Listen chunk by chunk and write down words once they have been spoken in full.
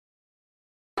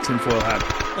tinfoil hat.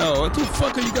 Oh, what the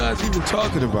fuck are you guys even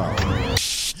talking about?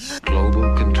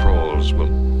 Global controls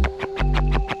will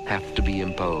have to be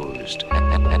imposed,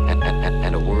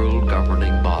 and a world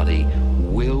governing body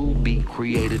will be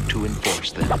created to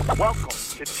enforce them. Welcome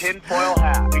to Tinfoil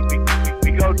Hat.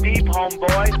 We go deep,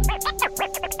 homeboy.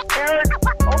 Aaron,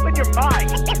 open your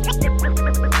mind.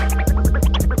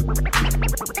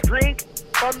 Drink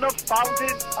from the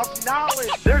fountain of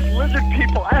knowledge. There's lizard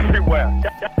people everywhere.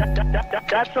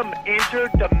 That's some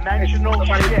interdimensional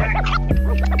shit.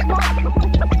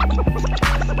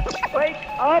 Wake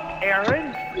up,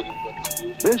 Aaron.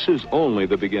 This is only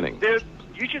the beginning. Dude,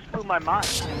 you just blew my mind.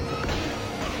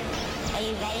 Are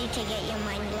you ready to get your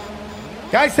mind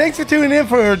blown? Guys, thanks for tuning in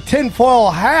for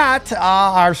Tinfoil Hat.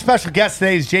 Our special guest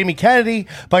today is Jamie Kennedy.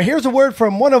 But here's a word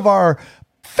from one of our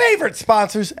favorite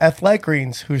sponsors, Athletic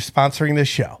Greens, who's sponsoring this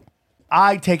show.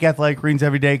 I take Athletic Greens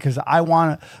every day because I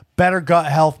want better gut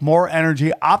health, more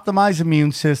energy, optimized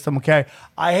immune system, okay?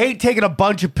 I hate taking a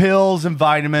bunch of pills and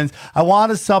vitamins. I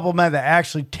want a supplement that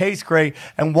actually tastes great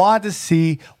and want to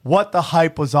see what the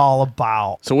hype was all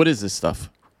about. So what is this stuff?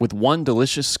 With one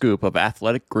delicious scoop of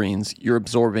Athletic Greens, you're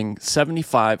absorbing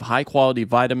 75 high-quality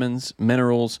vitamins,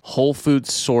 minerals, whole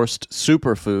foods-sourced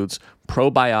superfoods,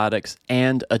 probiotics,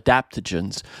 and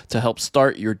adaptogens to help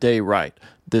start your day right.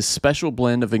 This special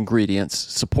blend of ingredients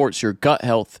supports your gut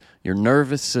health, your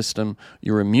nervous system,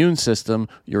 your immune system,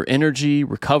 your energy,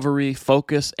 recovery,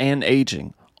 focus, and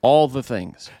aging. All the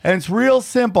things. And it's real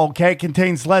simple, okay? It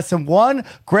contains less than 1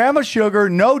 gram of sugar,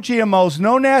 no GMOs,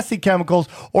 no nasty chemicals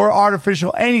or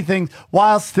artificial anything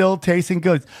while still tasting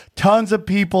good. Tons of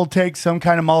people take some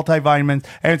kind of multivitamins,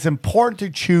 and it's important to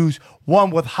choose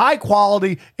one with high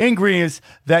quality ingredients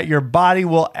that your body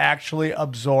will actually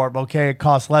absorb. Okay, it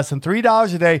costs less than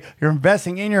 $3 a day. You're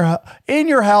investing in your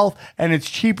health, and it's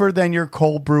cheaper than your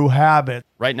cold brew habit.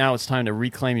 Right now, it's time to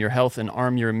reclaim your health and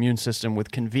arm your immune system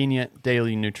with convenient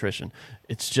daily nutrition.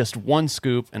 It's just 1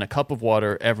 scoop and a cup of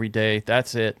water every day.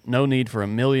 That's it. No need for a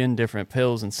million different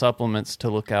pills and supplements to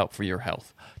look out for your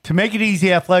health. To make it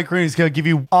easy, Athletic Greens is going to give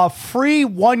you a free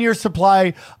 1-year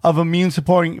supply of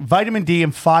immune-supporting vitamin D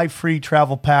and 5 free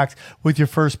travel packs with your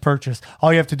first purchase.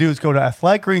 All you have to do is go to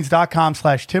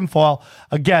athleticgreens.com/tinfoil.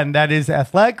 Again, that is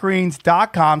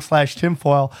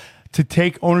athleticgreens.com/tinfoil to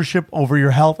take ownership over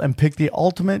your health and pick the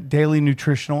ultimate daily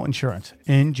nutritional insurance.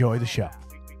 Enjoy the show.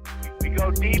 We go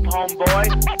deep, homeboy.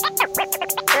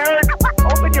 Aaron,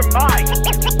 open your mind.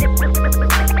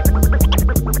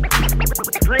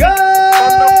 Drink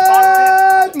from the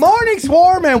fountain. Good morning,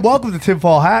 Swarm, and welcome to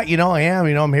Tinfoil Hat. You know I am.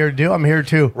 You know I'm here to do. I'm here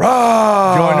too.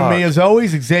 Joining me as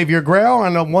always, Xavier Grail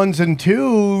on the 1s and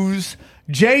 2s.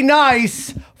 Jay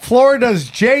Nice, Florida's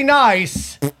Jay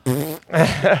Nice.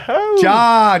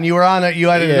 John, you were on it. You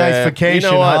had a nice vacation.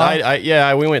 You know what?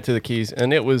 Huh? We went to the Keys,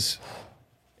 and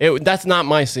that's not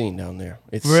my scene down there.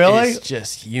 Really? It's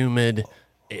just humid.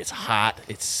 It's hot.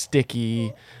 It's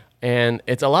sticky. And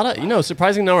it's a lot of,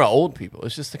 surprising number of old people.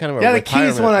 It's just the kind of the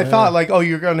Keys one I thought, like, oh,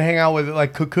 you're going to hang out with,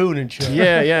 like, Cocoon and shit.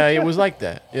 Yeah, it was like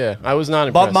that. Yeah, I was not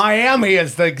impressed. But Miami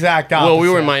is the exact opposite. Well, we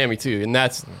were in Miami, too. And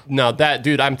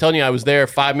dude, I'm telling you, I was there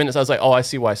 5 minutes. I was like, oh, I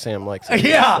see why Sam likes it.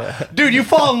 Yeah. Dude, you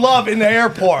fall in love in the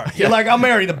airport. You're like, I'll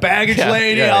marry the baggage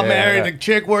lady. I'll marry the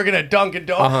chick working at Dunkin'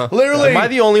 Donuts. Literally. Am I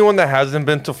the only one that hasn't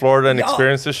been to Florida and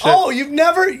experienced this shit? Oh, you've been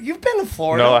to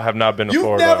Florida? No, I have not been to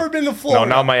Florida. You've never been to Florida?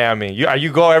 No, not Miami.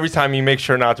 You go every time, you make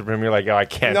sure not to bring me, like, oh, I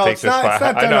can't take this flight. It's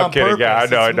not I done know, on I'm kidding.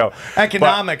 purpose. Yeah, I know.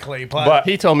 Economically, but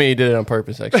he told me he did it on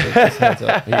purpose, actually.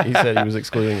 He said he was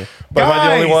excluding you. But am I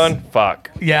the only one? Fuck.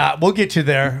 Yeah, we'll get you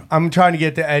there. I'm trying to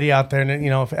get to Eddie out there, and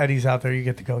if Eddie's out there, you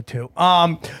get to go too.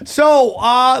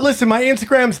 Listen, my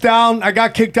Instagram's down. I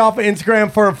got kicked off of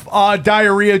Instagram for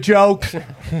diarrhea jokes.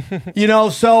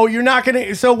 So you're not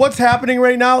gonna. So what's happening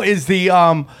right now is the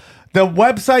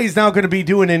website is now going to be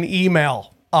doing an email.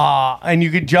 And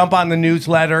you can jump on the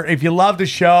newsletter. If you love the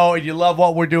show and you love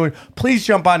what we're doing, please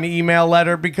jump on the email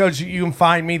letter because you can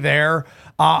find me there.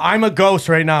 I'm a ghost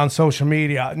right now on social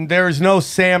media, and there is no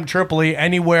Sam Tripoli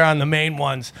anywhere on the main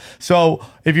ones. So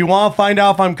if you want to find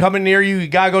out if I'm coming near you, you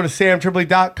got to go to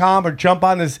samtripoli.com or jump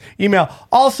on this email.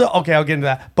 Also, okay, I'll get into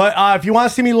that. But if you want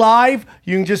to see me live,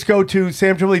 you can just go to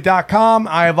samtripoli.com.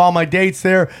 I have all my dates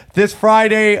there. This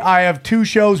Friday, I have 2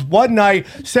 shows, one night,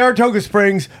 Saratoga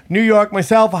Springs, New York,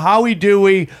 myself, Howie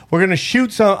Dewey. We're going to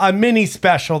shoot a mini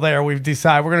special there, we've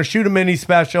decided. We're going to shoot a mini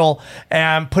special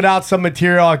and put out some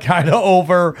material kind of over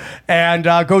over, and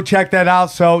go check that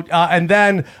out. So, and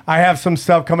then I have some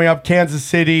stuff coming up, Kansas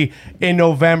City in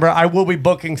November. I will be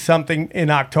booking something in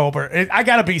October. I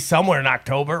got to be somewhere in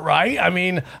October, right? I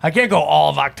mean, I can't go all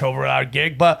of October without a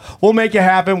gig, but we'll make it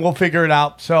happen. We'll figure it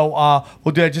out. So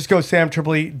we'll do it. Just go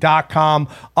samtripoli.com.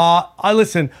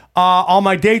 All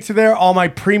my dates are there. All my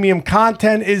premium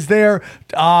content is there.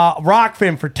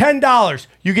 Rockfin for $10.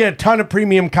 You get a ton of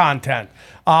premium content.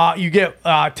 You get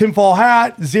Tinfoil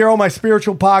Hat, Zero, my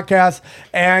spiritual podcast,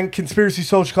 and Conspiracy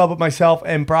Social Club with myself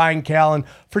and Brian Callen.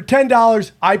 For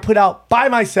 $10, I put out by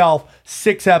myself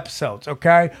 6 episodes,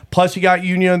 okay? Plus you got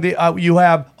Union of the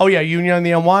Union of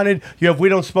the Unwanted. You have We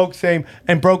Don't Smoke Same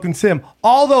and Broken Sim.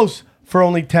 All those for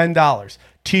only $10.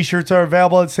 T-shirts are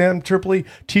available at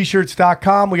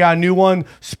samtripoli.t-shirts.com. We got a new one.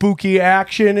 Spooky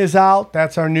Action is out.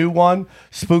 That's our new one.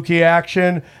 Spooky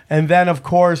Action. And then, of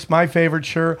course, my favorite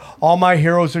shirt, All My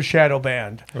Heroes Are Shadow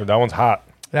Banned. Oh, that one's hot.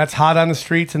 That's hot on the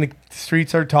streets, and the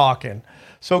streets are talking.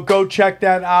 So go check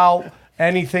that out.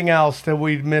 Anything else that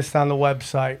we missed on the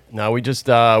website? No, we just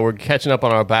we're catching up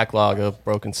on our backlog of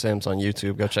Broken Sims on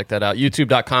YouTube. Go check that out.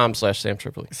 YouTube.com/Sam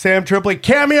Tripoli. Sam Tripoli.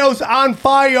 Cameos on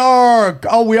fire.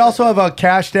 Oh, we also have a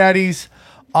Cash Daddies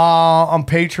on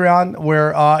Patreon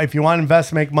where if you want to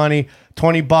invest, make money,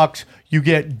 $20, you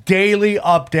get daily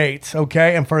updates,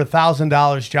 okay? And for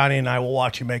 $1,000, Johnny and I will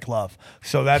watch you make love.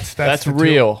 So that's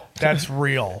real. That's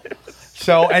real.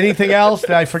 So anything else?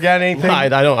 Did I forget anything? I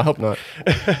don't. I hope not.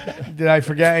 Did I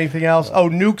forget anything else? Oh,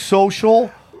 Nuke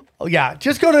Social. Oh, yeah,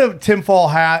 just go to Tinfoil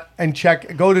Hat and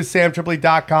go to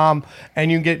samtripoli.com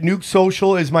and you can get Nuke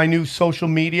Social is my new social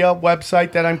media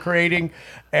website that I'm creating.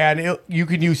 And you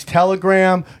can use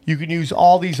Telegram. You can use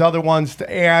all these other ones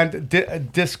and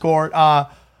Discord.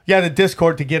 The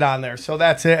Discord to get on there. So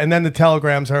that's it. And then the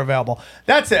Telegrams are available.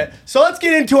 That's it. So let's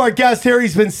get into our guest here.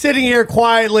 He's been sitting here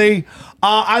quietly.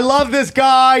 I love this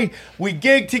guy. We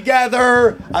gig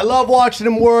together. I love watching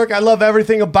him work. I love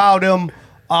everything about him.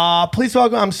 Please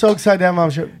welcome. I'm so excited to have him on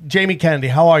the show. Jamie Kennedy.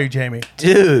 How are you, Jamie?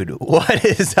 Dude, what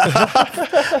is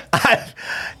up?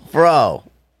 Bro,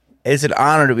 it's an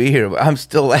honor to be here. I'm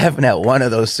still laughing at one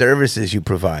of those services you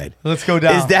provide. Let's go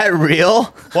down. Is that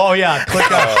real? Well, yeah.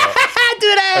 Click on.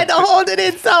 Dude, I had to hold it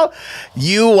in. So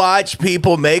you watch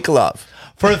people make love.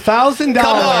 For $1,000.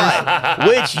 Come on.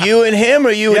 Which, you and him or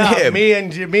you and him? Me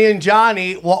and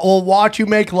Johnny will watch you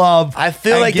make love. I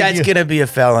feel like that's going to be a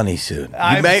felony soon. You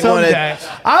might want to.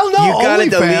 I don't know. You got to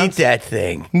delete fans. that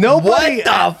thing. Nobody. What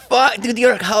the fuck? Dude,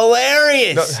 you're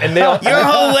hilarious. No, and you're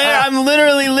hilarious. I'm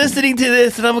literally listening to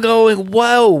this and I'm going,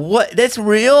 whoa, what? That's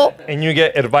real? And you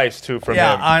get advice, too, from him.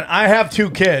 Yeah, I have 2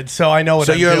 kids, so I know what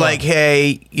I'm doing. So you're like,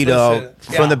 hey,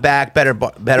 from the back, better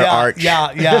arch.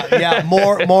 Yeah.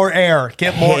 More air.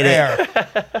 Get more air.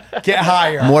 Get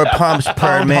higher. More pumps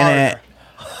per minute.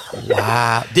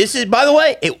 Wow. This is, by the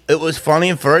way, it was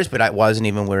funny at first, but I wasn't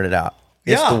even weirded out.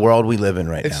 It's the world we live in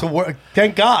right now.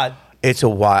 Thank God. It's a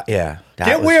wild, yeah.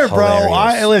 Get weird,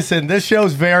 hilarious. Bro. Listen, this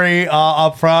show's very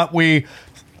upfront. We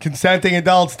consenting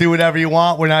adults do whatever you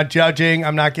want. We're not judging.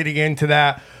 I'm not getting into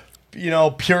that,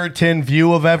 Puritan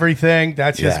view of everything.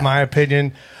 That's just my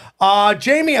opinion.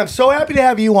 Jamie, I'm so happy to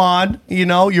have you on.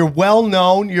 You're well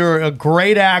known. You're a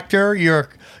great actor.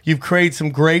 You've created some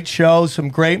great shows, some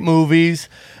great movies,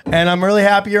 and I'm really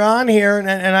happy you're on here.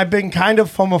 And I've been kind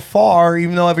of from afar,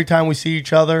 even though every time we see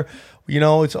each other,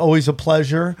 it's always a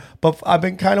pleasure. But I've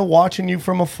been kind of watching you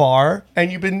from afar,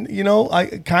 and you've been,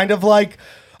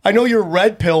 I know you're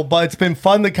red pill, but it's been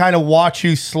fun to kind of watch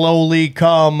you slowly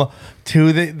come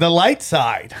to the light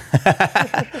side.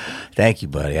 Thank you,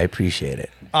 buddy. I appreciate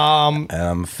it. I'm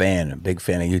a big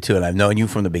fan of you too, and I've known you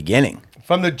from the beginning.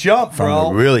 From the jump, bro.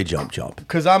 From the really jump.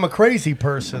 Because I'm a crazy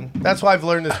person. That's what I've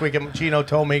learned this weekend. Gino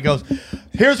told me, he goes,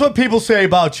 here's what people say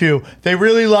about you. They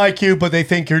really like you, but they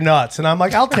think you're nuts. And I'm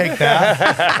like, I'll take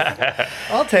that.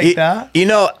 I'll take that.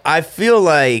 I feel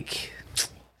like,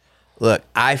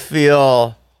 I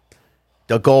feel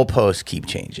the goalposts keep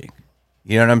changing.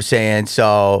 You know what I'm saying?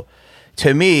 So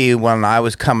to me, when I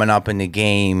was coming up in the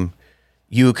game,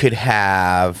 you could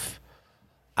have,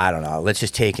 I don't know, let's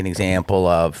just take an example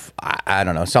of, I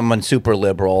don't know, someone super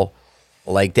liberal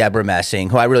like Deborah Messing,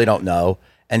 who I really don't know,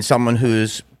 and someone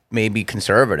who's maybe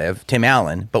conservative, Tim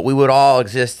Allen, but we would all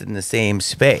exist in the same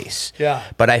space. Yeah.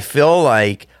 But I feel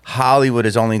like Hollywood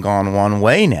has only gone one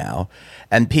way now,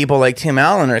 and people like Tim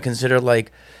Allen are considered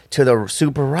like to the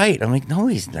super right. I'm like, no,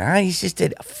 he's not. He's just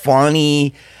a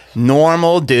funny,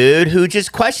 normal dude who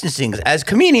just questions things. As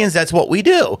comedians, that's what we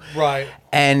do. Right.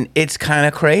 And it's kind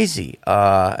of crazy.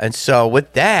 And so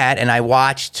with that, and I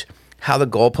watched how the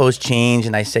goalposts changed,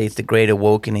 and I say it's the great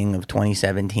awakening of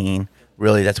 2017.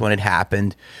 Really, that's when it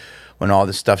happened. when all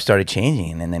this stuff started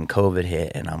changing, and then COVID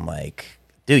hit, and I'm like,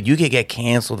 dude, you could get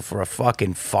canceled for a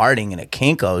fucking farting in a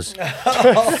Kinko's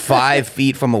 5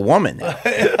 feet from a woman.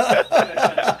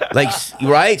 Like,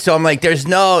 right? So I'm like, there's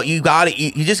no, you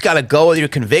just gotta go with your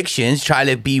convictions, try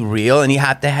to be real, and you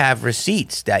have to have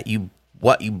receipts that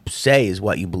what you say is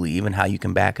what you believe and how you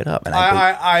can back it up. And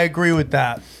I agree with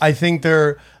that. I think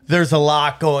there's a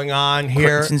lot going on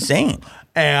here. It's insane.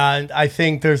 And I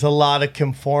think there's a lot of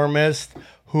conformists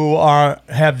who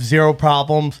have zero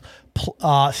problems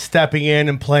stepping in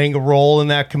and playing a role in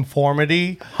that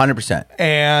conformity. 100%.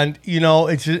 And,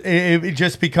 it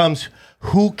just becomes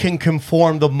who can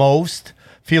conform the most.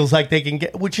 Feels like they can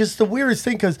get, which is the weirdest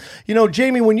thing because,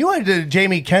 Jamie, when you did the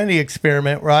Jamie Kennedy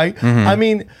experiment, right? Mm-hmm. I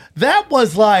mean, that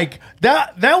was like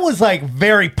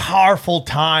very powerful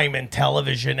time in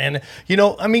television. And,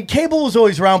 cable was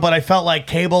always around, but I felt like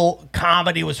cable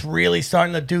comedy was really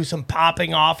starting to do some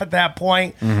popping off at that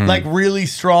point, like really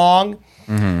strong.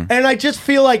 Mm-hmm. And I just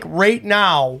feel like right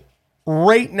now,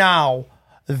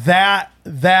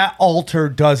 that altar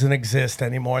doesn't exist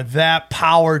anymore. That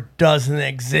power doesn't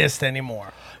exist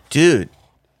anymore. Dude,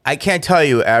 I can't tell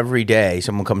you every day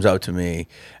someone comes out to me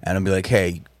and I'll be like,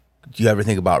 hey, do you ever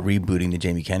think about rebooting the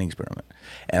Jamie Kennedy experiment?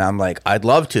 And I'm like, I'd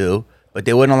love to, but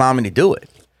they wouldn't allow me to do it.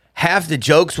 Half the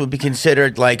jokes would be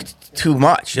considered like too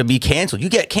much. It'd be canceled. You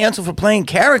get canceled for playing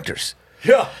characters.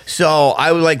 Yeah. So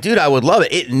I was like, dude, I would love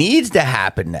it. It needs to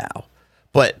happen now.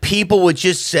 But people would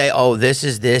just say, oh, this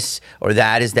is this, or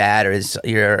that is that, or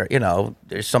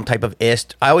there's some type of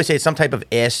ist. I always say it's some type of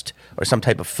ist or some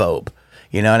type of phobe.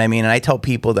 You know what I mean? And I tell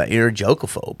people that you're a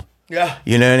jokophobe. Yeah.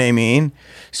 You know what I mean?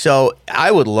 So I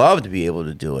would love to be able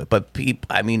to do it. But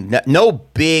no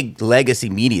big legacy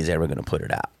media is ever going to put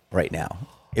it out right now.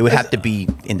 It would have to be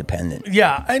independent.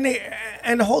 Yeah.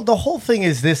 And the whole thing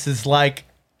is like,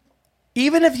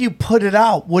 even if you put it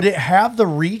out, would it have the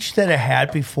reach that it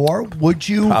had before? Would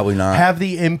you probably not have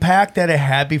the impact that it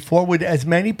had before? Would as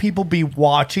many people be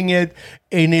watching it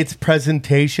in its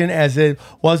presentation as it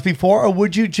was before? Or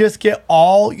would you just get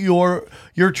all your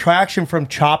traction from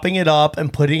chopping it up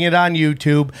and putting it on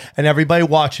YouTube and everybody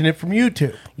watching it from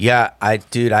YouTube? Yeah, I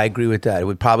agree with that. It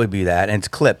would probably be that. And it's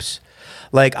clips.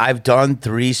 Like, I've done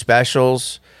 3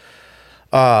 specials,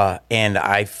 and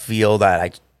I feel that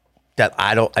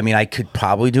I could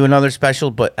probably do another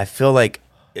special, but I feel like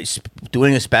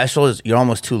doing a special you're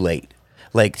almost too late.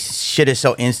 Like, shit is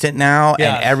so instant now,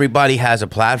 and everybody has a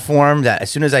platform that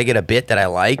as soon as I get a bit that I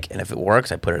like, and if it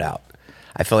works, I put it out.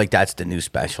 I feel like that's the new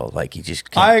special. Like, you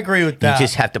just can't, I agree with that. You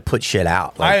just have to put shit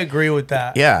out. Like, I agree with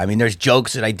that. Yeah, I mean, there's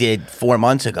jokes that I did 4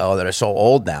 months ago that are so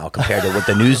old now compared to with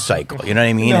the news cycle. You know what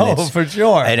I mean? No, for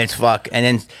sure. And it's and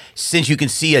then since you can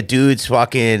see a dude's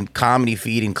fucking comedy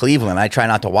feed in Cleveland, I try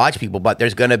not to watch people, but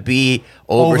there's gonna be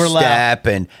overlap,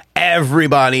 and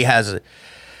everybody has a.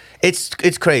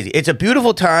 It's crazy. It's a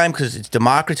beautiful time because it's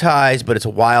democratized, but it's a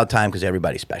wild time because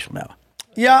everybody's special now.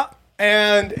 Yeah,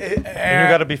 and you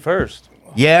got to be first.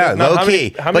 Yeah, Now, low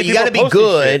key. But you got to be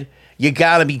good. You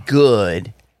got to be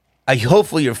good.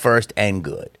 Hopefully you're first and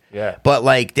good. Yeah. But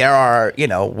like there are,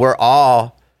 we're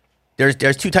all there's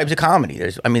 2 types of comedy.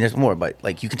 There's more, but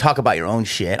like you can talk about your own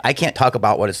shit. I can't talk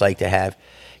about what it's like to have,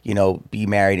 be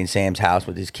married in Sam's house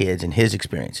with his kids and his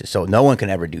experiences. So no one can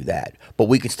ever do that. But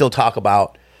we can still talk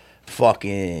about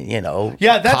fucking,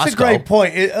 Yeah, that's Costco. a great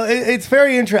point. It's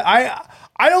very interesting.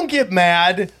 I don't get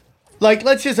mad. Like,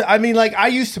 I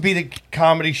used to be the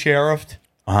comedy sheriff.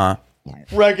 Uh-huh.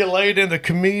 Regulating the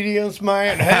comedians,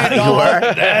 man. Hey, You were?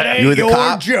 that ain't You were the your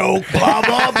cop? joke. Blah,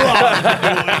 blah, blah.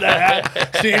 Doing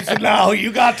that. See, now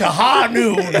you got to high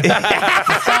noon.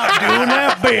 Stop doing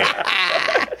that bit.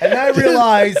 And I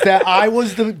realized that I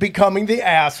was becoming the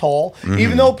asshole. Mm-hmm.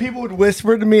 Even though people would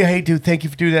whisper to me, hey, dude, thank you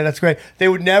for doing that. That's great. They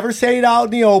would never say it out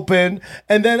in the open.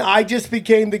 And then I just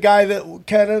became the guy that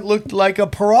kind of looked like a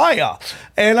pariah.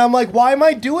 And I'm like, why am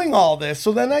I doing all this?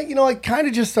 So then I kind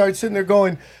of just started sitting there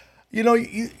going,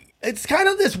 it's kind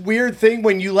of this weird thing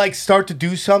when you like start to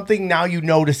do something, now you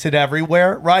notice it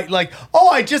everywhere, right? Like, oh,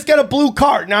 I just got a blue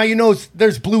car. Now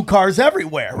there's blue cars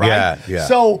everywhere, right? Yeah.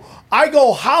 So I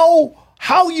go,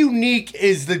 how unique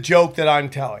is the joke that I'm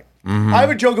telling? Mm-hmm. I have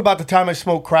a joke about the time I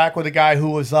smoked crack with a guy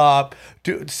who was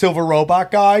Silver Robot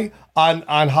guy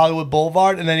on Hollywood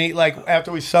Boulevard, and then he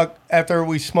after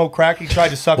we smoked crack, he tried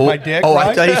to suck my dick. Oh, right?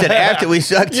 I thought he said after we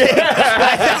sucked dick.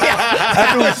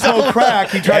 After we smoked crack,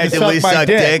 he tried to suck my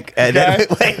dick. And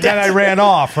okay? Then I ran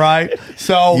off, right?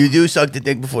 So you do suck the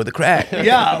dick before the crack.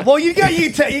 Yeah. Well, you got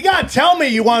to tell me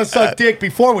you want to suck dick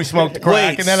before we smoke the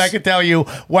crack, and then I can tell you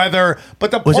whether.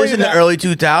 But the was point this in the early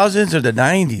 2000s or the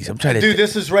 90s? I'm trying to. Dude,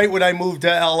 this is right right when I moved to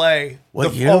LA.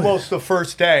 What year? Almost the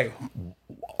first day.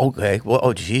 Okay. Well,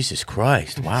 oh Jesus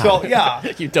Christ! Wow. So yeah,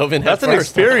 You dove in. That's an first.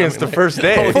 experience the first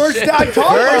day. first day. I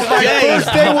told you,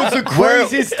 first day was the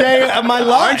craziest day of my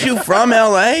life. Aren't you from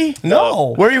LA?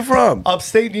 No. Where are you from?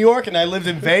 Upstate New York, and I lived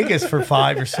in Vegas for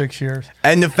 5 or 6 years.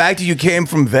 And the fact that you came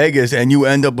from Vegas and you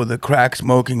end up with a crack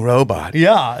smoking robot.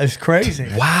 Yeah, it's crazy.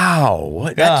 Wow.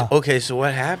 What? Yeah. That's, okay, so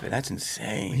what happened? That's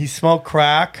insane. He smoked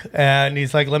crack, and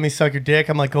he's like, "Let me suck your dick."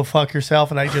 I'm like, "Go fuck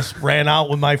yourself," and I just ran out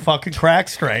with my fucking crack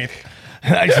strength.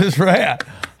 And I just ran.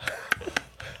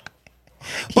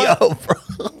 Yo,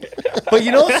 bro. But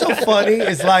you know what's so funny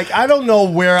is like I don't know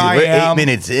where I We're am. 8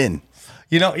 minutes in.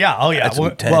 You know, yeah, oh yeah. That's Well,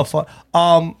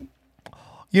 intense.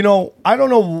 you know, I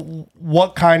don't know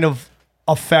what kind of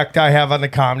effect I have on the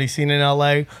comedy scene in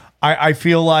LA. I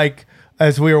feel like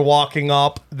as we were walking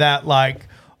up that like,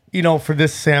 you know, for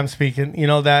this Sam speaking, you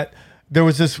know, that there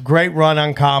was this great run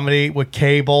on comedy with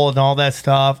cable and all that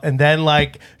stuff. And then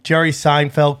like Jerry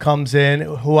Seinfeld comes in,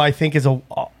 who I think is a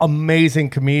amazing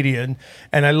comedian.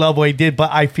 And I love what he did, but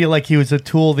I feel like he was a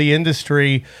tool of the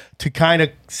industry to kind of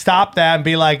stop that and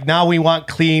be like, now we want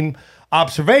clean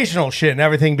observational shit. And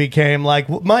everything became like,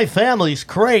 my family's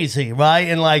crazy, right?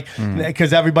 And like,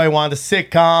 because everybody wanted a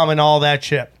sitcom and all that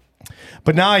shit.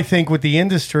 But now I think with the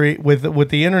industry, with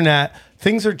the internet,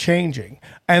 things are changing.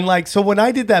 And like, so when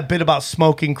I did that bit about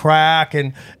smoking crack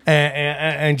and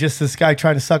just this guy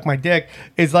trying to suck my dick,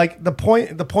 is like the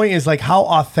point is like, how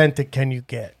authentic can you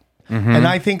get? And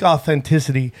I think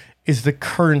authenticity is the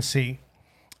currency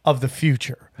of the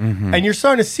future. And you're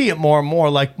starting to see it more and more.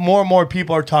 Like more and more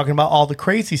people are talking about all the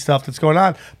crazy stuff that's going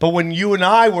on. But when you and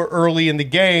I were early in the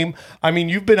game, I mean,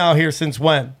 you've been out here since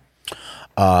when?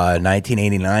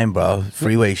 1989, bro.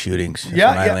 Freeway shootings. That's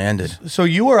when I landed. So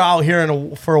you were out here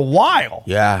for a while.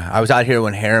 Yeah, I was out here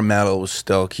when hair metal was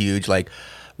still huge. Like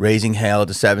Raising Hell,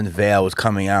 The Seventh Veil was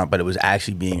coming out, but it was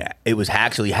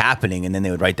actually happening. And then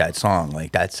they would write that song.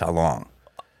 Like that's how long.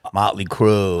 Motley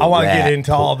Crue. I want to Rat, get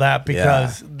into all that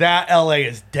because that LA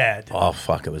is dead. Oh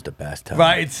fuck! It was the best time.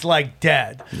 Right? It's like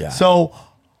dead. Yeah. So,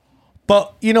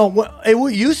 but you know, it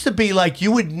used to be like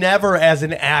you would never, as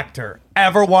an actor,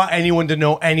 ever want anyone to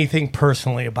know anything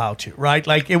personally about you, right?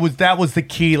 Like that was the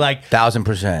key. Like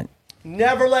 1000%.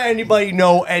 never let anybody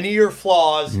know any of your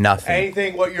flaws. Nothing.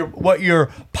 Anything. What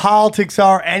your politics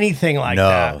are. Anything like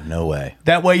that. No way.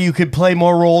 That way you could play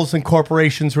more roles and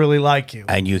corporations really like you.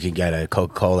 And you could get a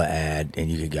Coca-Cola ad, and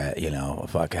you could get,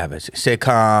 have a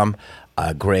sitcom,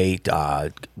 a great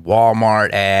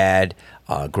Walmart ad,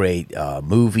 a great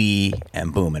movie,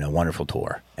 and boom, and a wonderful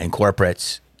tour. And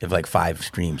corporates have like 5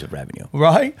 streams of revenue.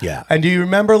 Right? Yeah. And do you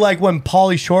remember like when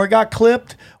Pauly Shore got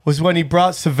clipped was when he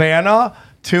brought Savannah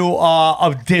to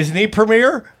a Disney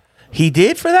premiere? He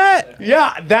did for that?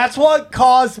 Yeah, that's what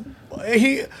caused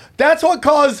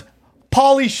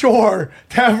Pauly Shore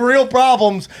to have real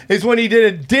problems is when he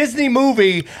did a Disney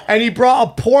movie and he brought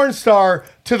a porn star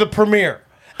to the premiere.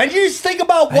 And you just think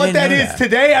about what that is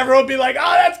today. Everyone would be like,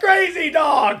 "Oh, that's crazy,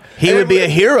 dog." He would be a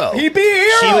hero. He'd be a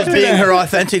hero. She was today. being her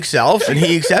authentic self, and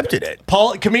he accepted it.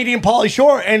 Comedian Pauly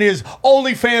Shore and his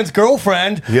OnlyFans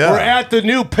girlfriend were at the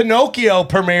new Pinocchio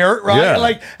premiere, right? Yeah.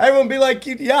 Like everyone would be like,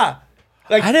 "Yeah."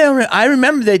 Like I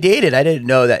remember they dated. I didn't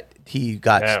know that he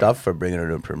got stuff for bringing her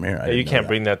to a premiere. You can't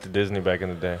bring that to Disney back in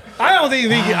the day. I don't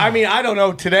think. I mean, I don't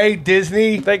know. Today,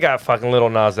 Disney. They got fucking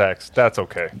Little Nas X. That's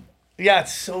okay. Yeah,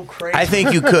 it's so crazy. I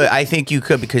think you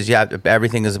could because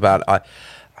everything is about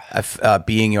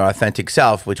being your authentic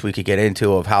self, which we could get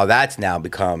into of how that's now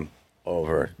become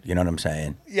over. You know what I'm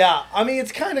saying? Yeah, I mean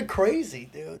it's kind of crazy,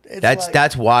 dude. It's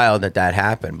That's wild that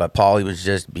happened. But Pauly was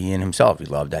just being himself. He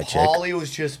loved that chick. Pauly was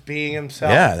just being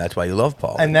himself. Yeah, that's why you love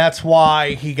Pauly. And that's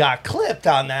why he got clipped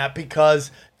on that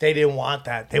because they didn't want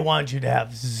that. They wanted you to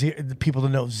have people to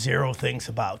know zero things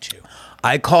about you.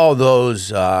 I call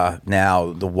those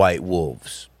now the white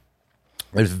wolves.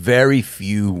 There's very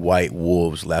few white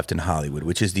wolves left in Hollywood,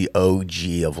 which is the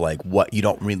OG of like what you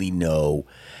don't really know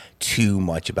too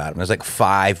much about them. There's like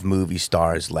 5 movie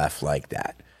stars left like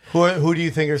that. Who do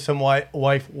you think are some white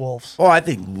wolves? Oh, I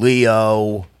think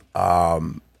Leo.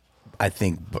 I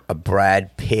think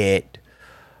Brad Pitt.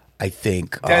 I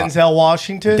think Denzel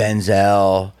Washington.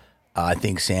 Denzel. I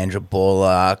think Sandra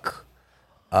Bullock.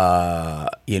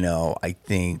 I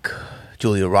think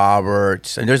Julia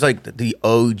Roberts, and there's like the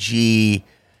OG.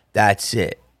 That's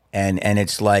it, and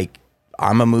it's like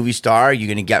I'm a movie star. You're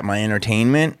gonna get my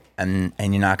entertainment, and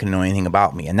you're not gonna know anything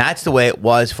about me. And that's the way it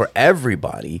was for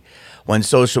everybody when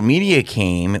social media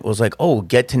came. It was like, oh,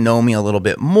 get to know me a little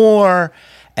bit more,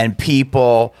 and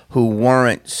people who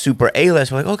weren't super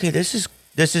A-list were like, okay, this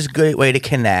is a great way to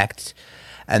connect.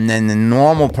 And then the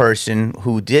normal person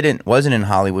who wasn't in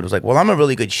Hollywood was like, well, I'm a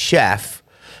really good chef,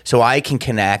 so I can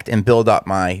connect and build up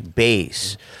my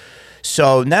base.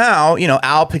 So now,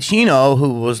 Al Pacino,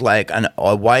 who was like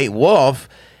a white wolf,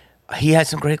 he had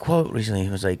some great quote recently. He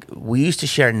was like, we used to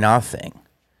share nothing.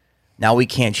 Now we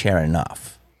can't share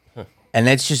enough. And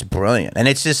it's just brilliant. And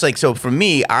it's just like, so for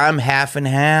me, I'm half and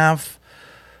half,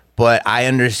 but I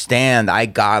understand I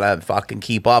gotta fucking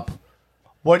keep up.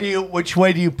 Which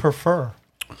way do you prefer?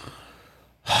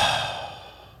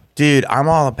 Dude, I'm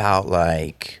all about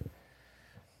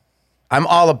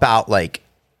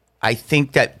I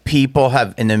think that people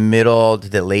have in the middle to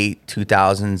the late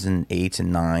 2000s and 8s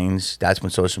and 9s, that's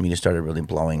when social media started really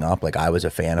blowing up. Like I was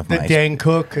a fan of the Dane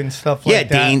Cook and stuff like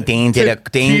that. Yeah, Dane did it.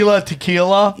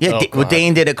 Tequila. Yeah,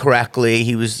 Dane did it correctly.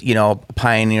 He was, a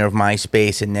pioneer of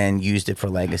MySpace and then used it for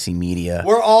legacy media.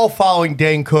 We're all following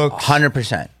Dane Cook.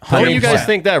 100%. Don't you guys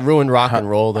think that ruined rock and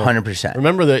roll? 100%.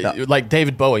 Remember that, like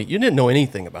David Bowie, you didn't know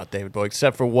anything about David Bowie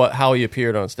except for how he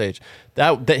appeared on stage.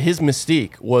 That his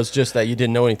mystique was just that you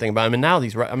didn't know anything about him, and now the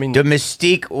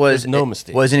mystique was no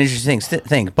mystique. Was an interesting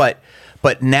thing,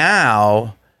 but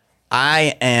now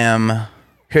I am.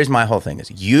 Here's my whole thing: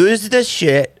 is use this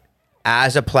shit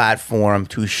as a platform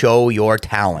to show your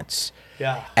talents.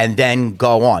 Yeah. And then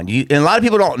go on. And a lot of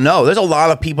people don't know. There's a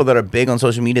lot of people that are big on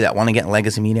social media that want to get in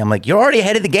legacy media. I'm like, you're already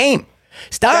ahead of the game.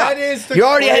 Stop. You're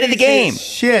already ahead of the game.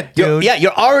 Shit, dude.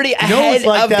 You're already ahead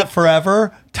like of that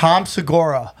forever. Tom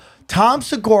Segura. Tom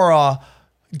Segura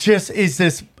just is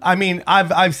this. I mean,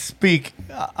 I've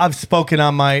spoken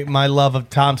on my love of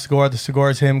Tom Segura. The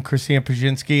Segura's him, Christina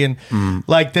Pajinski, and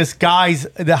like this guy's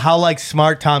how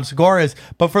smart Tom Segura is.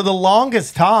 But for the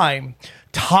longest time,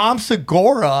 Tom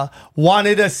Segura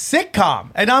wanted a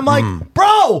sitcom, and I'm like,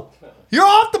 bro. You're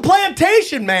off the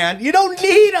plantation, man. You don't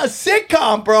need a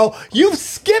sitcom, bro. You've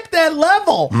skipped that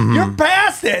level. You're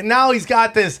past it. And now he's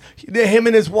got this, him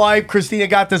and his wife, Christina,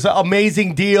 got this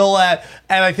amazing deal at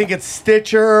I think it's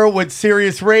Stitcher with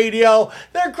Sirius Radio.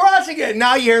 They're crushing it.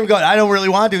 Now you hear him going, I don't really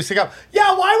want to do a sitcom.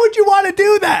 Yeah, why would you want to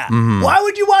do that? Why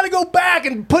would you want to go back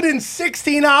and put in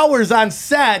 16 hours on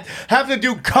set, have to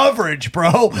do coverage,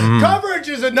 bro? Coverage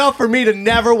is enough for me to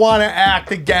never want to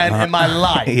act again in my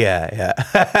life. Yeah.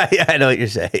 Yeah, I know what you're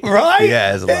saying. Right?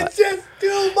 Yeah, it's a lot. It's just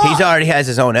too much. He already has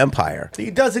his own empire.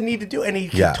 He doesn't need to do, and he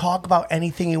can talk about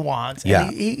anything he wants.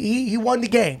 And he won the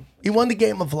game. He won the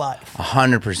game of life.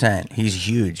 100%. He's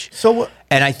huge. So,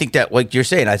 and I think that, like you're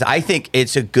saying, I think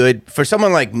it's a good for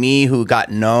someone like me who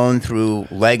got known through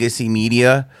legacy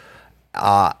media.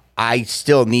 I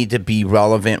still need to be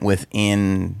relevant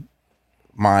within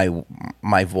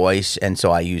my voice, and so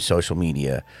I use social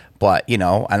media. But, and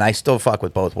I still fuck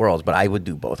with both worlds, but I would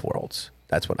do both worlds.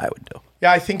 That's what I would do.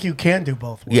 Yeah, I think you can do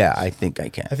both worlds. Yeah, I think I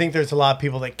can. I think there's a lot of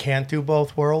people that can't do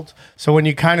both worlds. So when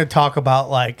you kind of talk about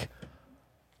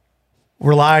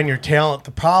rely on your talent,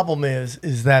 the problem is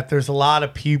that there's a lot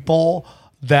of people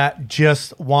that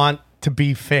just want to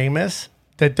be famous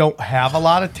that don't have a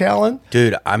lot of talent.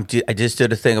 Dude, I just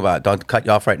did a thing about, don't cut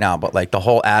you off right now, but the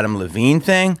whole Adam Levine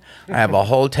thing, I have a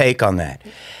whole take on that.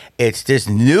 It's this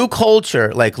new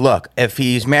culture. Look, if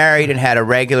he's married and had a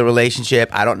regular relationship,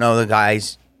 I don't know the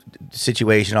guy's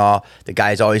situation at all. The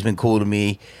guy's always been cool to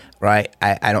me, right?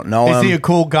 I don't know him. Is he a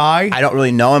cool guy? I don't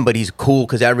really know him, but he's cool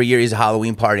because every year he's a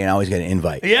Halloween party and I always get an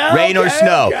invite. Yeah, rain or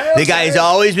snow. The guy's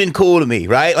always been cool to me,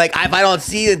 right? If I don't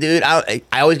see the dude, I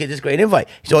always get this great invite.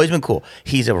 He's always been cool.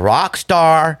 He's a rock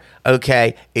star,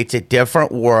 okay? It's a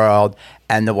different world.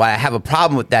 And why I have a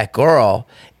problem with that girl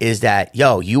is that,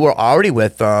 you were already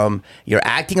with them. You're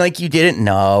acting like you didn't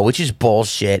know, which is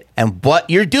bullshit. And what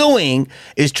you're doing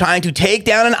is trying to take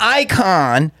down an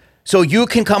icon so you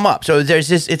can come up. So there's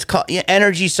this, it's called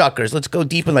energy suckers. Let's go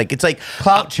deep in it's like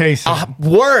clout chasing.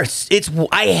 Worse.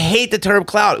 I hate the term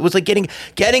clout. It was like getting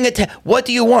what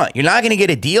do you want? You're not going to get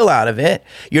a deal out of it.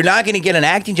 You're not going to get an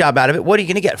acting job out of it. What are you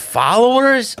going to get?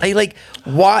 Followers?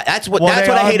 Why? That's what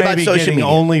I hate about social media.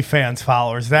 OnlyFans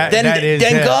followers. Then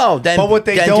go. But what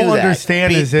they don't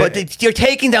understand is you're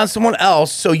taking down someone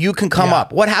else so you can come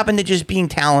up. What happened to just being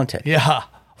talented? Yeah.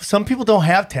 Some people don't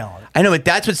have talent. I know, but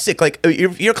that's what's sick.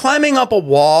 You're climbing up a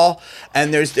wall,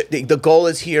 and there's the goal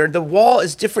is here. The wall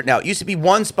is different now. It used to be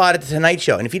one spot at the Tonight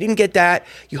Show, and if you didn't get that,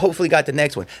 you hopefully got the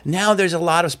next one. Now there's a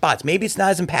lot of spots. Maybe it's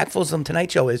not as impactful as the Tonight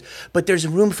Show is, but there's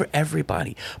room for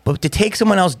everybody. But to take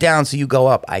someone else down so you go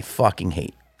up, I fucking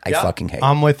hate.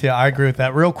 I'm with you. I agree with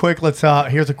that. Real quick,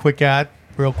 here's a quick ad.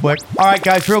 Real quick. All right,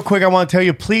 guys, real quick, I want to tell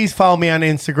you, please follow me on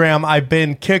Instagram. I've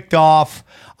been kicked off.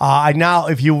 Now,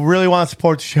 if you really want to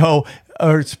support the show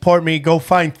or support me, go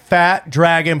find Fat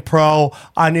Dragon Pro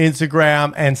on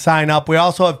Instagram and sign up. We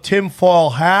also have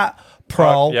tinfoil hat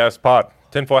Pro. Yes, pod.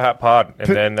 Tinfoil Hat Pod. And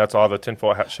then that's all the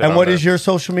tinfoil hat shit. And on what there. is your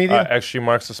social media? Extreme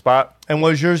Marks the Spot. And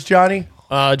what is yours, Johnny?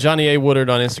 Johnny A. Woodard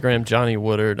on Instagram, Johnny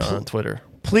Woodard on Twitter.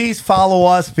 Please follow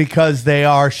us because they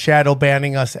are shadow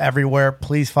banning us everywhere.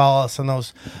 Please follow us on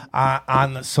those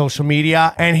on the social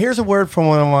media. And here's a word from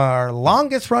one of our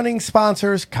longest running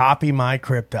sponsors, Copy My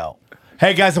Crypto.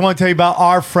 Hey guys, I want to tell you about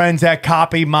our friends at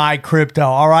Copy My Crypto.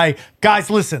 All right, guys,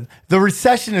 listen, the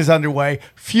recession is underway.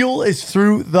 Fuel is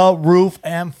through the roof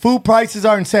and food prices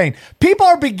are insane. People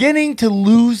are beginning to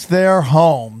lose their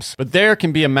homes. But there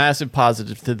can be a massive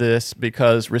positive to this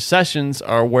because recessions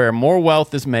are where more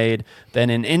wealth is made than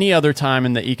in any other time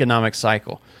in the economic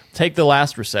cycle. Take the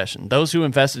last recession. Those who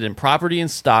invested in property and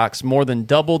stocks more than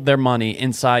doubled their money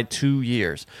inside 2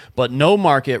 years. But no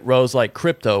market rose like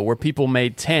crypto, where people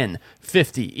made 10,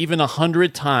 50, even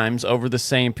 100 times over the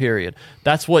same period.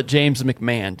 That's what James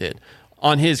McMahon did.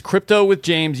 On his Crypto with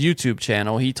James YouTube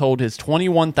channel, he told his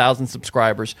 21,000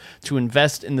 subscribers to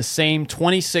invest in the same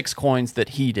 26 coins that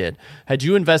he did. Had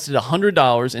you invested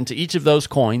 $100 into each of those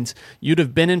coins, you'd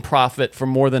have been in profit for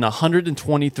more than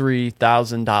 $123,000.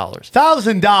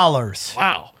 $1,000.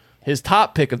 Wow. His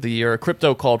top pick of the year, a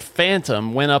crypto called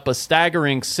Phantom, went up a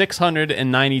staggering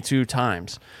 692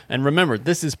 times. And remember,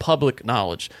 this is public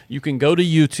knowledge. You can go to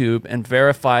YouTube and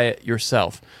verify it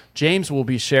yourself. James will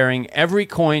be sharing every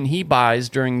coin he buys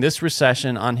during this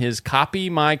recession on his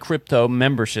Copy My Crypto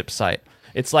membership site.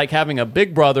 It's like having a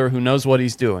big brother who knows what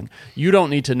he's doing. You don't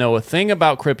need to know a thing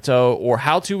about crypto or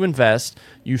how to invest.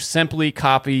 You simply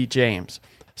copy James.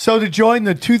 So to join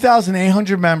the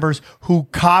 2,800 members who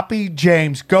copy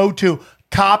James, go to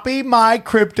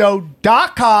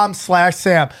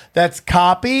copymycrypto.com/Sam. That's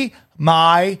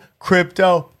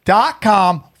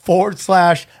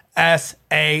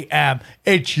copymycrypto.com/SAM.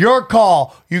 It's your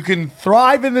call. You can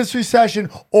thrive in this recession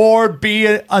or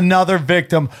be another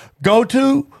victim.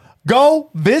 Go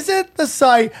visit the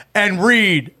site and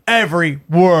read every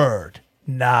word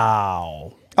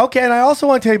now. Okay, and I also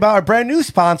want to tell you about our brand new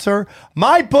sponsor,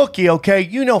 MyBookie, okay?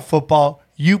 You know football.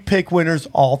 You pick winners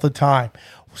all the time.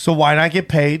 So why not get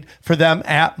paid for them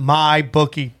at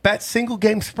MyBookie? Bet single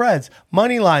game spreads,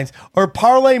 money lines, or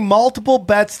parlay multiple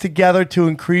bets together to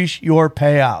increase your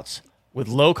payouts. With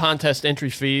low contest entry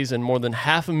fees and more than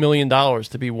 $500,000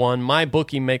 to be won,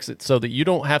 MyBookie makes it so that you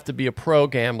don't have to be a pro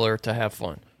gambler to have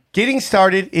fun. Getting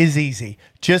started is easy.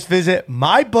 Just visit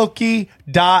mybookie.ag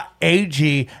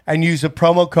and use the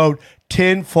promo code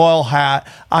TINFOILHAT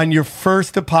on your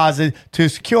first deposit to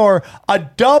secure a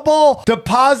double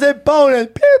deposit bonus.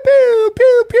 Pew, pew,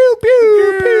 pew, pew,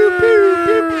 pew, pew, pew, pew,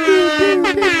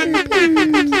 pew,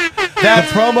 pew, pew. That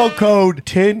promo code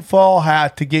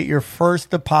TINFOILHAT to get your first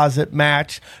deposit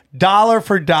matched dollar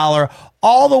for dollar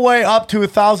all the way up to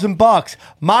 $1,000.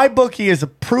 MyBookie is a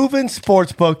proven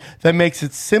sports book that makes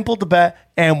it simple to bet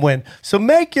and win. So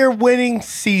make your winning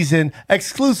season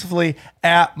exclusively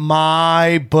at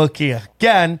MyBookie.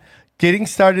 Again, getting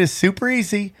started is super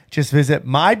easy. Just visit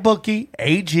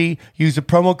MyBookie.ag. Use the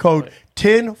promo code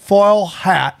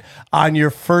TINFOILHAT on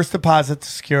your first deposit to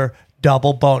secure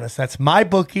double bonus. That's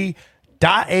MyBookie.ag,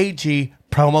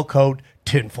 promo code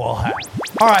tinfoil hat.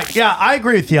 All right, yeah, I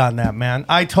agree with you on that, man.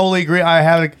 I totally agree.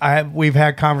 We've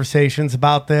had conversations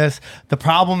about this. The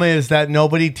problem is that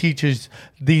nobody teaches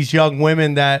these young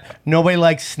women that nobody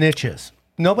likes snitches.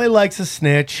 Nobody likes a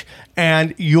snitch,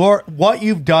 and what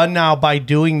you've done now by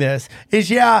doing this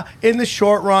is, yeah, in the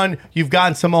short run, you've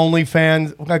gotten some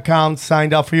OnlyFans accounts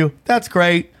signed up for you. That's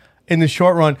great in the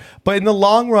short run, but in the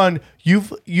long run,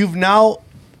 you've now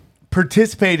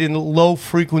participate in low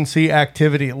frequency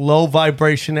activity, low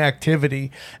vibration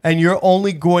activity, and you're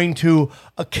only going to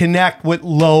connect with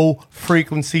low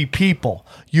frequency people.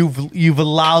 You've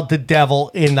allowed the devil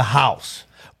in the house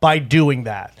by doing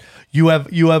that. You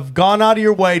have gone out of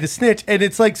your way to snitch, and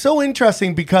it's like so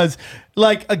interesting because,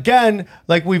 like, again,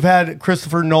 like we've had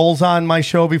Christopher Knowles on my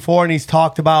show before, and he's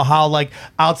talked about how, like,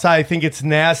 outside, I think it's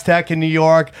NASDAQ in New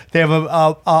York, they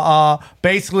have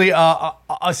basically a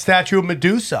statue of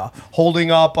Medusa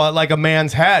holding up like a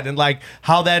man's head, and like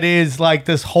how that is like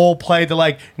this whole play to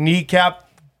like kneecap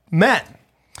men.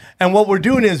 And what we're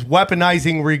doing is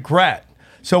weaponizing regret.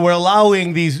 So we're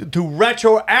allowing these to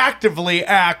retroactively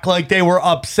act like they were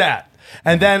upset.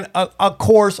 And then, of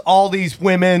course, all these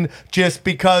women, just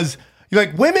because,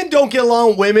 like, women don't get along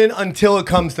with women until it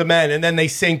comes to men, and then they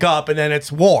sync up, and then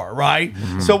it's war, right?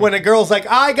 Mm-hmm. So when a girl's like,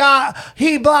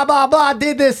 he blah, blah, blah,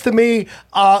 did this to me,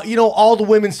 all the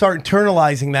women start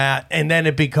internalizing that, and then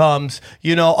it becomes,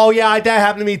 oh, yeah, that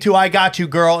happened to me too, I got you,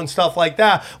 girl, and stuff like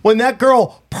that. When that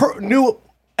girl knew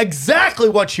exactly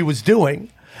what she was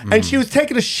doing, and she was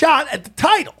taking a shot at the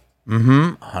title.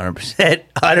 100%.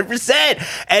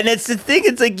 100%. And it's the thing.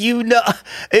 It's like,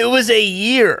 it was a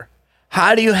year.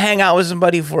 How do you hang out with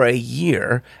somebody for a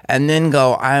year and then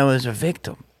go, I was a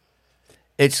victim?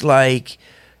 It's like,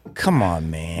 come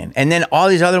on, man. And then all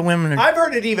these other women I've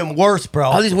heard it even worse, bro.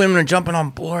 all these women are jumping on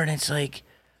board, and it's like,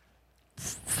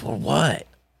 for what?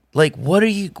 Like, what are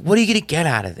you gonna get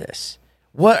out of this?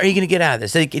 What are you gonna get out of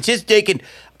this? Like, it's just taking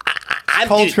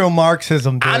Cultural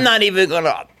Marxism, dude. I'm not even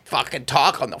gonna fucking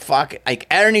talk on the fucking, like,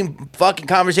 any fucking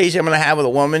conversation I'm gonna have with a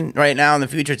woman right now in the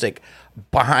future. It's like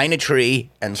behind a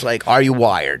tree, and it's like, are you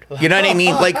wired? You know what I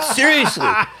mean? Like, seriously,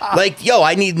 like, yo,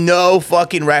 I need no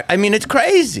fucking I mean, it's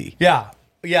crazy. Yeah.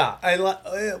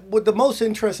 What the most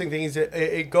interesting thing is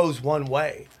it goes one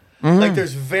way. Like,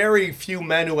 there's very few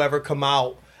men who ever come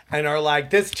out and are like,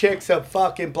 this chick's a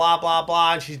fucking blah, blah,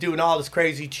 blah, and she's doing all this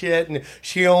crazy shit, and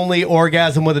she only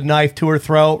orgasmed with a knife to her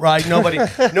throat, right?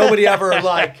 Nobody ever,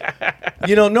 like,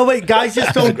 guys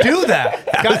just don't do that.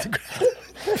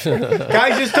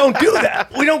 Guys just don't do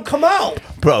that. We don't come out.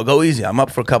 Bro, go easy. I'm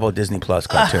up for a couple of Disney Plus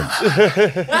cartoons.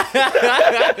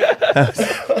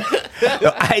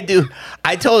 No, I do.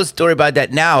 I told a story about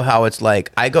that now, how it's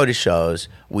like, I go to shows.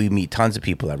 We meet tons of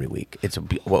people every week.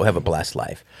 We have a blessed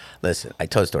life. Listen, I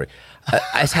told a story.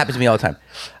 This happens to me all the time.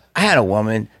 I had a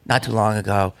woman not too long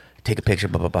ago take a picture,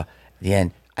 blah, blah, blah. At the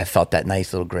end, I felt that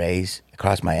nice little graze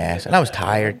across my ass, and I was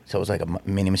tired, so it was like a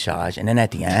mini massage. And then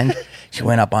at the end, she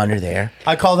went up under there.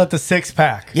 I call that the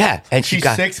six-pack. Yeah, and she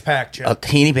got six-pack, Jim. a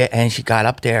teeny bit, and she got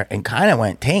up there and kind of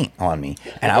went taint on me,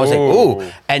 and I was like,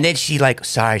 ooh. And then she like,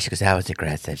 sorry, she goes, that was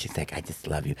aggressive. She's like, I just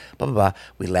love you, blah blah blah.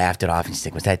 We laughed it off, and she's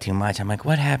like, was that too much? I'm like,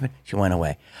 what happened? She went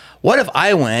away. What if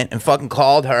I went and fucking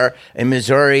called her in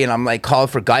Missouri, and I'm like,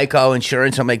 called for Geico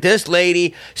insurance? I'm like, this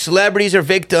lady, celebrities are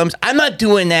victims. I'm not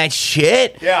doing that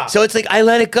shit. Yeah. So it's like, I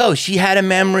let it go. She had a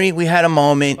memory. We had a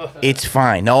moment. It's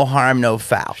fine. No harm, no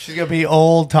foul. She's gonna be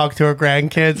old, talk to her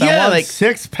grandkids. Yeah, I want like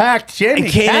six-pack Jenny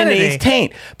and Kennedy. Kennedy's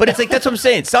taint. But it's like, that's what I'm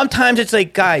saying. Sometimes it's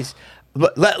like, guys,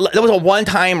 that was a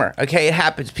one-timer. Okay, it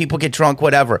happens. People get drunk,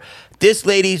 whatever. This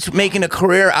lady's making a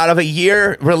career out of a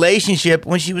year relationship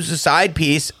when she was a side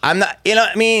piece. I'm not,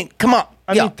 I mean, come on.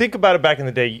 I mean, think about it. Back in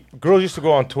the day, girls used to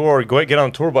go on tour, get on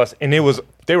a tour bus, and they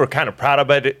were kind of proud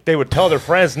about it. They would tell their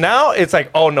friends. Now it's like,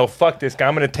 oh no, fuck this guy.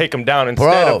 I'm gonna take him down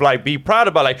instead of like be proud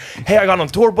about, like, hey, I got on a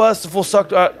tour bus. The fool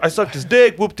sucked. I sucked his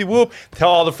dick. Whoop de whoop. Tell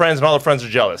all the friends, and all the friends are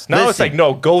jealous. Now it's like,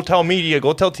 no, go tell media.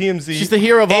 Go tell TMZ. She's the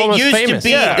hero of Almost used Famous. to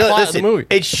be. Yeah. Plot of the movie.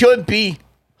 It should be.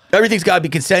 Everything's got to be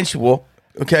consensual.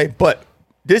 Okay, but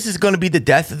this is going to be the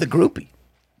death of the groupie.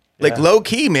 Like, low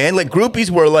key, man. Like,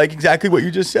 groupies were like exactly what you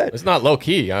just said. It's not low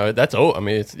key. That's I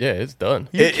mean, it's done.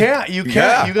 You can't.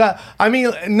 Yeah. You got. I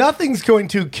mean, nothing's going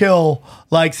to kill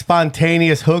like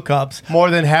spontaneous hookups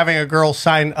more than having a girl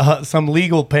sign some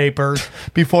legal papers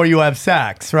before you have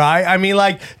sex, right? I mean,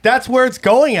 like, that's where it's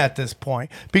going at this point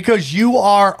because you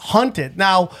are hunted.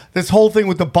 Now, this whole thing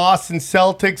with the Boston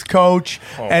Celtics coach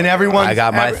and everyone. I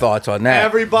got my thoughts on that.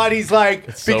 Everybody's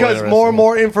like, so because more and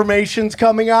more information's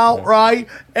coming out, right?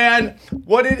 And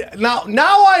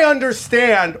now I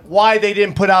understand why they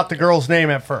didn't put out the girl's name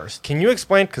at first. Can you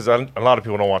explain? Because a lot of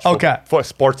people don't watch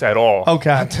sports at all.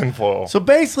 Okay. Tinfoil. So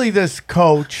basically, this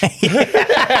coach.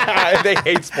 They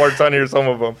hate sports on here, some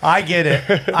of them. I get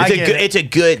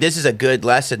it. This is a good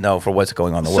lesson, though, for what's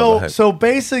going on in the world. So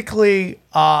basically,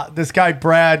 this guy,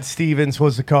 Brad Stevens,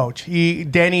 was the coach.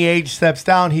 Danny Ainge steps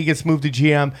down. He gets moved to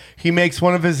GM. He makes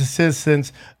one of his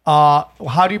assistants.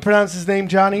 How do you pronounce his name,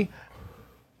 Johnny?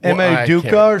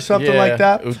 Udoka or something like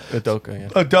that? Udoka, yeah.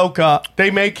 Udoka. They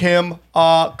make him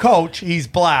coach. He's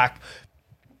black.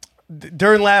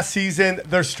 During last season,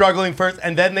 they're struggling first,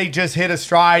 and then they just hit a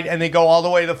stride, and they go all the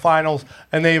way to the finals,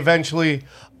 and they eventually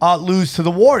lose to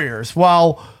the Warriors.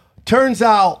 Well, turns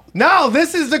out, now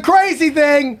this is the crazy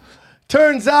thing.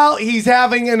 Turns out he's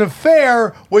having an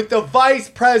affair with the vice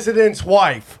president's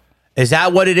wife. Is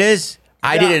that what it is?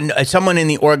 I didn't. Someone in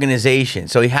the organization.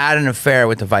 So he had an affair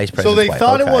with the vice president's wife. So they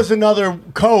thought it was another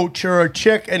coach or a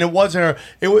chick, and it wasn't her.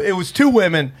 It was two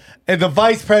women, and the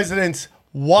vice president's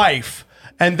wife.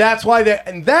 And that's why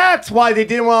they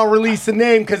didn't want to release the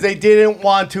name, because they didn't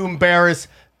want to embarrass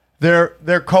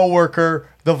their coworker,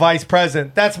 the vice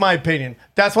president. That's my opinion.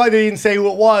 That's why they didn't say who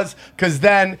it was, because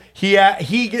then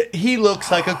he looks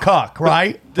like a cuck,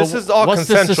 right? This is all What's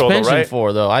consensual, the suspension right?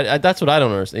 for, though? That's what I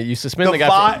don't understand. You suspend the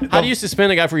guy. How do you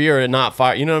suspend a guy for a year and not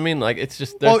fire? You know what I mean? Like, it's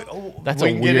just that's a weird decision.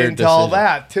 We can get into all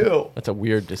that too. That's a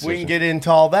weird decision. We can get into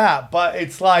all that, but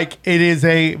it's like it is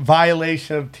a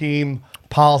violation of team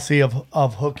policy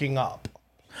of hooking up.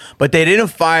 But they didn't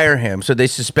fire him, so they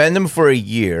suspended him for a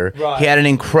year. Right. He had an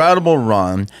incredible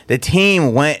run. The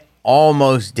team went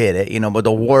almost did it, but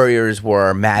the Warriors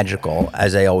were magical,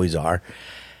 as they always are.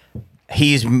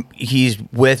 He's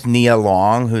with Nia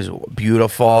Long, who's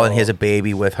beautiful, and he has a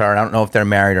baby with her. I don't know if they're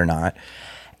married or not.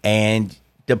 And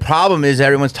the problem is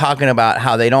everyone's talking about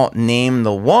how they don't name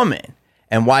the woman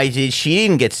and why she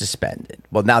didn't get suspended.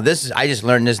 Well, now I just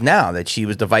learned this now, that she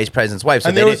was the vice president's wife. So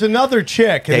and there was another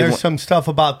chick, and there's some stuff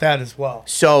about that as well.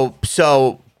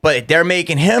 But they're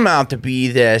making him out to be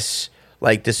this,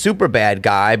 like, the super bad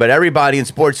guy, but everybody in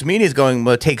sports media is going,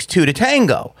 well, it takes two to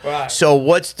tango. Right. So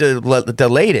what's the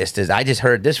latest? Is I just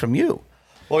heard this from you.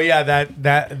 Well, yeah,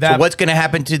 that. So what's going to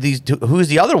happen to these? Who's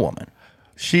the other woman?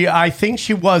 I think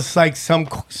she was like some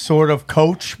sort of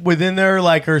coach within there,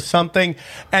 like, or something,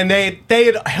 and they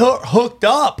had hooked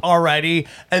up already,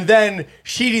 and then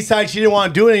she decided she didn't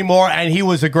want to do it anymore, and he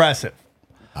was aggressive.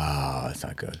 Oh, that's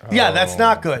not good. Yeah, that's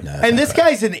not good. No, and this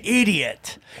guy's an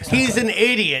idiot. He's an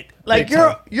idiot. Like,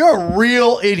 you're a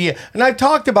real idiot. And I've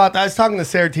talked about that. I was talking to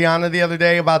Sarah Tiana the other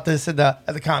day about this at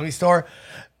the Comedy Store.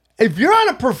 If you're on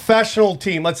a professional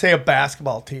team, let's say a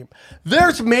basketball team,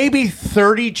 there's maybe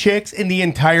 30 chicks in the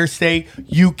entire state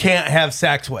you can't have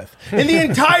sex with. In the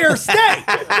entire state.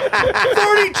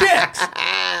 30 chicks.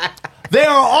 They are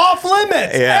off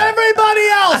limits. Yeah. Everybody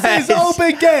else is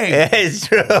open game. It's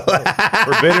true.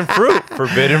 Forbidden fruit.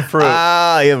 Forbidden fruit.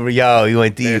 Oh, you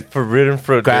went deep. Forbidden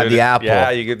fruit. Grab dude. the apple.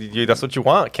 Yeah, that's what you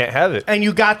want. Can't have it. And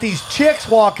you got these chicks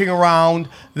walking around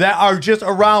that are just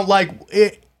around, like,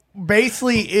 it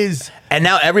basically is. And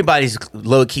now everybody's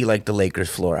low key like the Lakers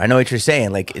floor. I know what you're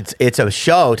saying. Like, it's a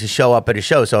show to show up at a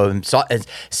show. So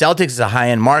Celtics is a high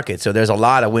end market. So there's a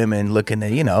lot of women looking to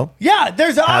Yeah,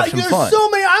 there's have some fun. so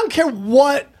many. I don't care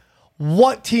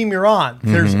what team you're on.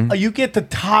 There's you get the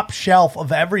top shelf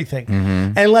of everything,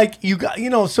 and like you got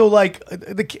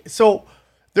so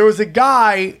there was a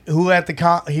guy who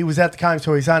he was at the Comedy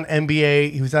Store. He's on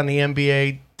NBA. He was on the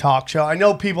NBA talk show. I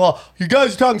know people, you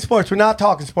guys are talking sports. We're not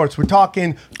talking sports. We're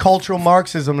talking cultural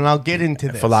Marxism, and I'll get into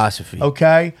this. Philosophy.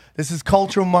 Okay? This is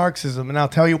cultural Marxism, and I'll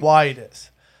tell you why it is.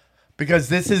 Because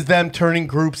this is them turning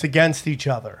groups against each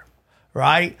other,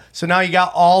 right? So now you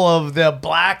got all of the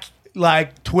black,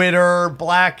 like Twitter,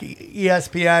 black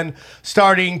ESPN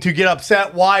starting to get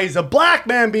upset. Why is a black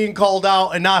man being called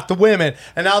out and not the women?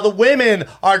 And now the women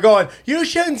are going, you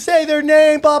shouldn't say their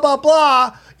name, blah, blah,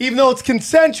 blah, even though it's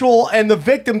consensual, and the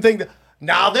victim think that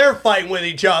now they're fighting with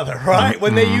each other, right?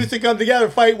 When they used to come together,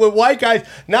 fight with white guys,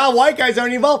 now white guys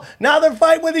aren't involved. Now they're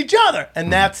fighting with each other.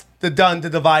 And that's done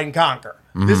to divide and conquer.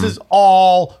 This is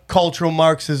all cultural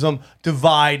Marxism,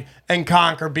 divide and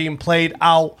conquer, being played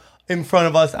out in front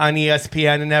of us on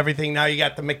ESPN and everything. Now you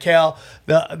got the Mikhail,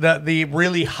 the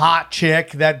really hot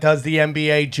chick that does the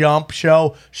NBA Jump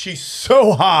show. She's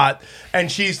so hot,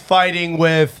 and she's fighting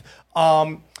with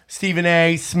Stephen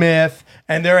A. Smith,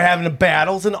 and they're having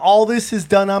battles, and all this is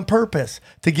done on purpose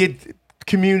to get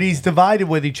communities divided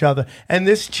with each other. And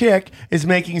this chick is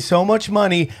making so much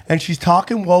money, and she's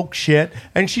talking woke shit,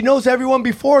 and she knows everyone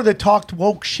before that talked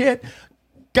woke shit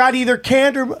got either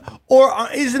canned or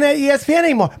isn't at ESPN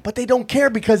anymore. But they don't care,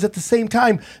 because at the same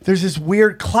time, there's this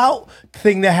weird clout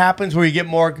thing that happens where you get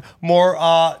more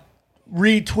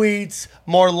retweets,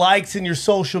 more likes in your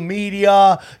social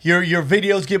media. Your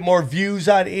videos get more views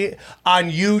on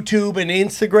YouTube and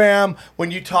Instagram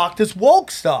when you talk this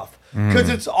woke stuff, because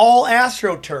it's all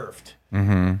astroturfed.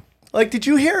 Like, did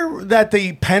you hear that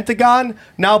the Pentagon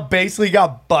now basically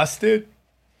got busted?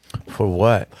 For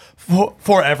what?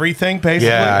 For everything, basically.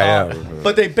 Yeah.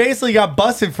 But they basically got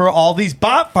busted for all these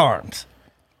bot farms.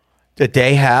 That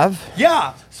they have?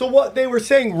 Yeah. So what they were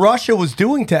saying Russia was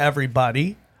doing to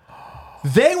everybody,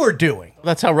 they were doing.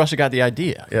 That's how Russia got the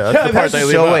idea. Yeah, that's the part they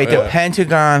leave So out, wait, yeah. the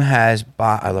Pentagon has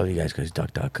I love you guys because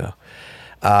DuckDuckGo.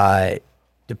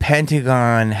 The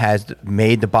Pentagon has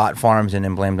made the bot farms and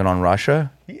then blamed it on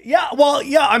Russia? Yeah, well,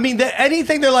 yeah. I mean,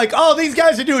 anything they're like, oh, these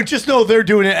guys are doing, just know they're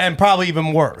doing it, and probably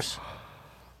even worse.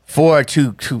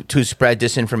 To spread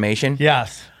disinformation?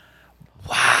 Yes.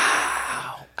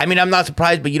 Wow. I mean, I'm not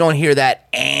surprised, but you don't hear that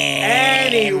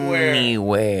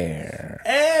Anywhere.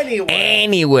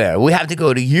 Anywhere. We have to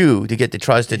go to you to get the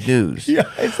trusted news. Yeah,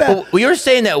 it's that. Well, you're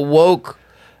saying that woke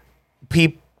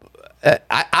people.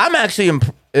 I'm actually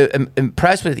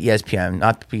impressed with ESPN,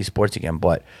 not to be sports again,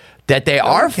 but that they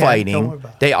are fighting.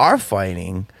 They are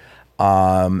fighting.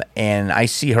 And I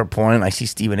see her point. I see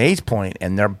Stephen A's point,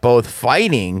 and they're both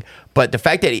fighting. But the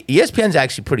fact that ESPN's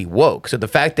actually pretty woke, so the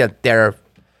fact that they're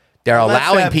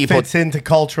allowing people fits into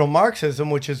cultural Marxism,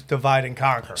 which is divide and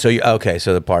conquer. So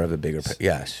so the part of the bigger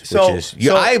yes, So-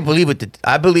 I believe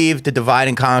the divide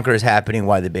and conquer is happening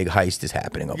while the big heist is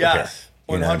happening over here. Yes.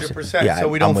 You know what I'm saying? 100%. Yeah, So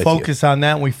we I'm don't with you. focus on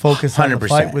that. We focus on the 100%.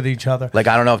 fight with each other. Like,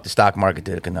 I don't know if the stock market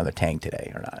did another tank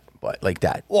today or not, but like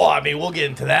that. Well, I mean, we'll get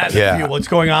into that. Yeah. What's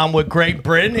going on with Great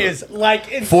Britain is like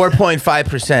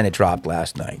 4.5% it dropped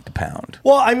last night, the pound.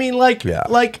 Well, I mean, like, Yeah.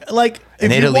 like,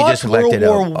 And if Italy you just watch elected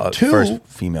World War a II, first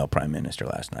female prime minister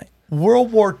last night.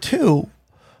 World War II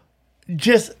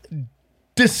just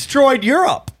destroyed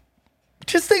Europe.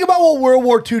 Just think about what World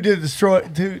War II did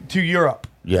to Europe.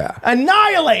 Yeah.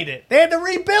 Annihilate it. They had to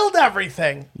rebuild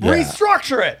everything, Yeah.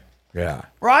 restructure it, Yeah.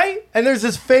 right? And there's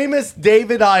this famous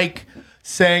David Icke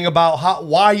saying about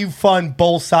why you fund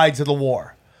both sides of the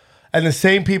war. And the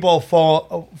same people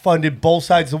funded both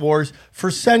sides of the wars for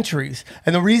centuries.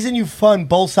 And the reason you fund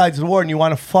both sides of the war and you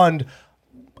want to fund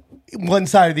one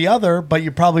side or the other, but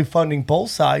you're probably funding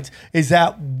both sides, is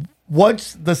that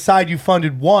once the side you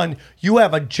funded won, you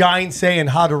have a giant say in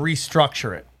how to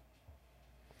restructure it.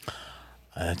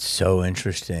 That's so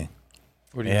interesting.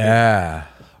 Yeah.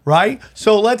 Right?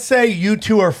 So let's say you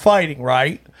two are fighting,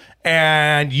 right?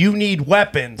 And you need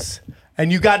weapons and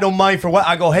you got no money for what?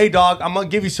 I go, hey, dog, I'm going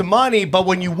to give you some money, but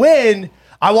when you win,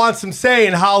 I want some say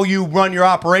in how you run your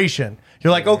operation.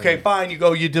 You're like, okay, fine. You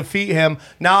go, you defeat him.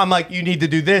 Now I'm like, you need to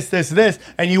do this, this, this,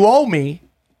 and you owe me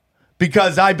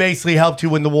because I basically helped you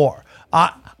win the war.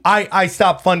 I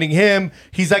stopped funding him.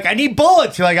 He's like, I need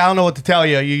bullets. You're like, I don't know what to tell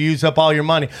you. You use up all your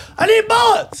money. I need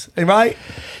bullets, right?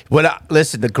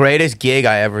 Listen, the greatest gig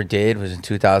I ever did was in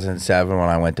 2007 when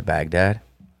I went to Baghdad,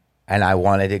 and I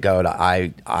wanted to go to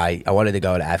I wanted to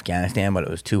go to Afghanistan, but it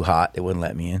was too hot. They wouldn't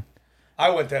let me in. I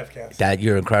went to Afghanistan. Dad,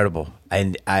 you're incredible.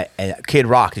 And Kid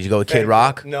Rock. Did you go with Kid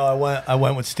Rock? No, I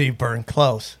went with Steve Byrne.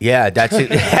 Close. Yeah, that's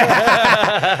it.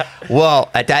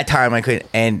 Well, at that time I couldn't,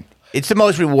 and it's the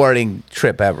most rewarding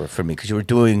trip ever for me because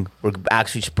we're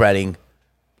actually spreading,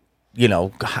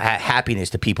 happiness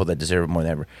to people that deserve it more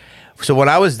than ever. So when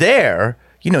I was there,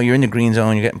 you're in the green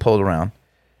zone, you're getting pulled around.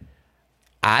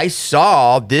 I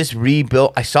saw this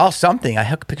rebuild. I saw something. I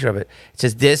have a picture of it. It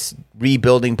says this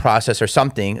rebuilding process or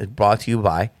something is brought to you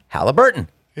by Halliburton.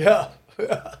 Yeah.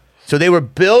 So they were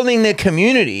building the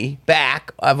community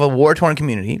back of a war-torn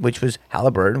community, which was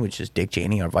Halliburton, which is Dick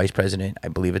Cheney, our vice president, I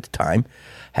believe at the time,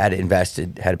 had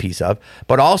a piece of.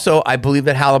 But also, I believe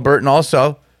that Halliburton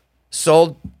also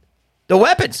sold the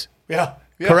weapons. Yeah.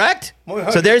 Correct?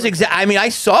 100%. So there's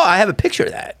I have a picture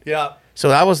of that. Yeah.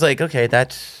 So I was like, okay,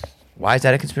 why is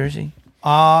that a conspiracy?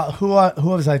 Who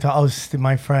was I talking? Oh,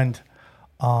 my friend,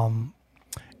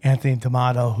 Anthony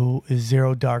D'Amato, who is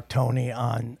Zero Dark Tony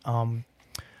on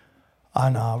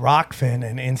Rockfin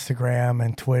and Instagram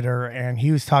and Twitter, and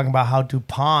he was talking about how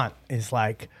DuPont is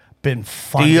like been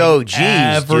funding the OGs,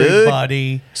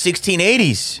 everybody, dude.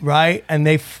 1680s, right? And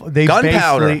they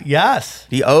gunpowder, yes,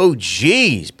 the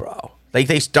OGs, bro. Like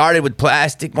they started with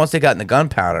plastic. Once they got in the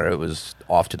gunpowder, it was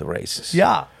off to the races.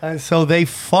 Yeah, and so they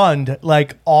fund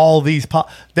like all these.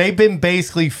 They've been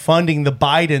basically funding the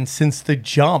Biden since the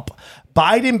jump.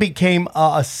 Biden became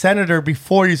a senator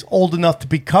before he was old enough to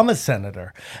become a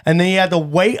senator. And then he had to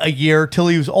wait a year till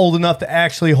he was old enough to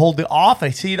actually hold the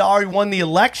office. He'd already won the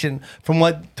election from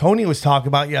what Tony was talking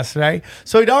about yesterday.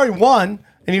 So he'd already won,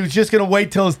 and he was just going to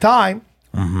wait till his time.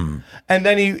 Mm-hmm. And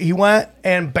then he went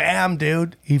and bam,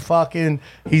 dude, he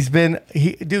was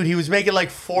making like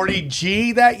 40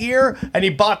 G that year, and he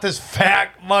bought this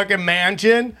fat fucking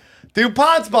mansion. He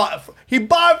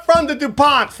bought from the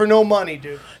DuPont for no money,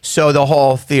 dude. So the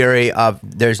whole theory of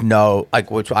there's no,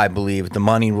 which I believe, the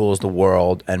money rules the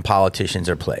world and politicians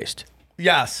are placed.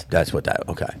 Yes. That's what that,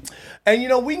 okay.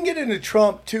 And, we can get into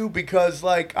Trump, too, because,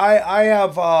 I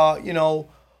have,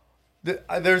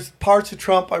 there's parts of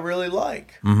Trump I really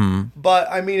like. Mm-hmm. But,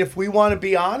 if we want to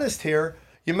be honest here,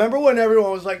 you remember when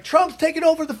everyone was like, Trump's taking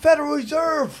over the Federal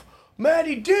Reserve? Man,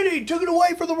 he did. He took it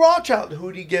away from the Rothschild.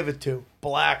 Who'd he give it to?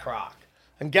 BlackRock.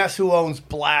 And guess who owns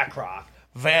BlackRock?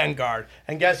 Vanguard.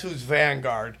 And guess who's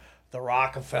Vanguard? The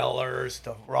Rockefellers,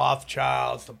 the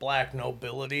Rothschilds, the black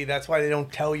nobility. That's why they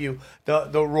don't tell you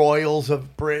the royals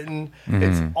of Britain. Mm-hmm.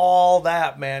 It's all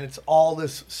that, man. It's all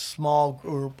this small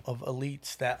group of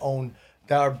elites that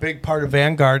are a big part of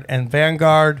Vanguard. And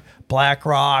Vanguard,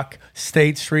 BlackRock,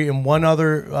 State Street, and one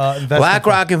other investment.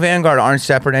 BlackRock and Vanguard aren't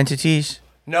separate entities?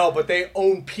 No, but they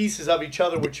own pieces of each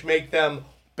other, which make them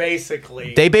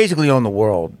They basically own the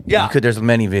world. Yeah. There's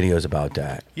many videos about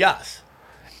that. Yes.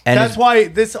 And that's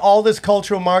why all this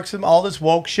cultural Marxism, all this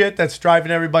woke shit that's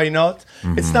driving everybody nuts,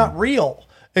 it's not real.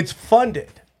 It's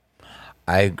funded.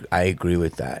 I agree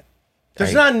with that.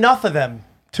 There's not enough of them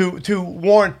to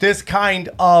warrant this kind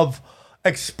of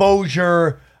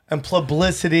exposure and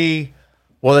publicity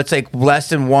Well, it's like less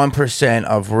than 1%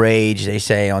 of rage, they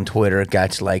say on Twitter,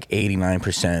 gets like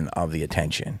 89% of the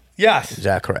attention. Yes. Is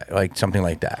that correct? Like something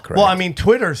like that, correct? Well, I mean,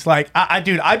 Twitter's like,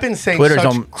 dude, I've been saying Twitter's such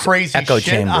on crazy echo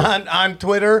shit chamber. on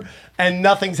Twitter, and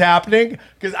nothing's happening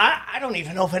because I don't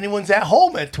even know if anyone's at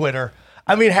home at Twitter.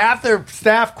 I mean, half their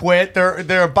staff quit.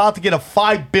 They're about to get a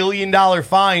 $5 billion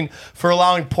fine for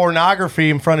allowing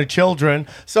pornography in front of children.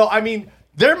 So, I mean,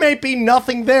 there may be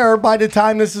nothing there by the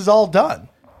time this is all done.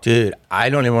 Dude, I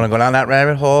don't even want to go down that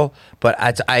rabbit hole, but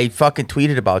I fucking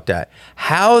tweeted about that.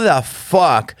 How the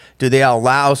fuck do they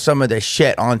allow some of the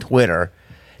shit on Twitter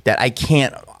that I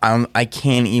can't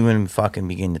even fucking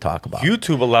begin to talk about?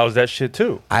 YouTube allows that shit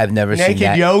too. I've never seen that.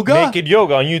 Naked yoga? Naked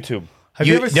yoga on YouTube. Have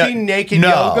you ever seen naked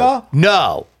yoga?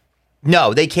 No,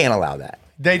 they can't allow that.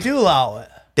 They do allow it.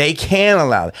 They can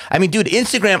allow it. I mean, dude,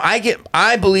 Instagram,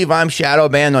 I believe I'm shadow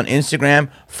banned on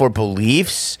Instagram for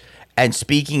beliefs and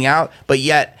speaking out, but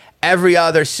yet every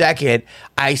other second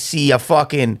I see a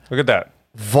fucking Look at that.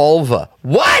 vulva.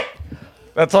 What?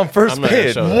 That's on first I'm not gonna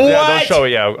page. show Yeah, that. don't show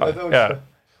it. Yeah.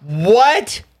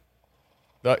 What?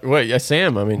 Wait, yeah,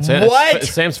 Sam. I mean, What?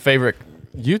 Sam's favorite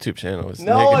YouTube channel is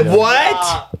No, Naked it's Yoga. What?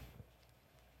 not.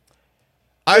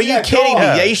 Are Yeah, you kidding go me?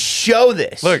 on. They show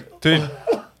this. Look, dude.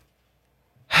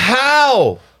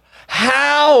 How?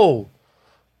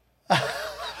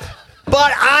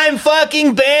 But I'm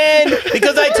fucking banned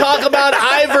because I talk about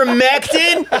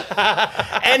ivermectin,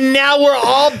 and now we're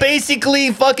all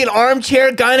basically fucking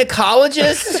armchair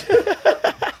gynecologists.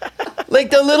 Like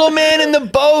the little man in the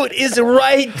boat is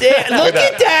right there. Look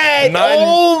at that!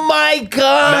 Oh my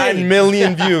god! 9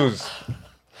 million views.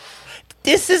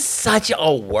 This is such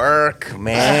a work,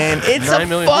 man. It's 9 a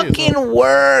million views, fucking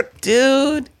work,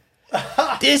 dude.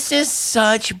 This is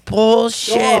such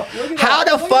bullshit. How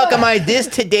the fuck am I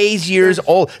today's years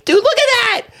old? Dude, look at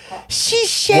that. She's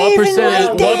shaving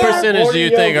right there. What percentage do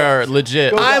you think are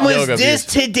legit? I was yoga views?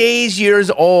 today's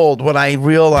years old when I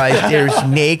realized there's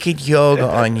naked yoga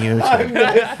on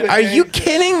YouTube. Are you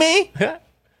kidding me?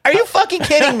 Are you fucking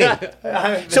kidding me?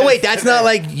 So wait, that's not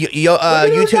like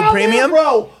YouTube Premium?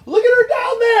 Bro, look at her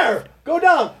down there. Go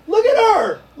down. Look at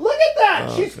her. Look at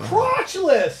that. She's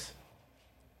crotchless.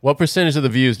 What percentage of the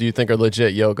views do you think are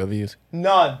legit yoga views?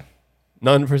 None.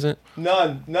 None percent?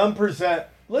 None percent.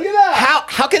 Look at that.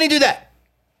 How can he do that?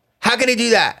 How can he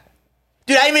do that?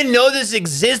 Dude, I didn't even know this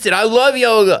existed. I love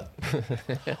yoga.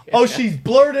 Oh, she's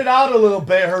blurted out a little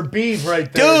bit. Her beef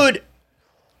right there. Dude.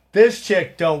 This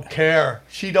chick don't care.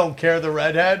 She don't care, the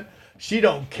redhead. She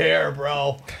don't care,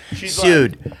 bro. She's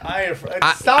Dude, like,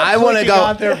 I want to go.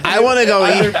 I want to go.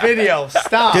 Their video.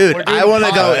 Stop. Dude, We're doing I want to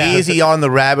go podcast. easy on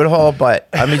the rabbit hole, but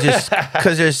I mean, just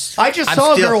because there's. I just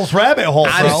saw a girl's rabbit hole,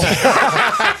 bro.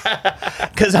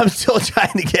 Because I'm still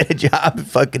trying to get a job at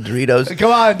fucking Doritos.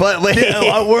 Come on, but wait,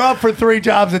 we're up for 3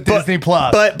 jobs at Disney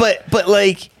Plus. But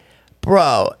like,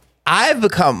 bro, I've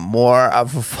become more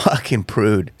of a fucking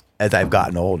prude as I've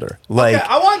gotten older. Like, okay,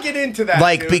 I want to get into that.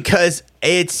 like dude. because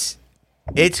that's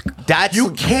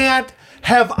you can't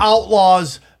have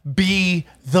outlaws be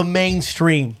the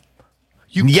mainstream.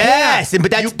 You yes, can't.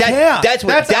 but that's You can't. that's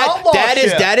what outlaw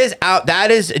shit. that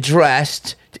is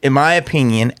addressed, in my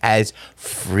opinion, as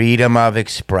freedom of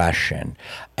expression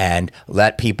and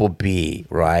let people be,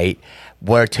 right?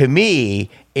 Where to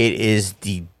me it is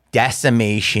the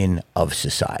decimation of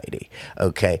society.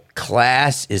 Okay,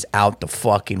 class is out the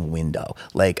fucking window.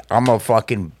 Like, I'm a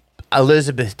fucking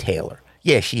Elizabeth Taylor.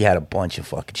 Yeah, she had a bunch of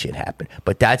fucking shit happen,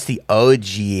 but that's the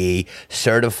OG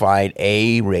certified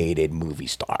A-rated movie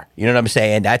star. You know what I'm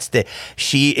saying?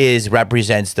 She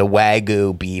represents the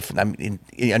Wagyu beef. I mean,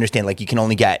 you understand, like, you can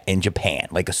only get in Japan,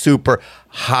 like a super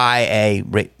high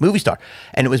A-rated movie star,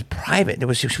 and it was private.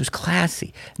 She was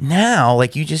classy. Now,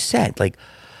 like you just said, like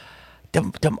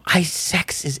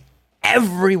sex is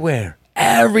everywhere.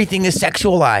 Everything is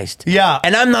sexualized. Yeah,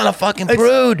 and I'm not a fucking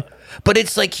prude. But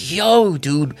it's like, yo,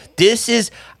 dude,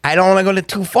 I don't want to go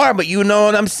too far, but you know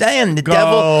what I'm saying. The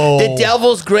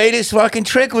devil's greatest fucking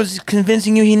trick was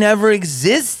convincing you he never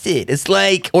existed. It's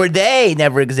like, or they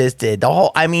never existed.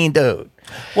 Dude.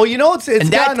 Well, you know, it's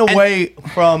gotten away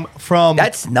from.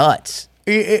 That's nuts.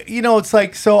 You know, it's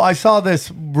like, so I saw this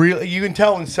real. You can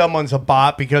tell when someone's a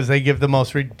bot because they give the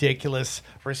most ridiculous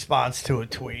response to a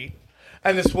tweet.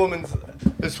 And this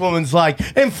woman's like,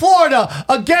 in Florida,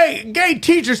 gay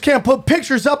teachers can't put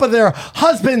pictures up of their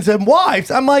husbands and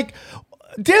wives. I'm like,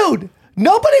 dude,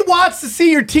 Nobody wants to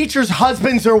see your teacher's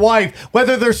husbands or wife,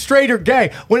 whether they're straight or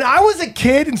gay. When I was a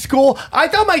kid in school, I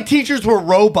thought my teachers were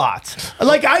robots.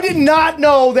 Like, I did not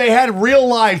know they had real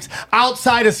lives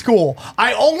outside of school.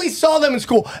 I only saw them in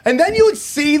school. And then you would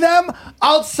see them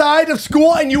outside of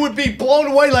school and you would be blown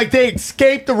away like they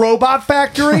escaped the robot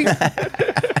factory.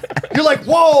 You're like,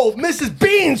 whoa, Mrs.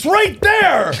 Bean's right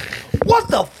there. What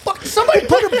the fuck? Somebody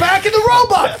put her back in the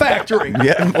robot factory.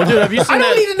 Yeah. Well, dude, have you seen I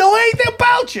don't that? need to know anything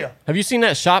about you. Have you seen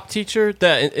that shop teacher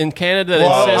that in Canada? That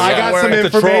Well, says I got some wearing the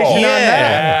information troll. on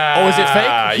that. Oh, is it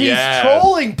fake? He's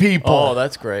trolling people. Oh,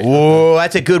 that's great. Oh,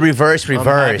 that's a good reverse. happy with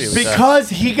that. Because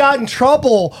he got in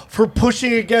trouble for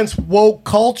pushing against woke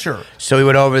culture. So he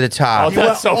went over the top. Oh,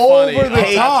 that's went so funny. over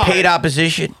the top. Paid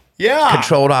opposition. Yeah.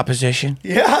 Controlled opposition.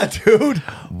 Yeah, dude.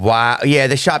 Wow. Yeah,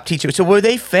 the shop teacher. So were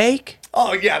they fake?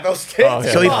 Oh, yeah, those tits. Oh,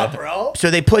 yeah. So, Come on, bro. so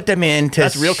they put them in to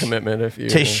That's real commitment. If you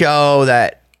to show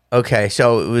that. Okay,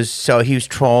 so he was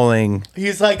trolling.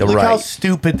 He's like, the look how right.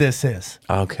 stupid this is.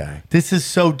 Okay. This is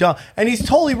so dumb. And he's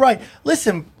totally right.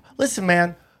 Listen,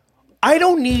 man. I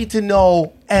don't need to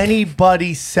know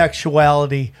anybody's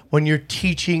sexuality when you're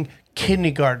teaching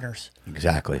kindergartners.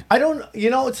 Exactly. I don't,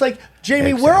 it's like,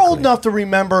 Jamie, we're Exactly. old enough to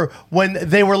remember when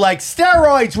they were like,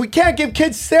 steroids, we can't give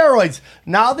kids steroids.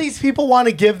 Now these people want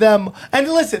to give them, and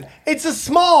listen, it's a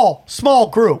small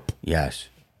group. Yes.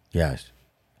 Yes.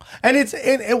 And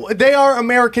they are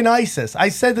American ISIS. I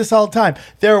said this all the time.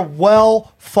 They're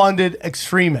well-funded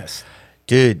extremists.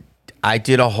 Dude, I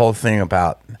did a whole thing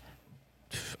about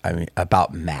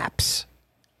maps.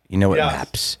 You know what Yes.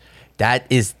 maps? That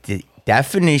is the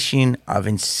definition of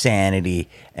insanity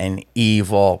and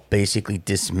evil, basically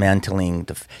dismantling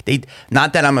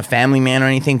not that I'm a family man or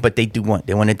anything, but they want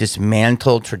to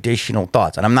dismantle traditional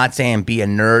thoughts. And I'm not saying be a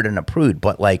nerd and a prude,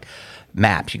 but like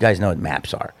maps, you guys know what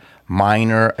maps are.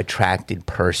 Minor attracted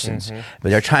persons. But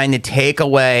they're trying to take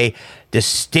away the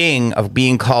sting of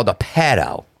being called a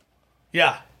pedo.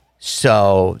 Yeah.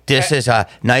 So this is a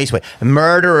nice way.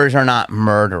 Murderers are not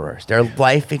murderers. They're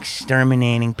life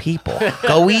exterminating people.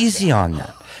 Go easy on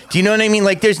them. Do you know what I mean?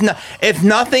 Like, if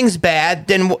nothing's bad,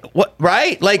 then what?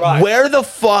 Right? Like, where the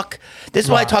fuck? This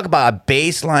is why I talk about a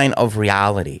baseline of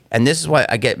reality, and this is why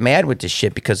I get mad with this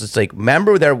shit, because it's like,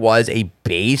 remember, there was a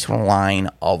baseline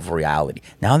of reality.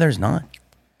 Now there's none.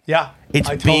 Yeah. It's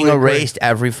I being totally agree. erased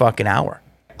every fucking hour.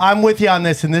 I'm with you on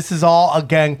this, and this is all,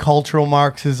 again, cultural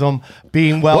Marxism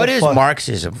being well. What is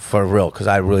Marxism for real? Because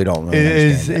I really don't really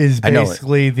Is understand it. I know it.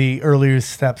 basically the earlier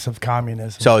steps of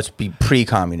communism. So it's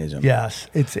pre-communism. Yes,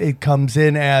 it comes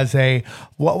in as a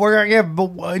what we're gonna give.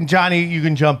 But Johnny, you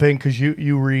can jump in because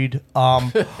you read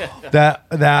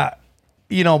that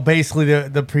basically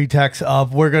the pretext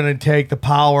of we're gonna take the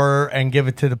power and give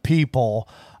it to the people.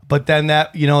 But then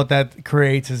that what that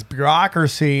creates is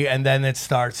bureaucracy, and then it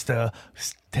starts to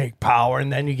take power,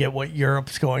 and then you get what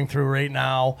Europe's going through right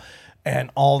now, and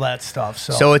all that stuff.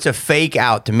 So it's a fake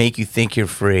out to make you think you're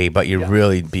free, but you're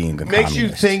really being a makes you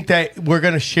communist. think that we're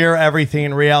going to share everything.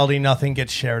 In reality, nothing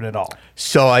gets shared at all.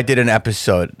 So I did an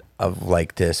episode of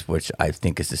like this, which I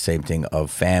think is the same thing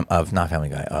of not Family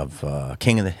Guy, of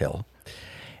King of the Hill,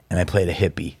 and I played a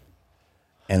hippie,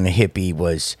 and the hippie he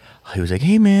was like,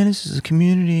 "Hey man, this is a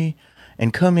community,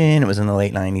 and come in." It was in the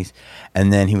late 90s,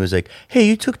 and then he was like, "Hey,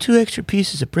 you took 2 extra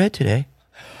pieces of bread today.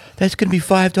 That's going to be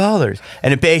 $5.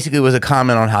 And it basically was a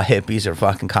comment on how hippies are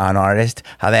fucking con artists,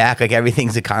 how they act like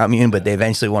everything's a commune, but they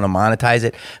eventually want to monetize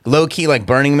it. Low key, like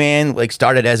Burning Man, like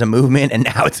started as a movement, and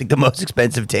now it's like the most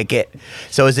expensive ticket.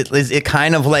 So is it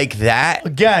kind of like that?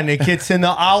 Again, it gets in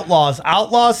the outlaws.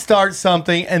 Outlaws start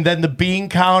something, and then the bean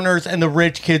counters and the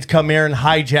rich kids come here and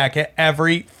hijack it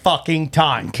every fucking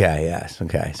time. Okay, yes.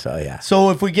 Okay, so yeah. So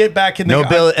if we get back in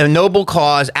the A noble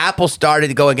cause. Apple started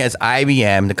to go against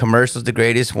IBM. The commercial's the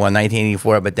greatest one,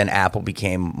 1984, but then Apple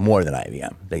became more than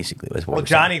IBM, basically. Was what well, we're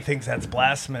Johnny thinks that's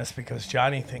blasphemous because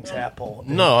Johnny thinks Apple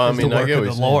No, I is mean, the I work get of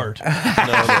what the you're Lord.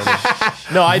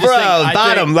 No, I just bro, think,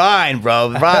 bottom line, bro.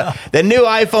 The new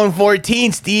iPhone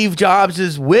 14, Steve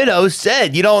Jobs' widow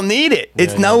said you don't need it.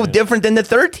 It's no different than the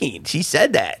 13. She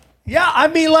said that. Yeah, I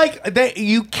mean, like,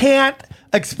 you can't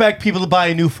expect people to buy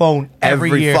a new phone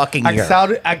every year. fucking year.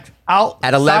 At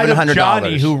 $1,100.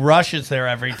 Johnny, who rushes there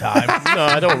every time. No,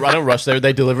 I don't rush there.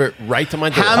 They deliver it right to my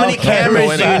door. How many Okay.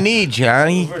 cameras do you need,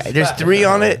 Johnny? There's 3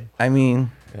 on it. I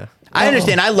mean, I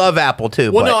understand. I love Apple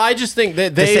too. Well, but no, I just think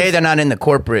that to say they're not in the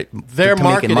corporate their to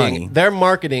making money.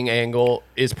 marketing angle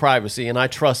is privacy, and I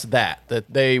trust that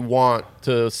they want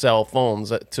to sell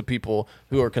phones to people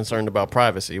who are concerned about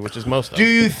privacy, which is most of Do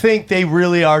them. you think they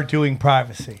really are doing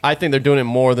privacy? I think they're doing it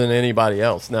more than anybody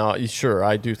else. Now, sure,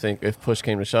 I do think if push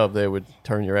came to shove, they would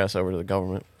turn your ass over to the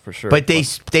government. for sure. But they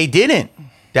didn't.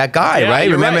 That guy, Yeah, right?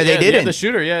 you're Remember right. they Yeah, didn't. the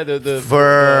shooter, yeah.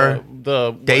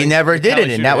 The They never did Cali it,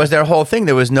 and shooter, that was yeah. their whole thing.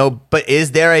 There was no. But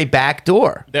is there a back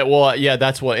door? Yeah,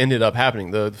 that's what ended up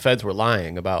happening. The feds were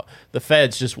lying about. The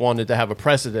feds just wanted to have a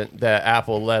precedent that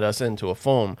Apple let us into a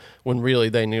phone when really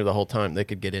they knew the whole time they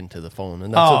could get into the phone,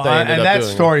 and that's what they ended and up that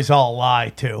doing. story's all a lie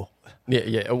too.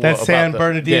 Yeah. That San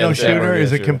Bernardino shooter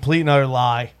is a complete. complete and utter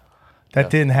lie. That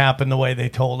didn't happen the way they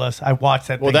told us. I watched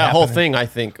that. Well, thing that whole happen thing, I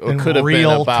think, in could have been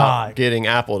real about time. getting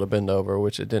Apple to bend over,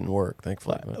 which it didn't work,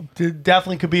 thankfully. But, It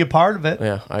definitely could be a part of it.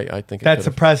 yeah, I think That's a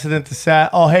could've. precedent to set.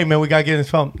 Oh, hey man, we gotta get in his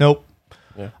phone. Nope.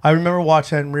 Yeah. I remember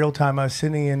watching that in real time. I was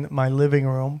sitting in my living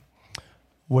room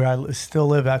where I still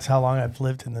live. That's how long I've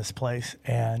lived in this place.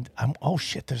 And I'm, oh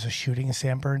shit, there's a shooting in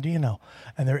San Bernardino,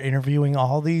 and they're interviewing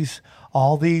all these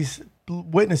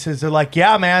witnesses. They're like,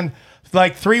 yeah, man,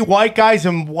 like 3 white guys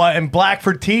in black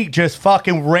fatigue just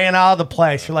fucking ran out of the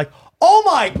place. You're like, oh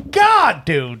my god,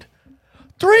 dude.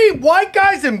 3 white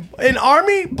guys in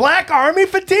black army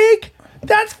fatigue?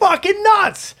 That's fucking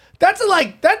nuts. That's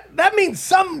like that means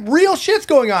some real shit's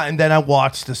going on. And then I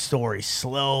watched the story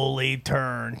slowly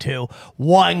turn to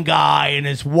one guy and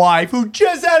his wife who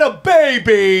just had a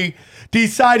baby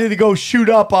decided to go shoot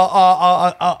up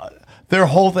their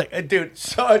whole thing. Dude,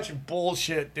 such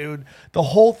bullshit, dude. The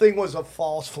whole thing was a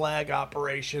false flag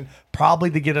operation,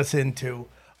 probably to get us into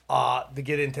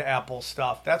Apple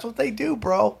stuff. That's what they do,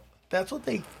 bro. That's what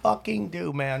they fucking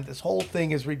do, man. This whole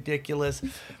thing is ridiculous.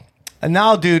 And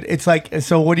now, dude, it's like,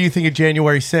 so what do you think of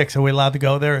January 6th? Are we allowed to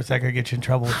go there? Or is that going to get you in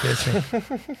trouble with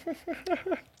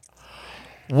Disney?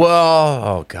 Well,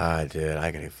 oh god, dude, I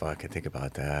gotta fucking think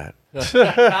about that.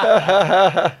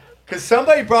 Because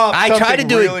somebody brought up something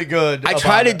really good. I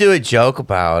try to do a joke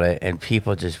about it, and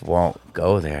people just won't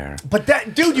go there. But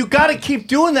that, dude, you got to keep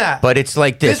doing that. But it's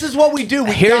like this. This is what we do.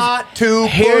 We Here's- got to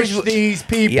here's push wh- these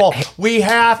people. Yeah. We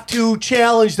have to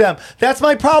challenge them. That's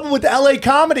my problem with LA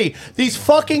comedy. These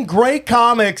fucking great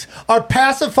comics are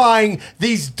pacifying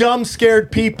these dumb,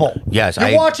 scared people. Yes,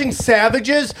 You're watching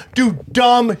savages do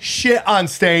dumb shit on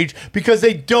stage because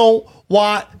they don't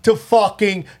want to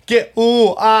fucking get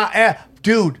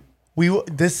dude.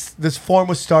 This form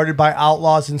was started by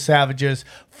outlaws and savages.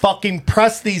 Fucking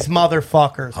press these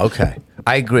motherfuckers. Okay,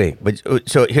 I agree. But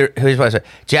so here's what I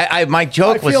said. My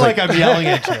joke was I feel like I'm yelling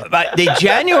at you. But the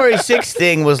January 6th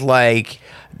thing was like,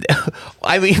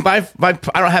 I mean, I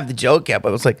don't have the joke yet, but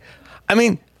it was like, I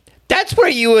mean, that's where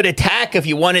you would attack if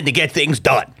you wanted to get things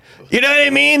done. You know what I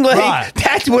mean? Like Right.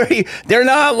 that's where they're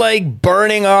not like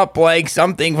burning up like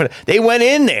something. They went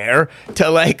in there to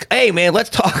like, hey man, let's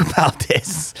talk about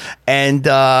this. And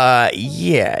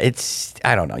yeah, it's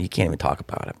I don't know. You can't even talk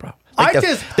about it, bro. Like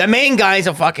the main guy's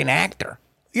a fucking actor.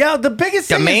 Yeah, the biggest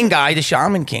The thing main is, guy, the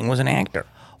Shaman King, was an actor.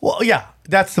 well, yeah,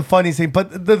 that's the funny thing.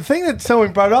 But the thing that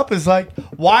someone brought up is like,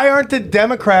 why aren't the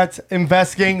Democrats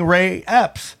investigating Ray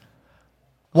Epps?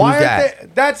 Why Who's aren't that? they?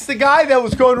 That's the guy that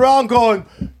was going around going,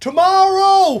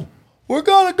 tomorrow we're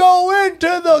gonna go into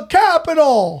the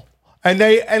Capitol. And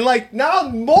like now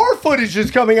more footage is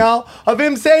coming out of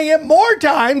him saying it more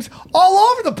times all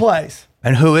over the place.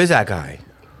 And who is that guy?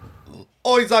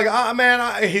 Oh, he's like,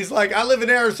 he's like, I live in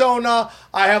Arizona.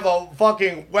 I have a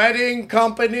fucking wedding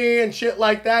company and shit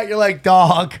like that. You're like,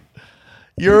 dog,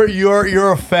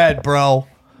 you're a Fed, bro.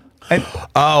 And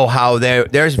Oh, how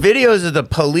there's videos of the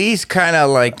police kind of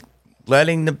like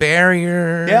letting the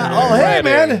barrier. yeah, oh hey Right,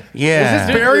 man, Yeah. is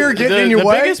this barrier getting in your the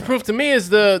way? biggest proof to me is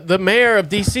the mayor of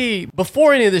D.C.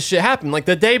 before any of this shit happened, like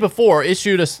the day before,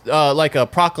 issued a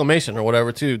proclamation or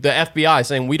whatever to the FBI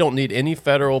saying we don't need any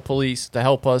federal police to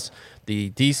help us. The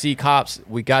D.C. cops,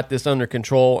 we got this under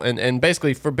control, and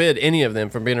basically forbid any of them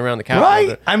from being around the Capitol.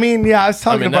 Right? I mean, yeah, I was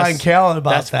talking to Brian Callen about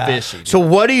that's that. fishy. So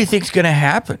what do you think's gonna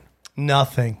happen?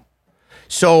 Nothing.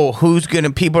 So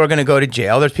people are gonna go to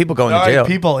jail? There's people going There to jail. are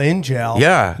people in jail,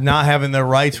 Yeah. not having their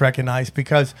rights recognized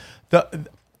because the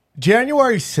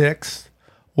January 6th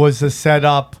was a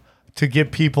setup to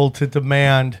get people to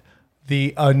demand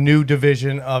a new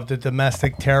division of the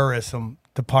domestic terrorism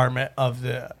department of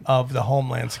the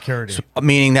Homeland Security.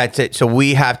 Meaning that's it. So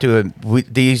we have to.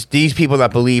 These people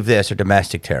that believe this are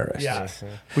domestic terrorists. Yes.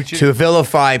 Which To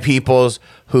vilify peoples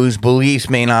whose beliefs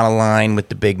may not align with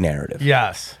the big narrative.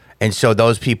 yes. And so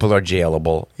those people are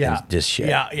jailable. Yeah. And this shit.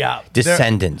 Yeah.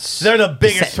 Descendants. They're the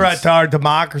biggest threat Descendants. to our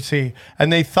democracy.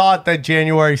 And they thought that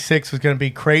January 6th was going to be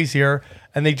crazier.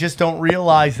 And they just don't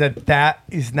realize that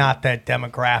is not that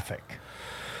demographic.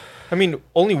 I mean,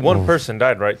 only one person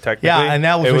died, right? Technically, Yeah, and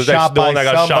that was, it was shot actually the by one that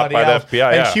got somebody shot by else. the FBI.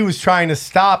 And Yeah. she was trying to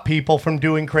stop people from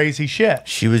doing crazy shit.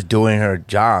 She was doing her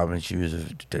job, and she was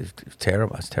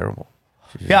terrible. It's terrible.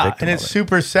 She's a Yeah, victim and of it's it.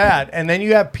 super sad. And then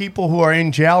you have people who are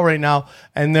in jail right now,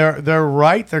 and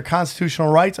their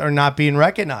constitutional rights are not being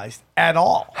recognized at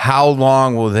all. How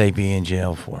long will they be in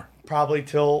jail for? Probably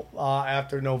till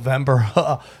after November,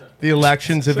 the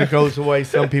elections, if it goes away.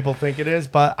 Some people think it is,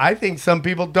 but I think some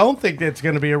people don't think it's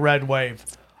going to be a red wave.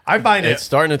 I find It's it.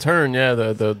 starting to turn. Yeah,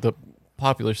 the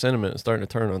popular sentiment is starting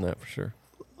to turn on that for sure.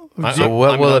 So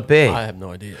what will it be? I have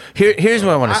no idea. Here's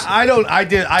what I want to say. I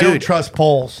don't trust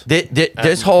polls.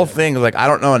 This whole thing, like, I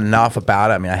don't know enough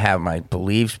about it. I mean, I have my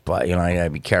beliefs, but you know, I gotta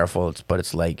be careful. But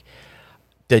it's like,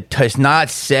 does not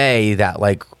say that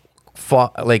like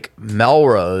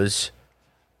Melrose,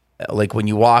 like when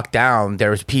you walk down,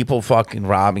 there's people fucking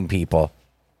robbing people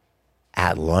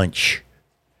at lunch.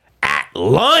 At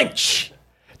lunch,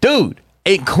 dude.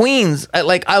 In Queens,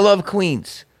 I love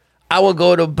Queens. I would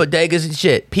go to bodegas and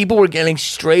shit. People were getting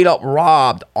straight up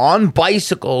robbed on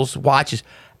bicycles, watches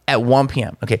at 1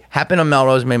 p.m. Okay, happened on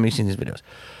Melrose. Maybe you've seen these videos.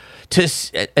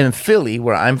 In Philly,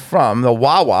 where I'm from, the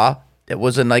Wawa, it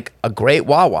was in like a great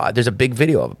Wawa. There's a big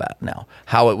video about it now,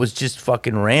 how it was just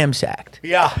fucking ramsacked.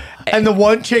 Yeah, and the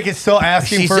one chick is still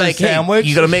asking She's for like, a sandwich. Hey,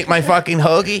 you gonna make my fucking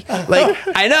hoagie? Like,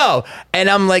 I know. And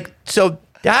I'm like, so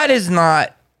that is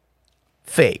not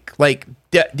fake. Like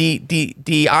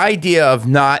the idea of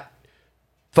not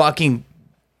fucking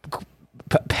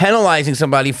penalizing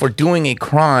somebody for doing a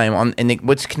crime and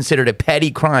what's considered a petty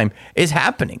crime is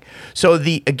happening. So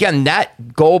that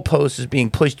goalpost is being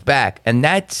pushed back, and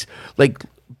that's like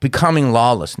becoming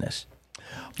lawlessness.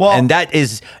 Well, and that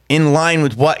is in line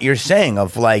with what you're saying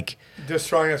of like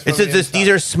destroying us. From it's the just, inside. these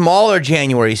are smaller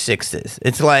January 6th.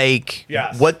 It's like,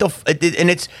 Yes. what the and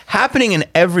it's happening in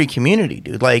every community,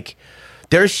 dude. Like,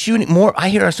 they're shooting more. I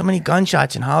hear so many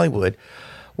gunshots in Hollywood,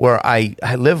 where I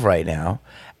live right now,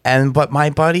 but my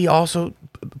buddy also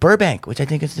Burbank, which I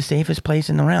think is the safest place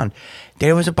in the round.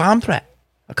 There was a bomb threat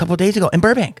a couple of days ago in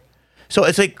Burbank, so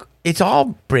it's like it's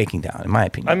all breaking down, in my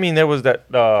opinion. I mean, there was that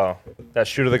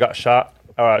shooter that got shot.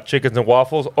 Chickens and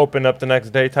Waffles opened up the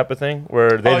next day type of thing,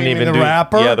 where they didn't you even mean do the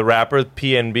rapper? Yeah, the rapper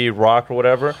PNB Rock or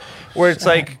whatever, where it's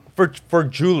like for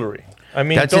jewelry. I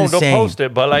mean, That's don't insane. post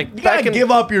it, but like You gotta back in,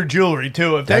 give up your jewelry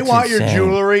too. If they That's want your insane.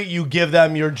 jewelry, you give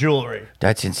them your jewelry.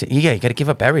 That's insane. Yeah, you got to give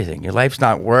up everything. Your life's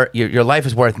not worth. Your life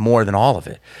is worth more than all of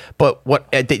it. But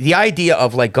what the idea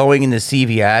of like going into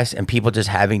CVS and people just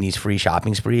having these free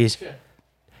shopping sprees,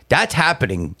 that's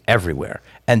happening everywhere,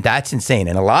 and that's insane.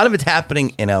 And a lot of it's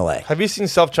happening in LA. Have you seen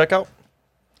self-checkout?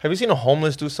 Have you seen a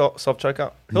homeless do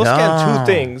self-checkout? He'll No. scan two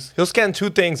things. He'll scan two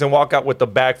things and walk out with a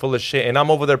bag full of shit. And I'm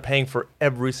over there paying for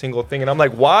every single thing. And I'm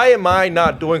like, why am I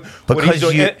not doing what he's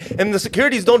Because doing? And the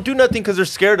securities don't do nothing because they're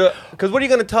scared of. Because what are you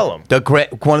going to tell them?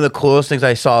 One of the coolest things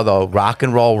I saw though, Rock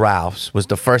and Roll Ralph's, was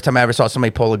the first time I ever saw somebody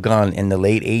pull a gun in the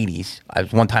late '80s.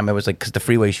 One time I was like, because the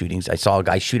freeway shootings, I saw a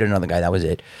guy shoot another guy. That was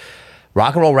it.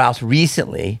 Rock and Roll Ralph's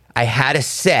recently, I had a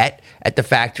set at the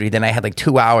factory. Then I had like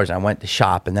 2 hours. I went to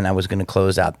shop, and then I was going to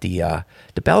close out the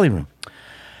belly room.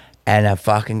 And a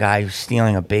fucking guy was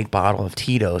stealing a big bottle of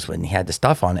Tito's when he had the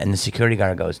stuff on it. And the security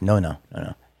guard goes, no,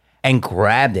 and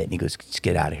grabbed it. And he goes, just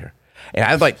get out of here. And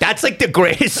I was like, that's like the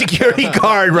greatest security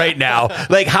guard right now.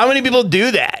 Like, how many people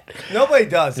do that? Nobody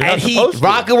does. And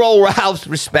Rock and Roll Ralph's,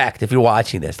 respect if you're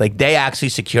watching this. Like, they actually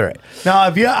secure it. Now,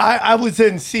 I was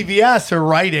in CVS or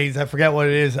Rite Aid's, I forget what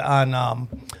it is on.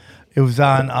 It was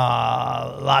on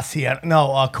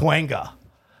Cahuenga,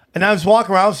 and I was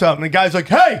walking around with something. And the guy's like,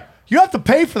 "Hey, you have to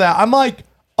pay for that." I'm like,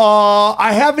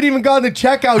 I haven't even gone to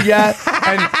checkout yet.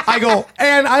 And I go,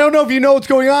 and I don't know if you know what's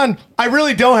going on. I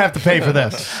really don't have to pay for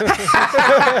this.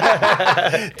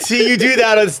 See, you do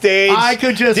that on stage. I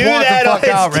could just walk the fuck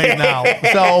out right now.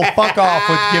 So fuck off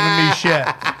with giving me shit.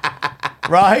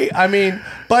 Right? I mean,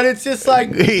 but it's just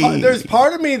like, there's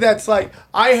part of me that's like,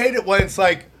 I hate it when it's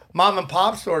like mom and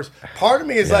pop stores. Part of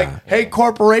me is like, hey,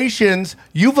 corporations,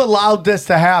 you've allowed this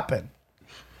to happen.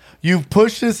 You've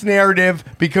pushed this narrative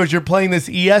because you're playing this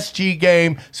ESG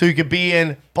game so you could be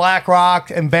in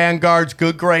BlackRock and Vanguard's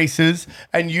good graces,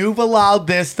 and you've allowed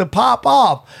this to pop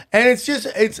off. And it's just,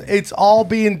 it's all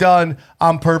being done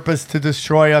on purpose to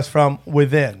destroy us from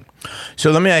within.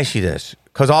 So let me ask you this,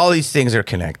 because all these things are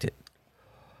connected.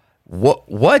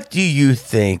 What do you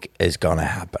think is going to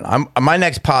happen? My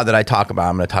next pod that I talk about,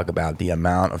 I'm going to talk about the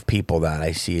amount of people that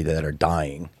I see that are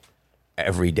dying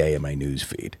every day in my news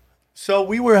feed. So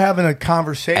we were having a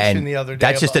conversation the other day.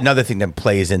 That's just another thing that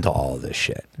plays into all of this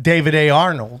shit. David A.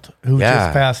 Arnold, who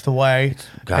just passed away.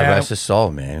 God rest his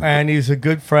soul, man. And he's a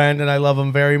good friend, and I love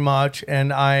him very much.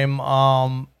 And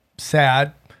I'm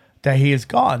sad that he is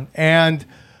gone. And,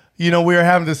 you know, we were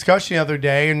having a discussion the other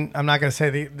day, and I'm not going to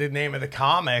say the name of the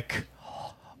comic,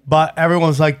 But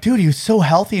everyone's like, dude, he was so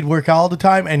healthy. He'd work out all the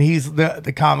time. And he's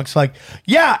the comic's like,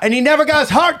 yeah, and he never got his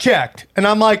heart checked. And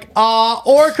I'm like,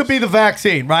 or it could be the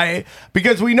vaccine, right?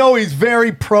 Because we know he's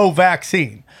very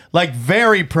pro-vaccine. Like,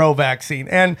 very pro-vaccine.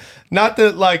 And not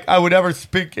that, like, I would ever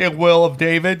speak ill will of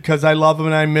David, because I love him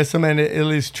and I miss him. And it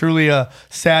is truly a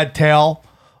sad tale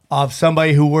of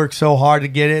somebody who worked so hard to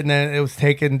get it and then it was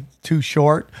taken too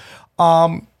short.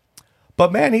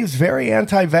 But man, he was very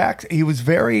anti-vax. He was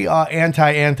very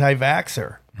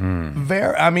anti-vaxxer.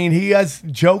 Very. I mean, he has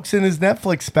jokes in his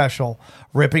Netflix special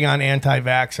ripping on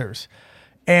anti-vaxxers.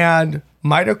 And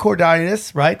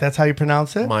myocarditis, right? That's how you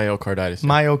pronounce it? Myocarditis.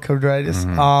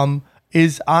 Myocarditis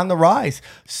is on the rise.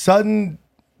 Sudden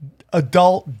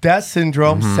adult death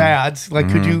syndrome, SADS.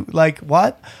 Like, could you, like,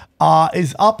 what?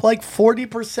 Is up like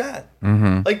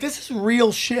 40%. Like, this is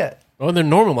real shit. Oh, and they're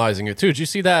normalizing it too. Did you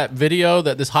see that video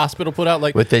that this hospital put out?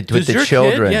 Like with the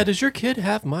children. Does your kid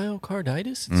have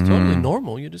myocarditis? It's totally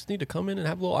normal. You just need to come in and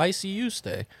have a little ICU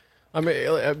stay. I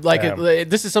mean, like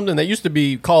this is something that used to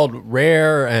be called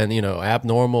rare and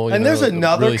abnormal. And there's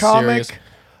another really comic serious.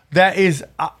 That is,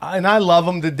 and I love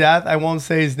him to death. I won't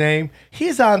say his name.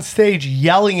 He's on stage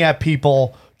yelling at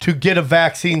people to get a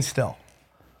vaccine still,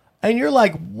 and you're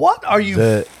like, "What are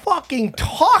you fucking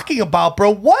talking about,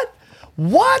 bro? What?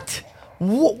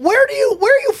 Where are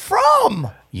you from?"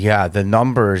 Yeah, the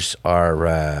numbers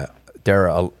are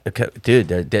the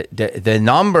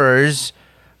numbers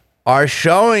are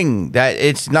showing that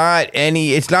it's not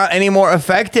any more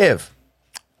effective.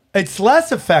 It's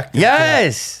less effective.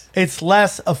 Yes. It's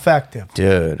less effective.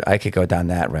 Dude, I could go down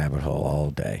that rabbit hole all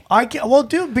day. Well,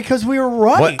 dude, because we were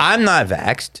right. Well, I'm not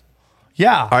vaxxed.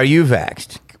 Yeah. Are you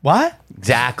vaxxed? What?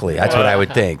 Exactly. That's what I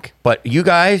would think. But you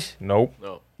guys? Nope.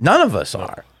 No. None of us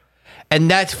are. And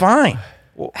that's fine.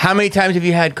 How many times have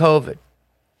you had COVID?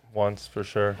 Once, for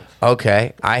sure.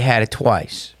 Okay. I had it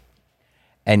twice.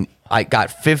 And I got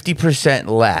 50%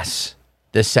 less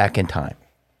the second time.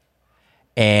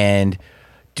 And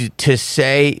to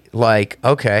say, like,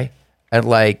 okay, and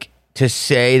like to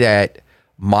say that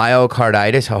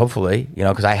myocarditis, hopefully,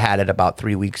 because I had it about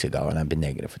 3 weeks ago and I've been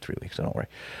negative for 3 weeks, so don't worry.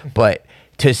 But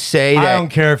to say that. I don't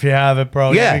care if you have it,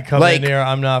 bro. Yeah. You come in here,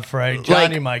 I'm not afraid.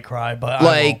 Johnny might cry, but I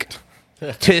won't.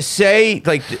 To say,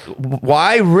 like,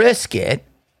 why risk it?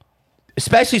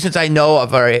 Especially since I know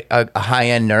of a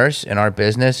high-end nurse in our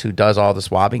business who does all the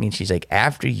swabbing, and she's like,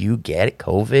 after you get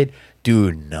COVID,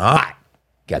 do not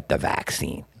get the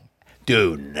vaccine.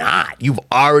 Do not. You've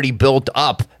already built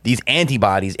up these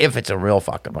antibodies if it's a real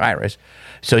fucking virus.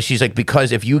 So she's like,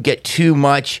 because if you get too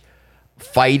much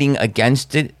fighting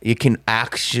against it, it can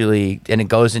actually, and it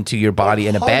goes into your body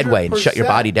in a bad way and shut your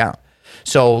body down.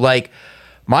 So, like,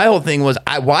 my whole thing was,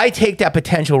 why take that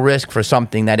potential risk for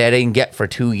something that I didn't get for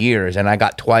 2 years and I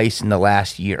got twice in the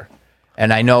last year?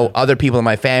 And I know other people in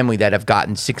my family that have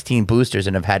gotten 16 boosters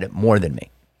and have had it more than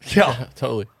me. Yeah,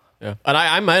 totally. Yeah. And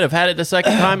I might have had it the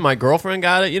second time. My girlfriend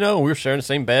got it, we were sharing the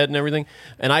same bed and everything.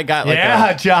 And I got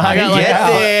Johnny, get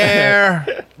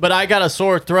there. But I got a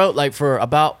sore throat like for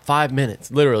about 5 minutes,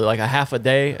 literally like a half a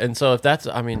day. And so if that's,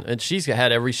 and she's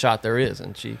had every shot there is.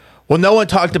 And she... Well, no one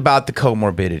talked about the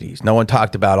comorbidities. No one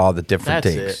talked about all the different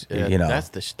things. Yeah,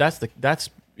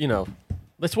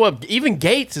 that's what even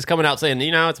Gates is coming out saying.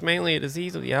 It's mainly a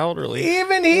disease of the elderly.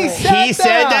 Even he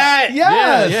said that.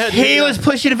 Yes. Yeah, he was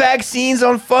pushing vaccines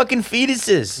on fucking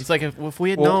fetuses. It's like if we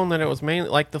had known that it was mainly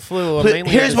like the flu.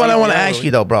 Here's what I want to ask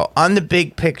you though, bro. On the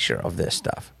big picture of this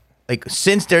stuff, like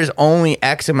since there's only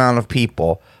X amount of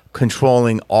people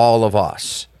controlling all of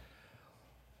us,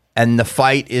 and the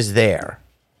fight is there.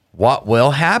 What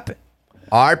will happen?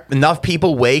 Are enough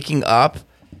people waking up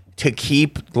to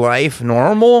keep life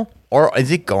normal, or is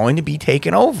it going to be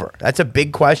taken over? That's a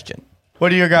big question.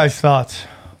 What are your guys' thoughts?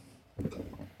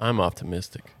 I'm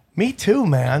optimistic. Me too,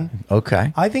 man.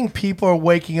 Okay. I think people are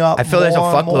waking up. I feel there's a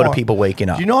fuckload of people waking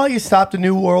up. Do you know how you stop the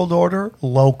New World Order?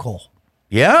 Local.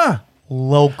 Yeah.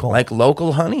 Local. Like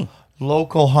local honey.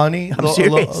 Local honey. I'm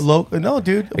serious. No,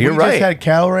 dude. You're we right. just had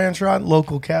cattle rancher on,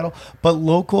 local cattle, but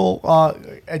local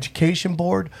education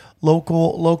board,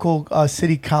 local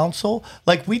city council.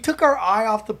 Like, we took our eye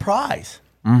off the prize.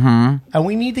 Mm-hmm. And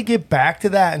we need to get back to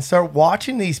that and start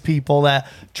watching these people that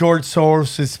George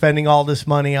Soros is spending all this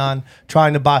money on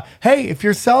trying to buy. Hey, if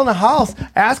you're selling a house,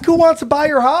 ask who wants to buy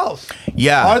your house.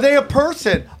 Yeah. Are they a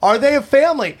person? Are they a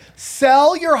family?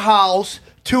 Sell your house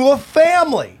to a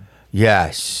family.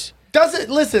 Yes. Doesn't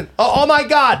listen. Oh my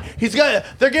God,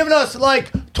 they're giving us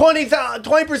like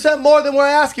 20% more than we're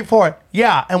asking for it.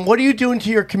 Yeah, and what are you doing to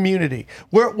your community?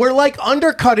 We're like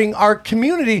undercutting our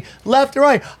community left and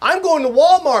right. I'm going to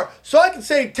Walmart so I can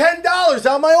save $10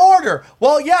 on my order.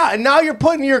 Well, yeah, and now you're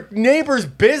putting your neighbor's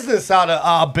business out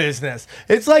of business.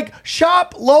 It's like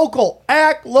shop local,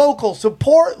 act local,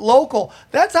 support local.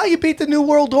 That's how you beat the New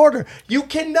World Order. You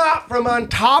cannot, from on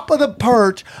top of the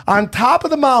perch, on top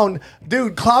of the mountain,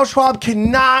 dude, Klaus Schwab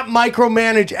cannot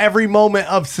micromanage every moment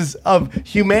of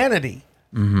humanity.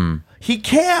 Mm-hmm. He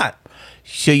can't.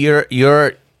 So you're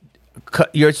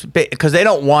because they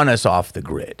don't want us off the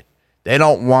grid. They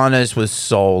don't want us with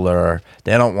solar.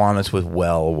 They don't want us with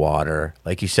well water,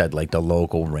 like you said, like the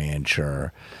local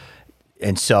rancher.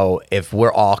 And so if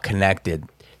we're all connected,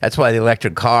 that's why the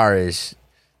electric car is,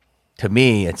 to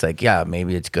me, it's like, yeah,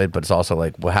 maybe it's good, but it's also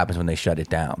like, what happens when they shut it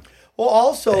down? Well,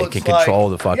 also, they can control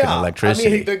the fucking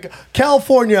electricity. I mean,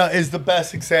 California is the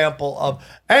best example of,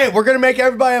 hey, we're going to make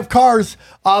everybody have cars,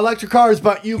 electric cars,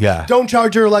 but you don't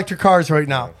charge your electric cars right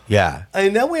now. Yeah.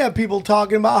 And then we have people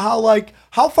talking about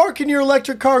how far can your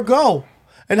electric car go?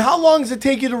 And how long does it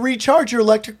take you to recharge your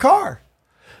electric car?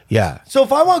 Yeah. So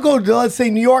if I want to go to, let's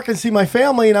say, New York and see my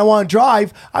family and I want to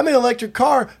drive, I'm in an electric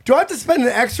car. Do I have to spend an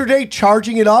extra day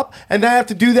charging it up and then I have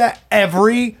to do that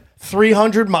every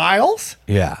 300 miles?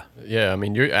 Yeah. Yeah, I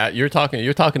mean, you're talking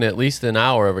at least an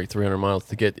hour every 300 miles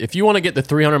to get. If you want to get the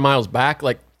 300 miles back,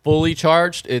 like fully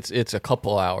charged, it's a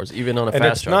couple hours, even on a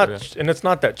fast charger. And it's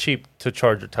not that cheap to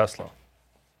charge your Tesla.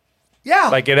 Yeah,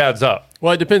 like it adds up.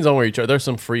 Well, it depends on where you charge. There's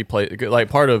some free play, like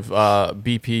part of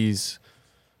BP's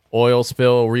oil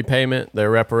spill repayment,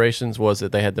 their reparations was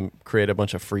that they had to create a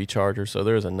bunch of free chargers. So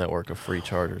there's a network of free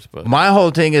chargers. But my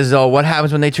whole thing is, though, what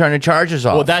happens when they turn the chargers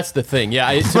off? Well, that's the thing.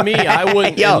 Yeah, to me, I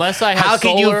wouldn't unless I had how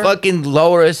solar. Can you fucking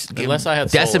lower us? Unless I had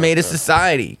decimate a solar,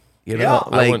 society. You know,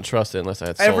 I wouldn't trust it unless I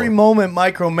had solar. Every moment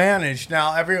micromanaged.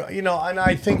 Now, and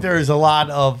I think there is a lot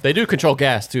of. They do control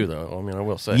gas too, though. I mean, I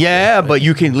will say. Yeah, but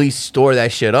you can at least store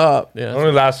that shit up. Yeah, it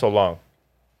only lasts so long.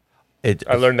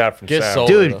 I learned that from Sam. Solar,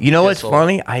 dude, you know what's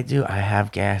funny? I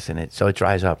have gas in it, so it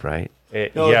dries up, right?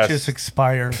 It just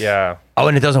expires. Yeah. Oh,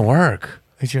 and it doesn't work.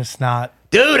 It's just not.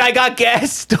 Dude, I got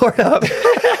gas stored up.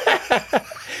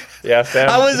 Yeah, Sam.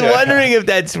 I was wondering if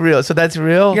that's real. So that's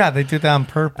real? Yeah, they did that on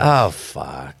purpose. Oh,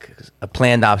 fuck. A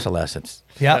planned obsolescence.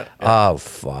 Yeah. Oh,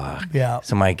 fuck. Yeah.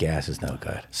 So my gas is no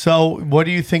good. So what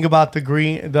do you think about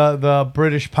the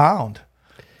British pound?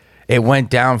 It went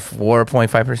down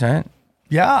 4.5%.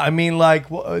 Yeah, I mean,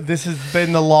 this has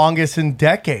been the longest in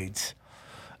decades.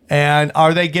 And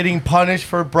are they getting punished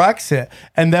for Brexit?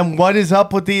 And then what is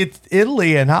up with the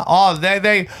Italy and how? Oh,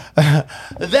 they've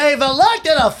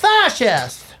elected a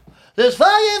fascist. This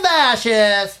fucking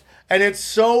fascist. And it's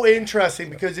so interesting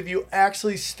because if you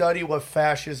actually study what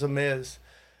fascism is,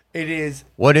 it is.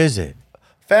 What is it?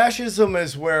 Fascism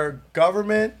is where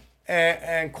government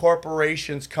and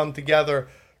corporations come together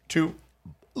to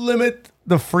limit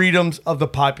the freedoms of the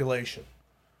population.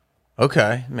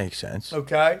 Okay, makes sense.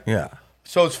 Okay? Yeah.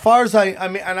 So as far as I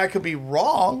mean, and I could be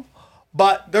wrong,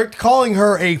 but they're calling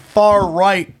her a far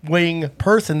right wing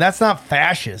person. That's not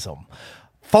fascism.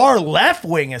 Far left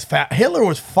wing is Hitler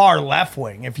was far left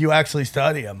wing. If you actually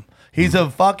study him, he's a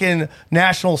fucking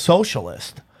national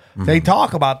socialist. Mm-hmm. They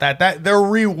talk about that they're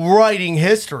rewriting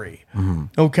history. Mm-hmm.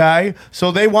 Okay,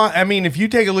 so they want. I mean, if you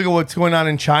take a look at what's going on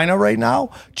in China right now,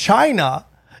 China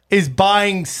is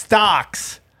buying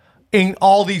stocks in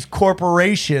all these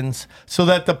corporations so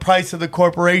that the price of the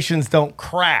corporations don't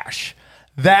crash.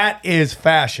 That is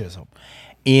fascism.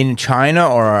 In China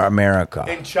or America?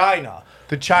 In China,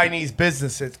 the Chinese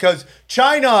businesses, because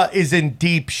China is in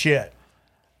deep shit.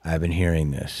 I've been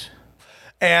hearing this.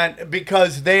 And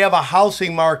because they have a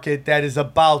housing market that is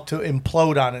about to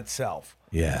implode on itself.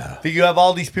 Yeah. You have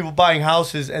all these people buying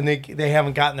houses and they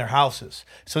haven't gotten their houses.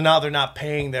 So now they're not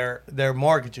paying their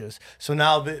mortgages. So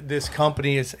now this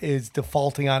company is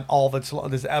defaulting on all of its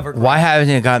Evergrande. Why haven't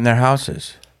they gotten their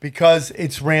houses? Because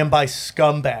it's ran by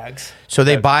scumbags. So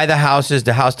they buy the houses,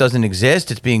 the house doesn't exist,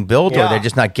 it's being built, or they're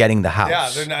just not getting the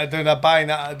house? Yeah, they're not buying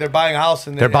that. They're buying a house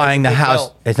and they're buying the house.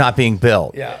 Built. It's not being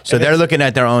built. Yeah. So they're looking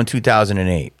at their own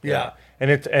 2008. Yeah.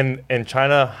 And in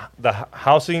China, the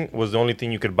housing was the only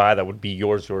thing you could buy that would be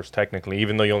yours technically,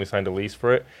 even though you only signed a lease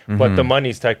for it. Mm-hmm. But the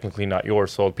money's technically not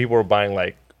yours. So people were buying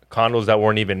like condos that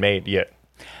weren't even made yet.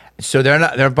 So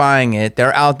they're buying it.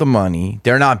 They're out the money.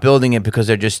 They're not building it because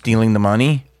they're just stealing the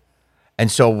money.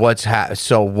 And so when's it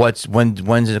going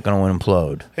to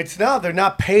implode? It's now they're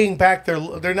not paying back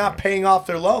they're not paying off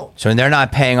their loans. So they're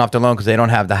not paying off the loan because they don't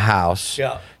have the house.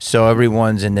 Yeah. So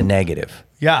everyone's in the negative.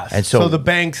 Yes. And so the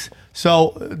banks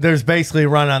So there's basically a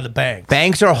run on the bank.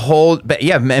 Banks are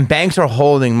and banks are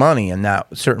holding money in that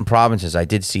certain provinces. I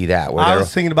did see that. I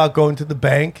was thinking about going to the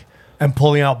bank and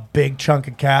pulling out a big chunk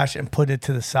of cash and putting it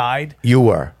to the side. You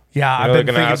were. Yeah, You I've know they're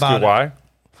been going to thinking ask you about it. why?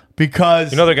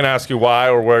 Because You know they're going to ask you why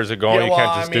or where's it going. Yeah, You well,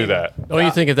 can't just I do mean- that. Don't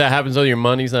you think if that happens, though, your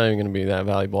money's not even going to be that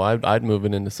valuable? I'd move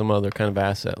it into some other kind of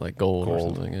asset like gold. Or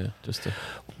something. Yeah, just to.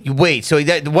 Wait, so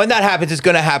when that happens, it's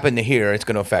going to happen to here. It's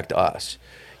going to affect us.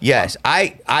 Yes,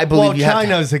 I believe well, you have to.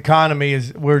 China's economy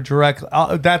we're directly.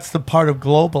 That's the part of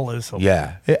globalism.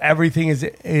 Yeah. Everything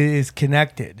is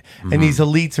connected, Mm-hmm. and these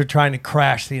elites are trying to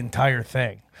crash the entire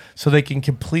thing so they can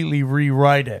completely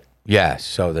rewrite it. Yes,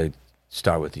 so they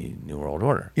start with the New World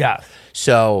Order. Yeah.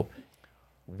 So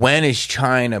when is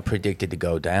China predicted to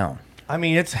go down? I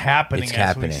mean, it's happening It's as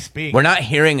happening. we speak. We're not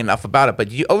hearing enough about it. But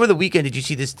over the weekend, did you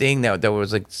see this thing that there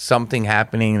was like something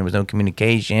happening? There was no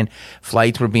communication.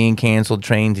 Flights were being canceled.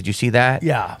 Trains. Did you see that?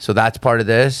 Yeah. So that's part of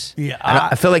this. Yeah,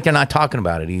 I feel like they're not talking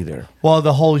about it either. Well,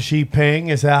 the whole Xi Jinping,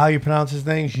 is that how you pronounce his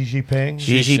name? Xi Jinping?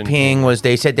 Xi Jinping was.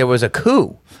 They said there was a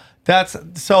coup. That's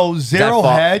so Zero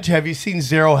fault? Hedge. Have you seen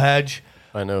Zero Hedge?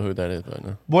 I know who that is, but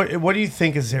no. What do you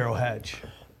think of Zero Hedge?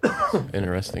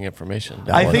 Interesting information.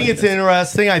 I think it's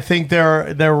interesting. I think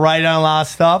they're right on a lot of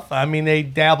stuff. I mean, they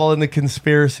dabble in the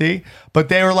conspiracy, but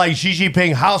they were like Xi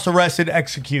Jinping house arrested,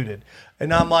 executed,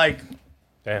 and I'm like,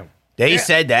 Damn. They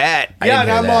said that. I yeah, didn't and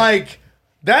hear I'm that. like,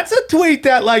 that's a tweet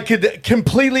that like could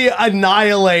completely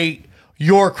annihilate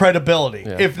your credibility,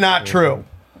 if not true.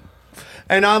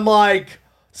 And I'm like,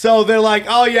 so they're like,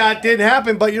 oh yeah, it didn't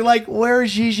happen, but you're like,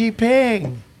 where's Xi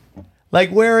Jinping? Like,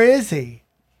 where is he?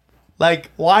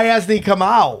 Like, why hasn't he come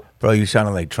out? Bro, you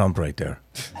sounded like Trump right there.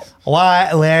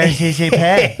 Why? Where's Xi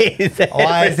Jinping?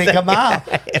 Why hasn't he come out?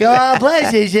 Go on,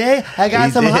 please, Xi. I got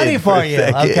He some did honey for for a you,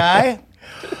 second. okay?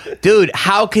 Dude,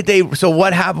 how could they? So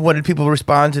what happened? What did people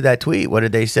respond to that tweet? What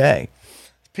did they say?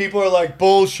 People are like,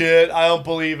 bullshit, I don't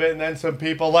believe it. And then some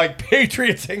people like,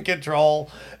 Patriots in control.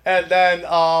 And then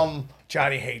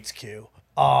Johnny hates Q.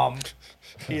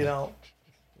 You know,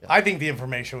 I think the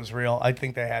information was real. I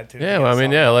think they had to. Yeah, well, I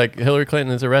mean, yeah, like Hillary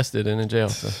Clinton is arrested and in jail.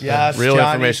 So, Yes, real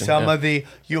Johnny, information. some yeah. of the,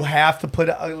 you have to put,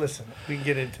 listen, we can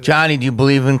get into this. Johnny, do you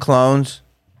believe in clones?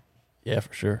 Yeah,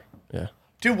 for sure. Yeah.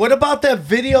 Dude, what about that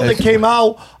video that came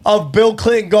out of Bill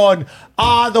Clinton going,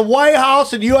 the White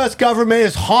House and U.S. government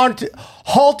is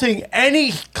halting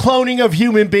any cloning of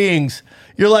human beings?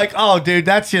 You're like, oh, dude,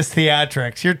 that's just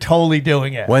theatrics. You're totally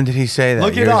doing it. When did he say that?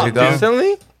 Look it Years up, ago?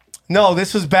 Recently? No,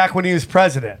 this was back when he was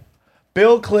president.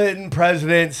 Bill Clinton,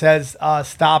 president, says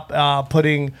stopping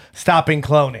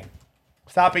cloning.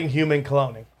 Stopping human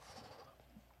cloning.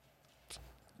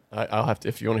 I'll have to,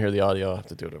 if you want to hear the audio, I'll have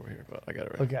to do it over here, but I got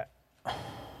it right. Okay.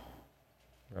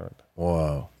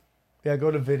 Whoa. Yeah,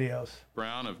 go to videos.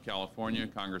 Brown of California,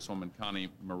 Congresswoman Connie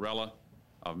Morella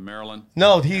of Maryland.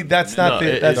 No, that's not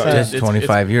the. That's not. That's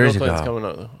 25 years Bill Clinton's ago.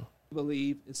 coming up. I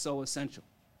believe is so essential.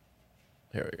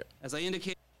 Here we go. As I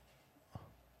indicated,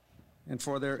 and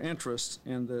for their interest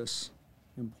in this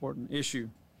important issue.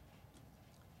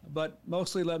 But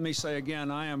mostly, let me say again,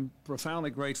 I am profoundly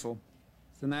grateful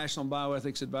to the National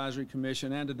Bioethics Advisory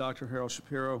Commission and to Dr. Harold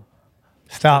Shapiro.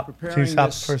 Stop. Can you preparing stop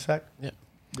this- for a sec? Yeah.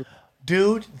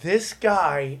 Dude, this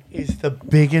guy is the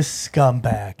biggest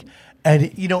scumbag.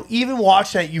 And, you know, even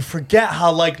watch that, you forget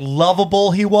how, like, lovable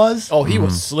he was. Oh, he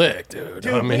was slick, dude.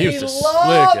 Dude, I mean, he was we just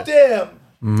loved slick. him.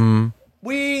 Mm-hmm.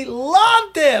 We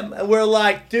loved him. And we're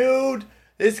like, dude,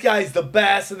 this guy's the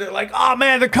best. And they're like, oh,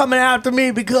 man, they're coming after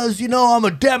me because, you know, I'm a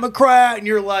Democrat. And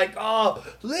you're like, oh,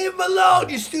 leave him alone,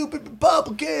 you stupid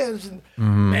Republicans. And,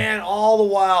 man, all the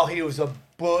while, he was a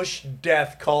Bush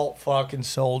death cult fucking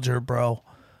soldier, bro.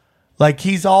 Like,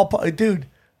 he's all, dude,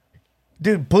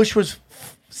 Bush was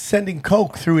sending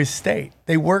coke through his state.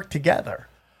 They worked together.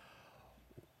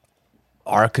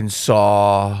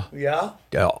 Arkansas, Yeah?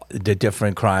 the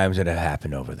different crimes that have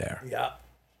happened over there. Yeah.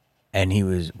 And he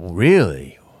was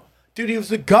really, Dude, he was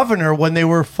the governor when they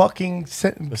were fucking...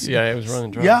 The CIA was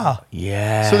running drugs. Yeah.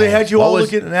 yeah. So they had you What all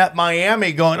was- looking at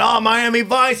Miami going, oh, Miami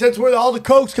Vice, that's where all the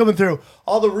coke's coming through.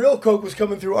 All the real coke was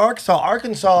coming through Arkansas.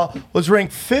 Arkansas was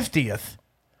ranked 50th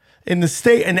in the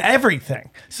state and everything.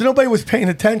 So nobody was paying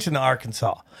attention to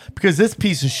Arkansas because this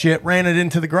piece of shit ran it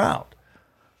into the ground.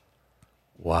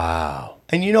 Wow.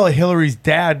 And you know Hillary's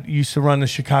dad used to run the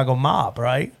Chicago mob,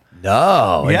 right?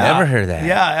 No, I never heard that.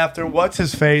 Yeah, after what's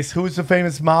his face? Who was the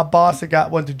famous mob boss that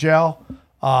went to jail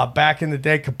back in the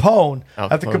day? Capone.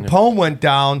 Al After Capone, Capone went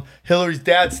down, Hillary's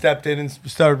dad stepped in and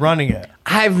started running it.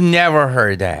 I've never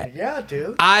heard that. Yeah,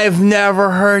 dude. I've never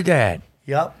heard that.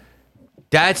 Yep.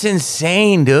 That's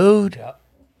insane, dude. Yep.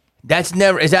 That's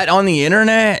never. Is that on the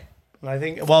internet? And I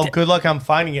think, well, good luck on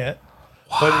finding it.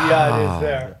 But yeah, it is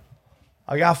there.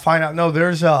 I gotta find out. No,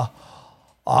 there's a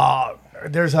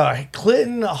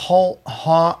Clinton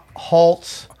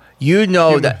Holtz. You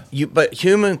know but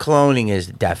human cloning has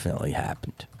definitely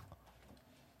happened.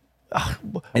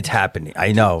 It's happening.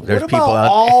 I know. There's people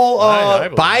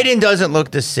out. Biden doesn't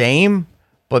look the same,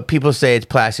 but people say it's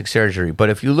plastic surgery. But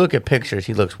if you look at pictures,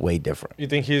 he looks way different. You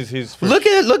think he's look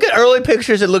at early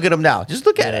pictures and look at him now. Just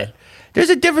look at it. There's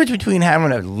a difference between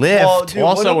having a lift. Well, dude,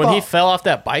 also, when he fell off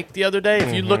that bike the other day,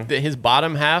 if you looked at his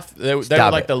bottom half, they were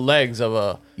like the legs of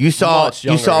a much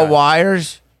younger guy.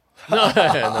 Wires.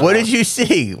 No, What did you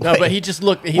see? No, but he just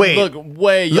looked. He looked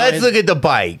way. Let's look at the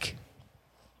bike.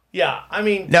 Yeah, I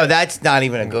mean. No, that's not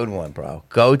even a good one, bro.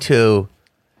 Go to.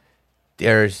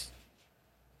 There's.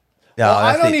 No, well,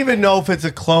 I don't even know if it's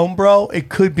a clone, bro. It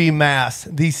could be masks.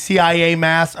 These CIA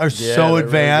masks are so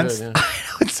advanced. Really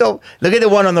good, so look at the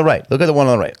one on the right. Look at the one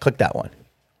on the right. Click that one.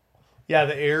 Yeah,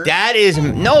 the ears. That is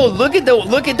no. Look at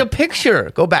the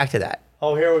picture. Go back to that.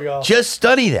 Oh, here we go. Just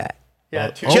study that. Yeah,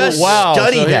 just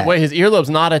study that. Wait, his earlobe's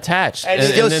not attached. And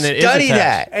then it is study attached.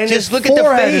 that. And just his look at the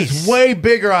forehead face. is way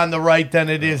bigger on the right than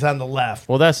it is on the left.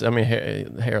 Well, that's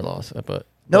hair loss, but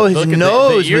no, his look at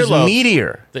nose the was earlobe.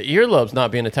 meteor. The earlobe's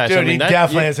not being attached. Dude, I mean, he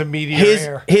definitely has a meteor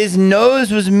hair. His nose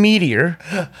was meteor.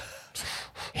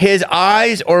 His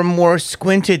eyes are more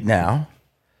squinted now.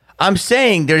 I'm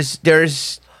saying there's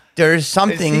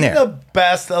something Is he there the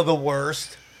best of the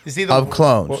worst? Is he the of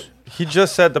clones. Well, he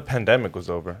just said the pandemic was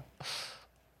over.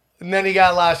 And then he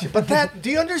got last year. But that,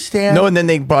 do you understand? No, and then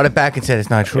they brought it back and said it's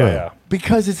not true. Yeah.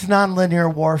 Because it's non-linear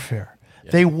warfare.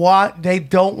 Yeah. They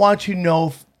don't want you to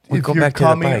know if go you're back to the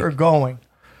coming bike. or going.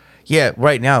 Yeah,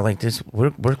 right now, like this,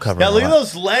 we're covering. Yeah, look a at lot.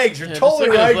 those legs. You're Yeah, totally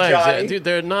just look at his right, legs. Johnny. Yeah, dude,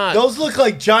 they're not. Those look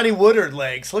like Johnny Woodard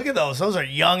legs. Look at those. Those are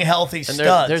young, healthy And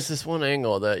studs. there's this one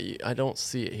angle that I don't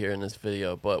see it here in this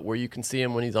video, but where you can see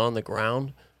him when he's on the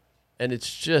ground, and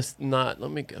it's just not. Let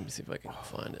me see if I can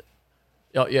find it.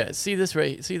 Oh yeah, see this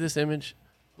image?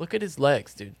 Look at his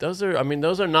legs, dude. Those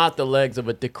are not the legs of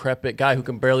a decrepit guy who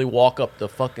can barely walk up the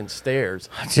fucking stairs.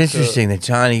 It's interesting that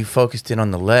Johnny focused in on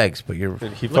the legs, but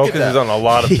He focuses on a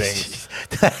lot of things.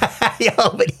 Yo,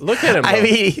 but Look at him. I bro.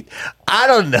 mean, I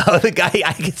don't know the guy.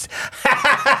 I guess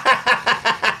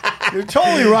You're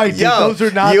totally right, dude. Yo, Those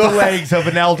are not you the are- legs of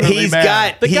an elderly he's man.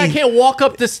 got- the guy can't walk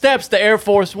up the steps to Air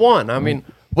Force One. I mean,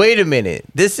 Wait a minute.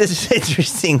 This is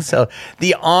interesting. So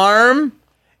the arm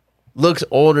looks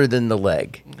older than the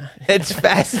leg. It's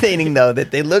fascinating though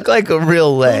that they look like a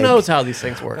real leg. who knows how these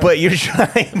things work? But you're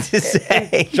trying to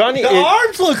say, Johnny, The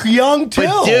arms look young, too.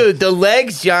 but dude, the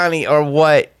legs, Johnny, are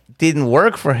what didn't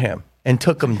work for him and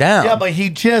took him down. Yeah, but he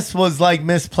just was like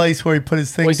misplaced where he put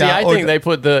his thing Well, see, down.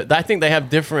 I think they have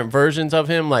different versions of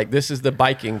him. Like this is the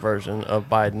biking version of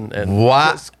Biden, and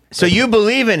what? So you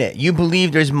believe in it? You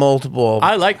believe there's multiple?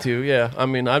 I like to. Yeah, I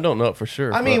mean, I don't know it for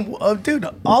sure. I mean, dude,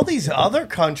 all these other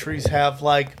countries have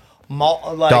like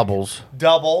Doubles.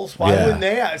 Doubles. Why Yeah. wouldn't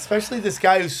they? Especially this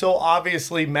guy who's so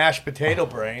obviously mashed potato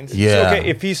brains. Yeah. So, okay,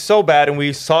 if he's so bad and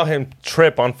we saw him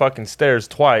trip on fucking stairs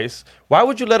twice, why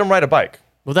would you let him ride a bike?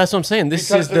 well, that's what I'm saying. This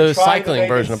Because is they're the trying to cycling make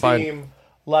version it of Biden. seem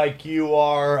like you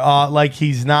are, like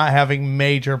he's not having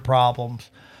major problems.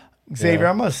 Xavier,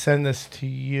 I'm gonna send this to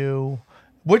you.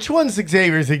 Which one's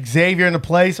Xavier? Is it Xavier in the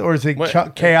place or is it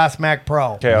Chaos Mac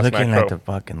Pro? Chaos looking Mac at Pro. the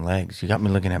fucking legs. You got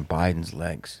me looking at Biden's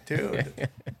legs. Dude.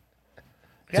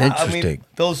 Interesting.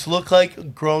 Those look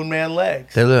like grown man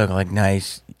legs. They look like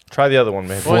nice. Try the other one,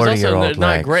 maybe. Well, it's 40-year-old also not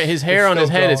legs. gray. His hair It's on his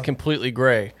still head is going. completely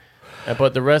gray,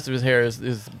 but the rest of his hair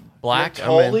is black. You're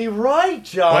totally right,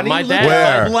 Johnny. my Look dad- at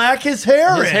Where? how black his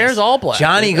hair is. his hair's all black.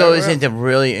 Johnny Dude, goes yeah. into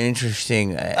really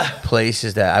interesting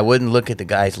places that I wouldn't look at the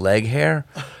guy's leg hair.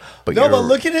 But No, you're- but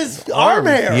look at his arm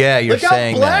hair. Yeah, you're look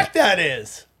saying how black that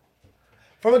is.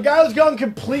 From a guy who's gone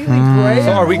completely gray.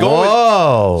 So are we going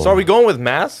Whoa. with? So are we going with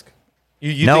mask?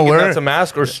 You No, think we're- that's a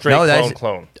mask or straight No, that's-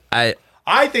 clone? I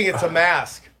think it's a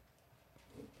mask.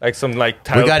 Like some like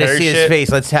Tyler We got to Perry see his shit? face.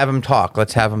 Let's have him talk.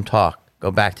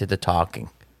 Go back to the talking.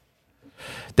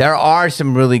 There are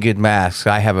some really good masks.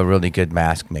 I have a really good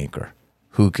mask maker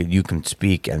you can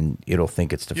speak and it'll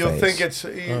think it's the You'll face.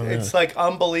 think it's like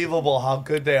unbelievable how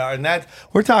good they are, and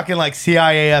we're talking like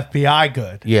CIA, FBI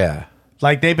good. Yeah.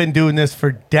 Like they've been doing this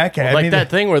for decades. Like that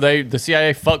thing where the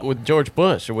CIA fucked with George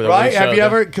Bush or whatever. Right? Have you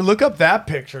ever look up that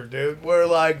picture, dude? Where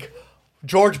like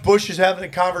George Bush is having a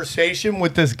conversation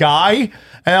with this guy,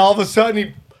 and all of a sudden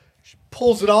he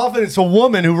pulls it off, and it's a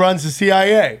woman who runs the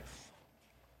CIA.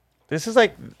 This is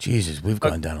like Jesus, we've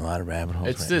gone down a lot of rabbit holes.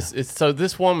 It's right this. It's so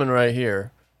this woman right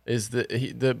here is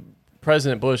the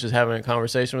President Bush is having a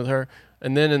conversation with her,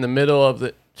 and then in the middle of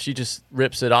she just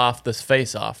rips it off, this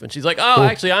face off. And she's like, oh,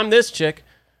 actually, I'm this chick.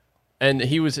 And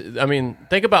he was, I mean,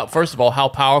 think about, first of all, how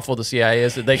powerful the CIA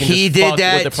is that they can just fuck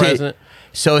with the president.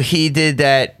 So he did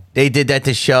that. They did that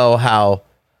to show how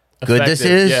good this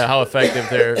is? Yeah, how effective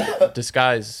their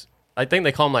disguise. I think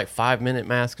they call them like 5-minute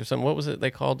masks or something. What was it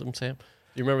they called them, Sam? Do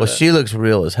you remember that? She looks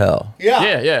real as hell.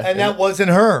 Yeah. Yeah. And that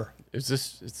wasn't her. It's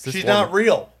this She's woman. not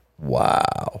real.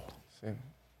 Wow.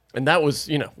 And that was,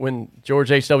 when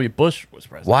George H.W. Bush was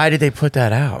president. Why did they put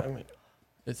that out?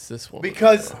 It's this woman.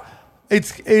 Because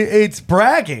it's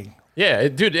bragging. Yeah,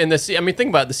 dude, and think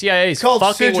about it. The CIA is It's called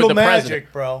fucking Sigil with the Magic,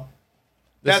 president. bro.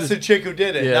 This That's is- the chick who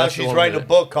did it. Yeah, Now that's the she's one writing who a did it.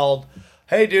 book called,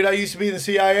 Hey, dude, I used to be in the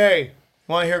CIA.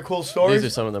 Want to hear cool stories?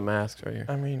 These are some of the masks right here.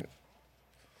 I mean,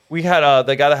 we had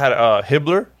the guy that had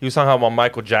Hibbler. He was talking about how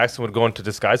Michael Jackson would go into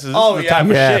disguises. This is the type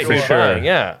of shit for he's sure. buying,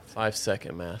 Yeah.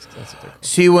 5-second masks. That's what they're called.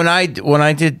 See, when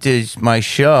I did my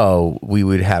show, we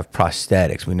would have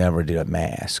prosthetics. We never did a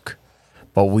mask,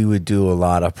 but we would do a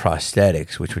lot of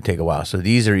prosthetics, which would take a while. So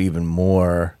these are even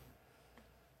more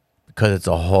because it's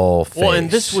a whole face. Well, and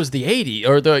this was the 80s,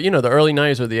 or the early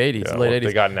 90s or the 80s, Yeah, late what 80s.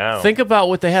 they got now. Think about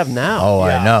what they have now. Oh,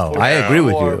 I know. I agree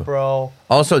with More, you. bro.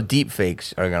 Also, deep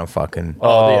fakes are gonna fucking.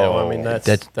 Oh, yeah. Well, I mean, that's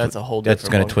a whole different That's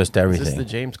gonna ballgame. twist Is everything. this the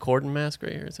James Corden mask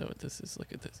right here? Is that what this is?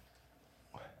 Look at this.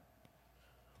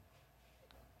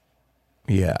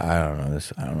 Yeah, I don't know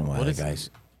this. I don't know why What the is it? guy's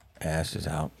ass is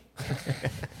out.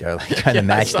 They're like trying to I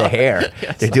match saw the it. hair. Yeah,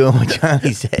 I They're saw doing what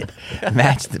Johnny said.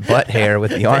 Match the butt hair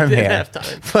with the arm They didn't hair. have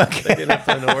time. Fuck. They didn't have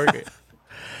time to work it.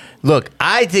 Look,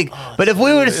 I think, but if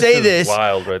we were to say is this,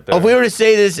 wild right there. if we were to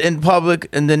say this in public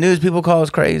in the news, people call us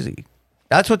crazy.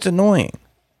 That's what's annoying.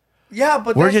 Yeah,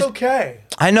 but We're that's just- okay.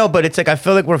 I know, but it's like I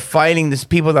feel like we're fighting this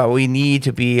people that we need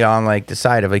to be on like the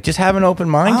side of like just have an open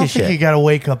I mind don't to think you shit. got to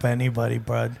wake up anybody,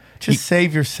 bud. Just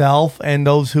save yourself and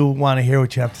those who want to hear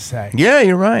what you have to say. Yeah,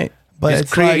 you're right. But just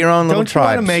it's create like, your own little don't you want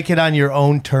tribes. to make it on your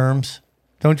own terms?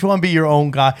 Don't you want to be your own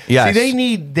guy? Yes.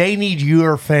 See, they need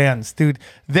your fans, dude.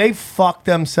 They fuck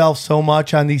themselves so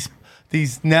much on these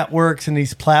networks and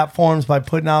these platforms by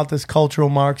putting out this cultural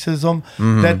Marxism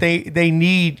that they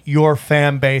need your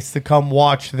fan base to come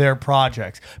watch their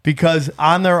projects because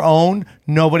on their own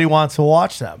nobody wants to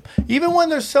watch them. Even when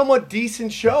they're somewhat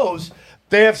decent shows,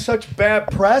 they have such bad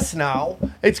press now.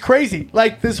 It's crazy.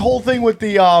 Like this whole thing with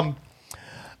the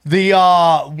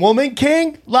Woman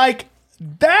King, like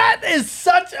that is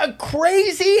such a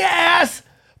crazy ass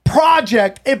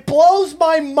project. It blows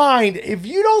my mind. If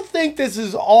you don't think this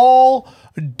is all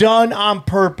done on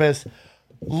purpose,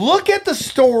 look at the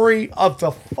story of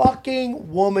the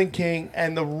fucking Woman King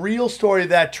and the real story of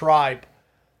that tribe.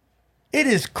 It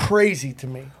is crazy to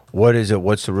me. What is it?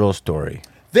 What's the real story?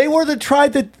 They were the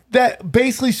tribe that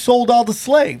basically sold all the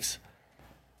slaves.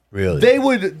 Really?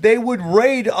 They would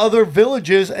raid other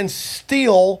villages and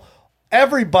steal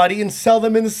everybody and sell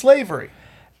them into slavery.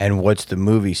 And what's the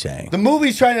movie saying? The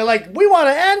movie's trying to we want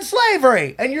to end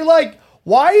slavery. And you're like,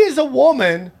 why is a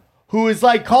woman who is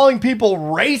calling people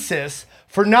racist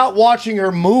for not watching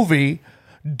her movie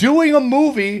doing a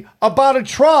movie about a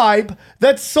tribe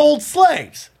that sold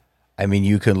slaves? I mean,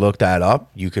 you can look that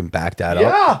up. You can back that up.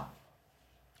 Yeah.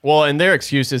 Well, and their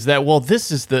excuse is that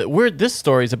this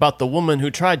story is about the woman who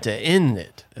tried to end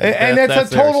it, And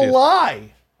that's a their total excuse.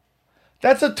 lie.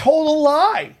 That's a total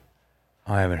lie.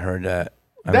 I haven't heard that.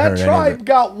 I haven't That heard any of tribe it.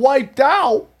 got wiped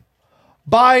out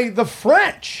by the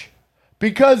French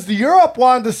because Europe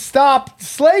wanted to stop the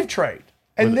slave trade.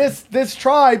 And this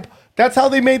tribe, that's how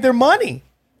they made their money.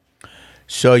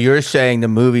 So you're saying the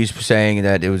movie's saying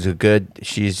that it was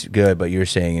she's good, but you're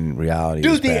saying in reality, it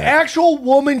was Dude, the bad. actual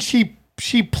woman she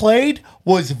played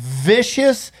was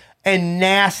vicious and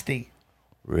nasty.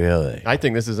 Really? I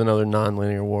think this is another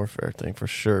non-linear warfare thing for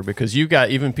sure because you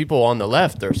got even people on the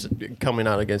left are coming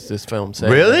out against this film.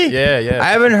 Saying Really? that- Yeah.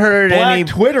 I haven't heard Black any.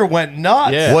 Twitter went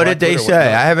nuts. Yeah. What Black did they Twitter say? went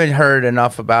nuts. I haven't heard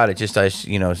enough about it. Just I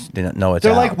didn't know it's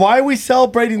They're out. like, why are we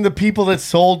celebrating the people that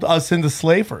sold us into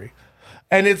slavery?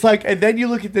 And it's and then you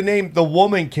look at the name, the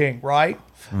Woman King, right?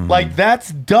 Mm-hmm.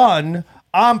 That's done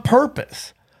on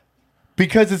purpose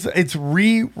because it's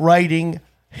rewriting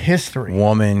history.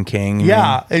 Woman King.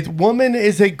 Yeah, woman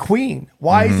is a queen.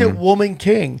 Why is it Woman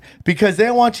King? Because they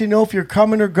want you to know if you're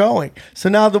coming or going. So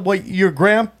now what your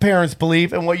grandparents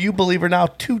believe and what you believe are now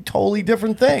two totally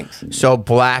different things. So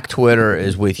Black Twitter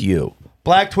is with you.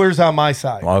 Black Twitter's on my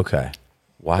side. Okay.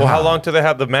 Wow. Well, how long do they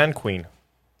have the man queen?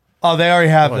 Oh, they already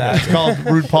have that. It's called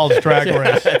RuPaul's Drag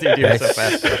Race. Dude, you're so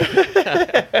fast.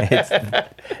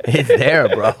 It's there,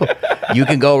 bro. You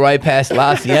can go right past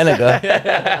La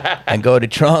Cienega and go to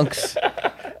Trunks.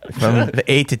 From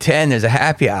 8 to 10, there's a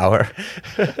happy hour.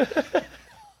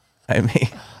 I mean,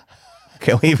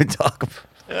 Can we even talk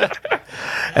about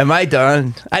Am I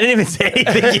done? I didn't even say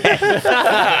anything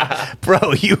yet.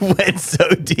 Bro, you went so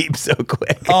deep so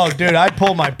quick. Oh, dude, I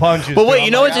pull my punches. But wait, bro.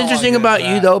 you know what's interesting about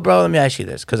you, though, bro? Let me ask you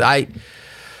this. Because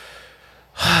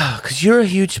you're a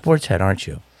huge sports head, aren't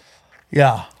you?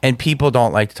 Yeah. And people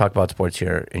don't like to talk about sports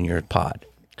here in your pod.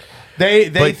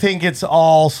 They think it's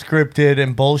all scripted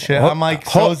and bullshit. I'm like,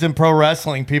 so is in pro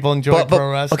wrestling. People enjoy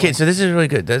pro wrestling. Okay, so this is really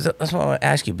good. That's what I want to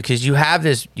ask you, because you have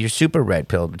this, you're super red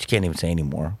pill, but you can't even say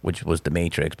anymore, which was the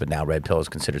Matrix, but now red pill is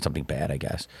considered something bad, I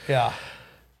guess. Yeah.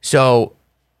 So,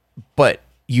 but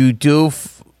you do,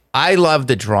 I love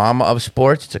the drama of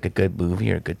sports. It's like a good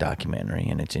movie or a good documentary,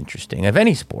 and it's interesting. Of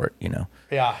any sport, you know.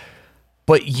 Yeah.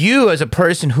 But you, as a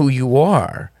person who you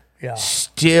are,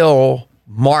 still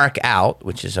mark out,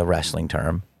 which is a wrestling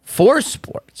term, for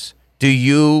sports. Do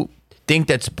you think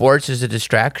that sports is a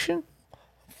distraction?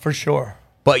 For sure.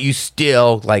 But you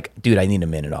still, like, dude, I need a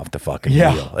minute off the fucking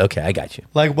wheel. Okay, I got you.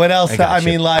 Like, what else? I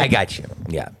mean, like, I got you.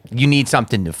 Yeah. You need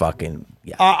something to fucking,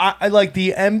 I like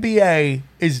the NBA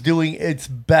is doing its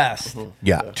best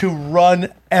to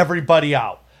run everybody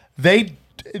out. They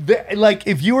like,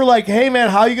 if you were like, hey, man,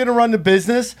 how are you going to run the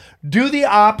business? Do the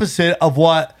opposite of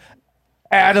what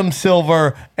Adam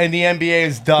Silver and the NBA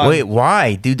has done. Wait,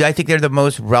 why? Dude, I think they're the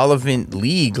most relevant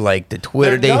league. Like the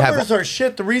Twitter, their they numbers have. are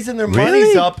shit. The reason their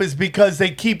money's up is because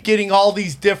they keep getting all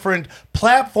these different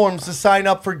platforms to sign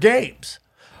up for games.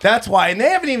 That's why, and they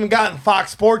haven't even gotten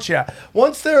Fox Sports yet.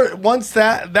 Once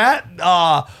that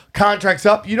contract's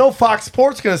up, you know Fox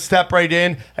Sports going to step right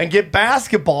in and get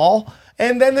basketball,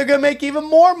 and then they're going to make even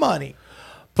more money.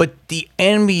 But the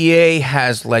NBA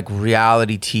has like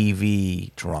reality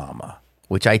TV drama,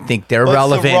 which I think they're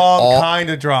relevant. The wrong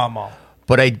kind of drama.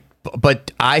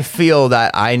 But I feel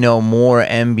that I know more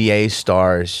NBA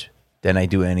stars than I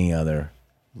do any other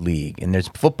league, and there's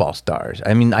football stars.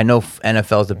 I mean, I know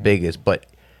NFL is the biggest, but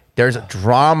there's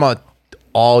drama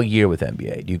all year with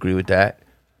NBA. Do you agree with that?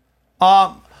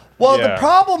 Well, the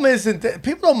problem isn't that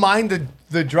people don't mind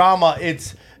the drama.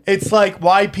 It's like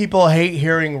why people hate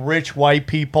hearing rich white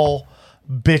people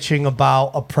bitching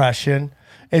about oppression.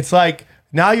 It's like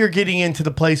now you're getting into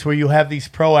the place where you have these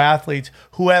pro athletes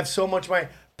who have so much money.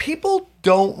 People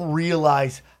don't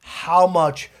realize how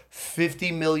much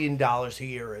 $50 million a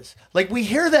year is. Like, we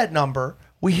hear that number,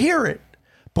 we hear it,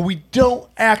 but we don't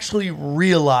actually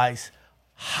realize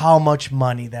how much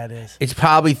money that is. It's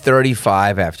probably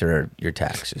 35 after your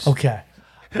taxes. Okay.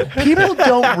 People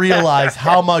don't realize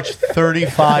how much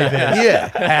 35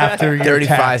 is after your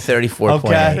 35, tax.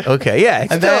 34.8. Okay, yeah,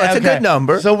 it's a good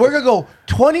number. So we're going to go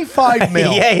 25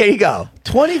 mil. Yeah, here you go.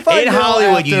 25 in mil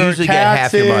Hollywood, you after usually get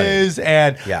half your money. taxes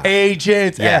and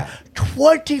agents. Yeah. And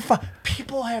 25.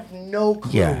 People have no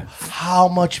clue how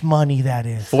much money that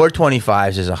is.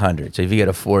 425s is 100. So if you get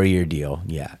a 4-year deal,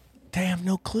 They have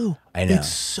no clue. I know. It's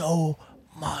so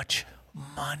much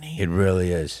money. It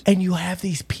really is. And you have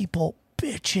these people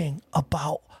bitching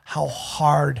about how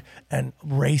hard and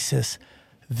racist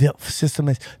the system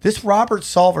is. This Robert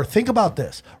Salver, think about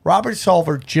this. Robert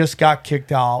Salver just got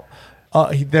kicked out.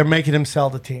 They're making him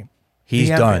sell the team. He's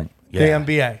done. The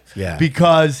NBA. Yeah.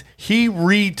 Because he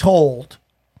retold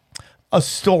a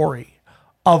story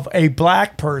of a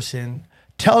black person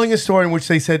telling a story in which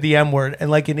they said the M-word, and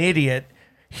like an idiot,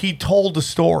 he told the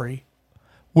story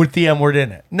with the M-word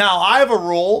in it. Now, I have a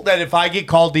rule that if I get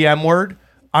called the M-word,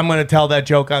 I'm going to tell that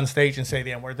joke on stage and say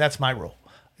the M-word. That's my rule.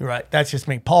 You're right. That's just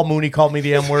me. Paul Mooney called me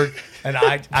the M-word, and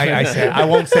I say it. I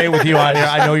won't say it with you on here.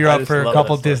 I know you're up for a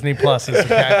couple Disney Pluses.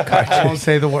 Okay? I won't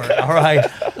say the word. All right.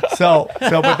 So,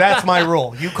 but that's my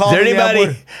rule. You call me the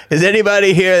M-word. Is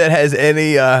anybody here that has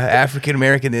any African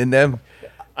American in them?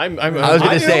 I was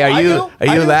going to say, are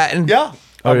you Latin? Yeah.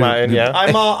 I'm Latin, yeah.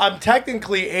 I'm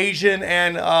technically Asian,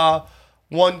 and I'm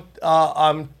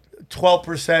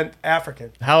 12%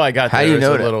 African. How I got How there you is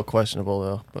know a that? little questionable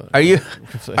though. But Are you?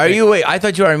 Wait, I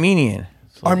thought you were Armenian.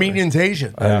 Armenian's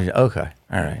Asian. Okay.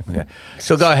 All right. Okay.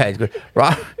 So go ahead.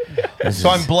 Rob. So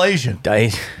I'm Blasian.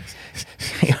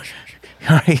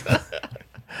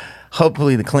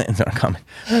 Hopefully the Clintons aren't coming.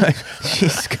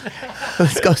 Jeez.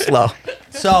 Let's go slow.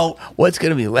 So what's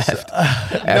going to be left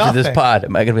after nothing. this pod?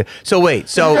 Am I going to be? So wait.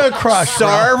 So You're gonna crush,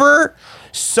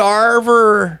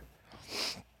 Sarver.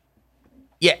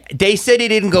 Yeah, they said he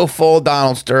didn't go full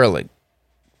Donald Sterling,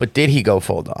 but did he go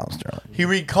full Donald Sterling?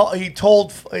 He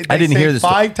told. I didn't hear this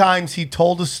 5 times. He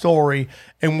told a story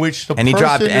in which and he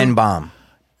dropped an N-bomb.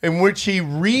 in which he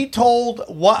retold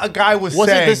what a guy was Was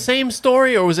saying. it the same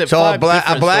story or was it So five a black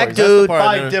different dude. stories? That's the part I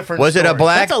Five never- different Was it a stories.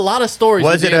 black? That's a lot of stories.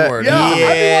 Was with it the a? N-word. Yeah,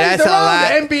 everyone's that's a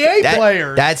around lot. the NBA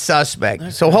players. That's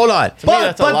suspect. So hold on. To me,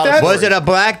 that's a lot of that's- Was stories. it a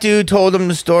black dude told him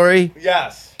the story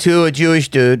Yes. to a Jewish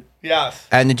dude, Yes.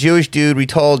 and the Jewish dude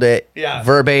retold it Yes.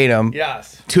 verbatim?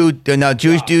 Yes. To no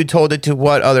Jewish dude told it to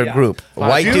what other Yeah. group?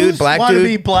 White Jews dude, black want to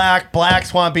be dude. black.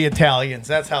 Blacks want to be Italians.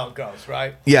 That's how it goes,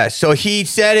 right? Yeah. So he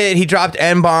said it. He dropped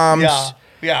N bombs. Yeah.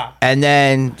 Yeah. And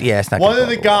then it's not One gonna of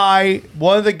the go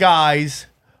over. guys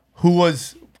who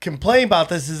was complaining about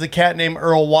this is a cat named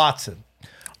Earl Watson.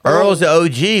 Earl's the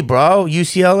OG, bro.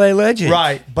 UCLA legend.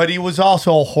 Right, but he was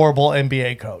also a horrible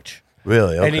NBA coach.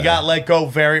 Really? Okay. And he got let go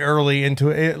very early into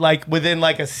it. Like within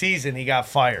like a season, he got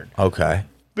fired. Okay.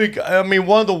 I mean,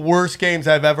 one of the worst games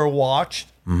I've ever watched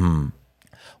Mm-hmm.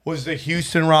 was the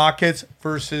Houston Rockets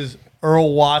versus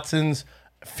Earl Watson's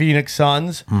Phoenix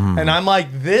Suns. Mm-hmm. And I'm like,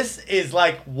 this is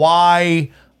like why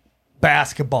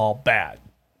basketball bad.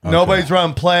 Nobody's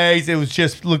running plays. It was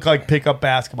just looked like pickup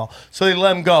basketball. So they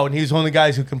let him go, and he was one of the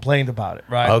guys who complained about it,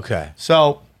 right? Okay.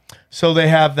 So they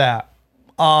have that.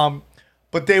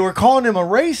 But they were calling him a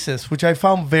racist, which I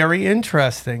found very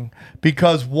interesting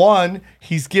because one,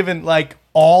 he's given like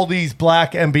all these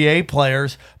black NBA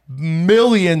players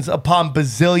millions upon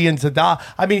bazillions of dollars.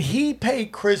 I mean, he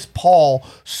paid Chris Paul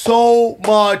so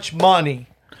much money.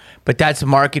 But that's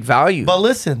market value. But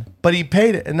listen, but he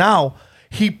paid it. And now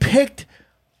he picked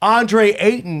Andre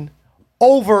Ayton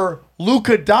over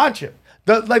Luka Doncic.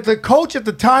 The coach at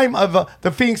the time of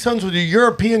the Phoenix Suns was a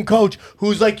European coach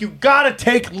who's like, you got to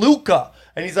take Luka.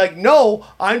 And he's like, no,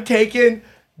 I'm taking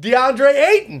DeAndre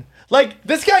Ayton. Like,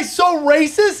 this guy's so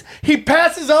racist, he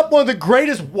passes up one of the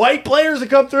greatest white players to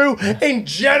come through in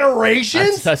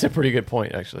generations. That's a pretty good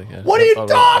point, actually. Yeah. What are you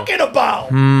talking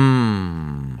about?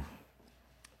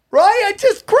 Right? It's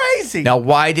just crazy. Now,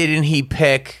 why didn't he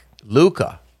pick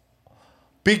Luka?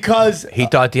 Because He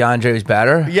thought DeAndre was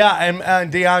better. yeah,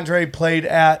 and DeAndre played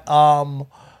at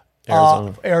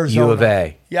Arizona. U of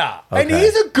A. Yeah, and Okay.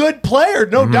 he's a good player,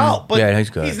 no doubt. But Yeah, he's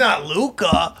good. He's not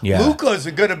Luka. Yeah. Luka's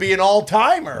going to be an all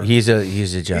timer. He's a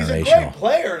He's a generational. great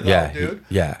player, though, yeah, dude.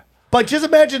 yeah. But just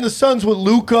imagine the Suns with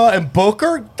Luka and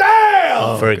Booker.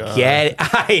 Damn, Forget it.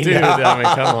 I Dude, know. I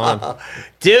mean, come on.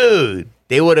 Dude,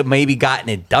 they would have maybe gotten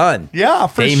it done. yeah,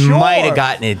 for They sure. might have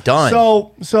gotten it done.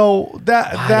 So I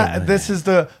that didn't know this is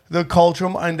the culture,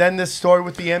 and then this story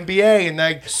with the NBA, and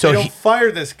like So they don't he- fire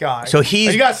this guy. so he's-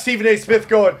 and you got Stephen A. Smith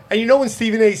going, and you know when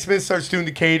Stephen A. Smith starts doing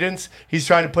the cadence, he's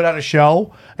trying to put out a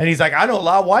show, and he's like, I know a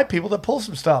lot of white people that pull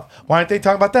some stuff. Why aren't they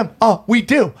talking about them? Oh, we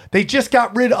do. They just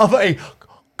got rid of a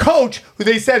coach who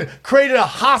they said created a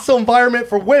hostile environment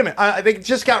for women. They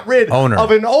just got rid Owner.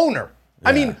 of an owner.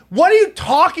 I mean, what are you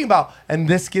talking about? And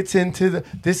this gets into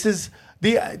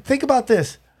think about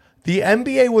this. The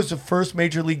NBA was the first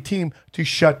major league team to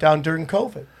shut down during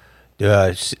COVID,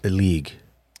 League.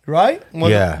 right?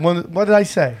 Yeah. What did I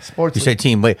say? Sports. You league. said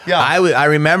team. Wait, Yeah. I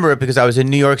remember it because I was in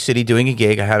New York City doing a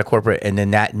gig. I had a corporate, and then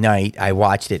that night I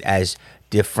watched it as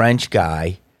the French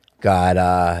guy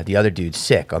got the other dude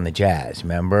sick on the Jazz.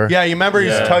 Remember? Yeah, you remember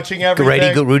he's touching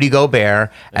everything. Rudy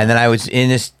Gobert, and then I was in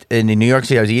New York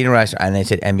City. I was eating a restaurant, and they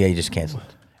said NBA just canceled,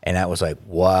 and I was like,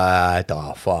 "What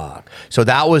the fuck?" So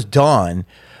that was done.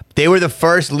 They were the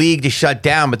first league to shut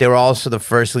down, but they were also the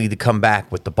first league to come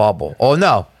back with the bubble. Oh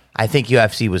no, I think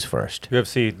UFC was first.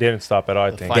 UFC didn't stop at all,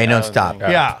 I think. They don't stop.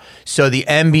 Yeah. So the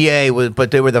NBA was, but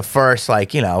they were the first,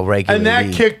 regular. And that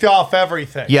league. kicked off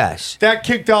everything. Yes. That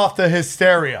kicked off the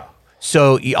hysteria.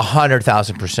 So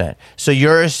 100,000%. So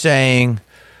you're saying,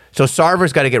 so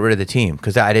Sarver's got to get rid of the team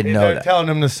because I didn't know They're that. telling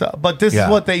him to stop. But this Yeah. is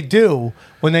what they do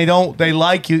when they don't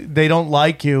like you. They don't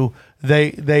like you.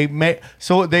 They make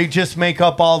so they just make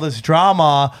up all this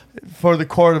drama for the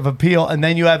court of appeal, and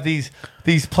then you have these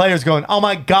players going, "Oh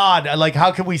my God! Like,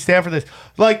 how can we stand for this?"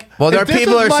 Like, Well, there if are this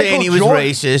people was that are saying Michael he was Jordan-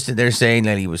 racist, and they're saying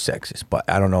that he was sexist, but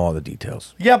I don't know all the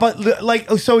details. Yeah, but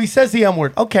so he says the M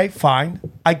word. Okay, fine,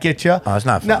 I get you. Oh, it's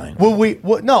not fine.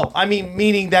 No, I mean,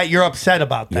 meaning that you're upset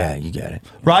about Yeah, that. you get it.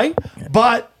 Right?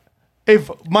 But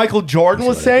if Michael Jordan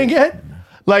was saying it,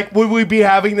 like, would we be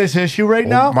having this issue right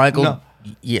now? Michael, No.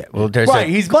 yeah, well, there's Right,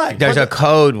 he's black, There's but a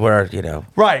code where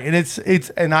Right, and it's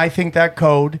and I think that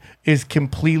code is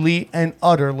completely and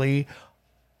utterly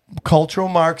cultural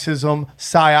Marxism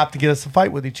psyop to get us to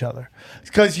fight with each other.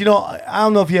 Because I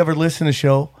don't know if you ever listen to the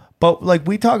show, but like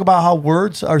we talk about how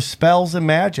words are spells and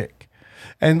magic,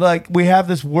 and like we have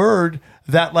this word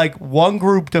that like one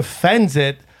group defends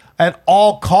it at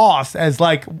all costs as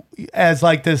like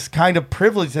this kind of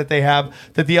privilege that they have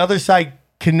that the other side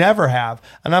can never have.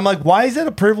 And I'm like, why is it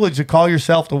a privilege to call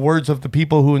yourself the words of the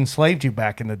people who enslaved you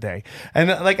back in the day? And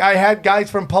like, I had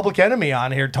guys from Public Enemy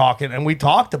on here talking, and we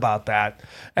talked about that.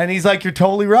 And he's like, you're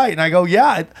totally right. And I go,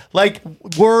 yeah, like,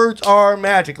 words are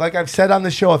magic. Like I've said on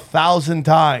the show 1,000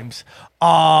 times.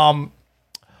 You're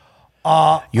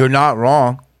not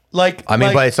wrong. Like, I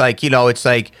mean, but it's like, it's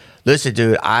like, listen,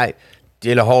 dude, I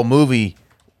did a whole movie,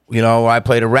 where I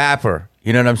played a rapper.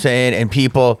 You know what I'm saying? And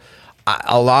people,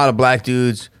 a lot of black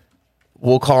dudes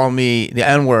will call me the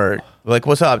N-word. Like,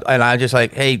 what's up? And I'm just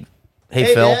like, hey,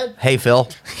 Phil. man. Hey, Phil.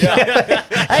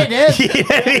 Hey, dude. You know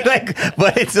what I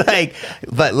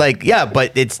mean?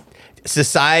 But it's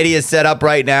society is set up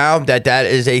right now that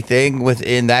is a thing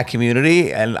within that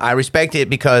community, and I respect it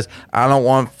because I don't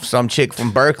want some chick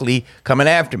from Berkeley coming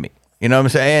after me. You know what I'm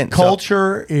saying?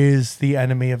 Culture is the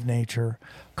enemy of nature.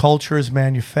 Culture is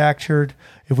manufactured.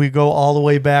 If we go all the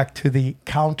way back to the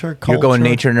counterculture, You're going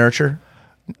nature nurture?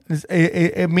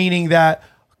 Meaning that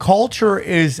culture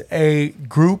is a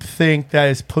group think that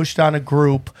is pushed on a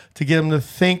group to get them to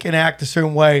think and act a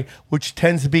certain way, which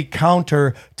tends to be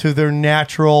counter to their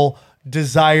natural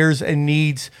desires and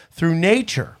needs through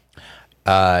nature.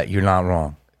 You're not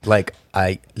wrong. Like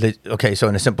okay, so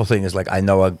in a simple thing is like I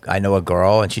know a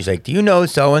girl, and she's like, do you know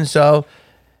so and so?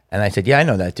 And I said, yeah, I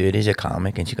know that dude. He's a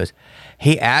comic. And she goes,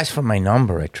 he asked for my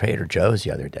number at Trader Joe's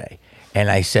the other day.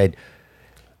 And I said,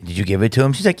 did you give it to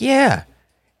him? She's like, yeah.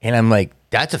 And I'm like,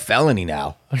 that's a felony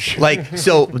now. Like,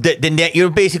 so you're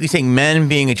basically saying men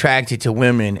being attracted to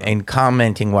women and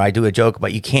commenting where I do a joke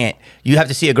about you have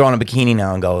to see a girl in a bikini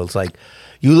now and go, it's like,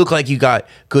 you look like you got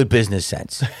good business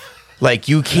sense. Like,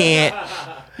 you can't.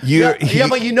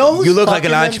 But you know who's you look like an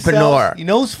fucking entrepreneur. themselves? You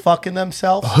know who's fucking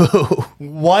themselves?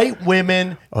 White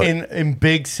women in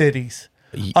big cities.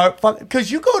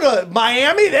 Because you go to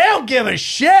Miami, they don't give a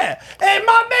shit. Hey,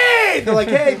 mommy! They're like,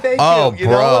 hey, thank you.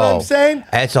 You know what I'm saying?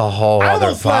 That's a whole I other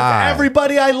almost left vibe.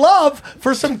 everybody I love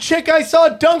for some chick I saw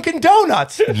at Dunkin'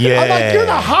 Donuts. Yeah. I'm like, you're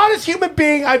the hottest human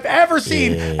being I've ever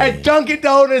seen at Dunkin'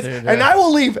 Donuts, and I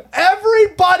will leave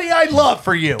everybody I love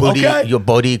for you, okay? You're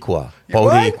Boricua.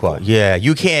 Boricua. Right? Yeah,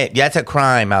 you can't. That's a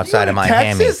crime outside of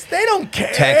Miami. Texas, they don't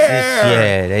care. Texas,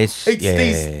 yeah. It's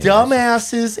these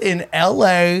dumbasses in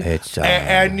L.A.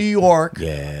 and New York,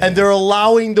 and they're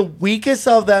allowing the weakest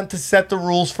of them to set the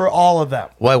rules for all of them.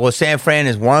 Well, San Fran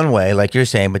is one way, like you're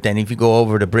saying, but then if you go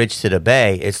over the bridge to the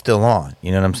Bay, it's still on.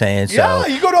 You know what I'm saying? Yeah,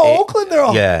 you go to Oakland, they're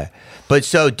on. Yeah, but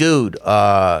so, dude,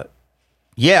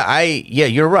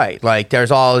 you're right. Like,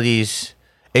 there's all of these.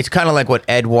 It's kind of like what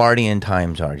Edwardian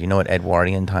times are. Do you know what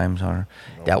Edwardian times are?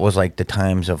 No. That was like the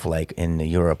times of like in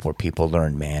Europe where people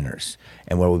learned manners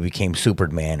and where we became super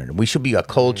mannered. We should be a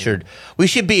cultured. We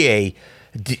should be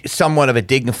somewhat of a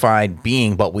dignified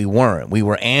being, but we weren't. We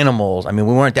were animals. I mean,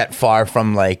 we weren't that far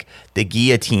from like the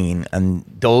guillotine and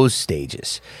those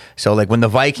stages. So like when the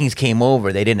Vikings came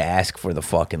over, they didn't ask for the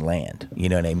fucking land. You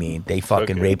know what I mean? They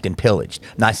fucking raped and pillaged.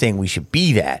 Not saying we should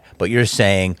be that, but you're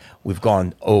saying we've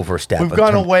gone overstep. We've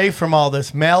gone away from all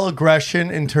this male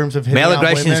aggression in terms of male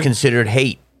aggression is considered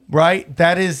hate, right?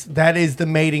 That is the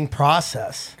mating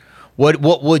process.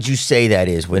 What would you say that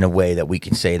is in a way that we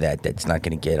can say that's not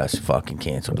going to get us fucking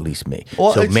canceled, at least me?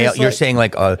 Well, so male, you're saying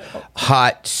like a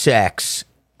hot sex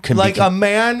can like a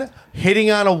man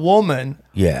hitting on a woman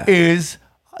is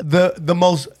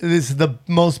the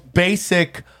most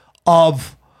basic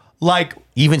of like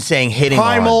even saying hitting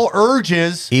primal on,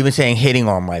 urges. Even saying hitting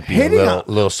on might be a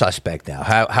little suspect now.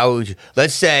 How would you?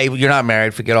 Let's say you're not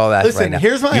married. Forget all that. Listen, right now.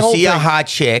 Here's my you whole see thing. A hot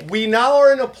chick. We now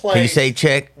are in a place. Can you say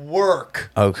chick?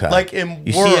 Work. Okay. Like in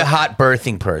you work. see a hot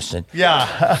birthing person.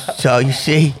 Yeah. So you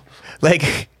see,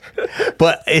 like,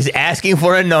 but is asking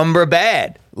for a number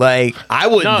bad? Like, I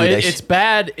wouldn't do this. It's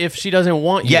bad if she doesn't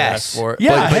want you to ask for it.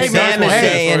 Yeah. But Sam is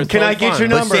saying, can I get your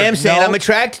number? But Sam's saying, I'm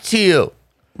attracted to you.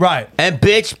 Right. And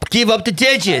bitch, give up the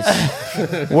digits.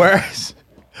 Whereas,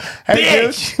 hey,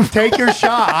 bitch, dude, take your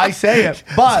shot. I say it.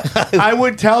 But I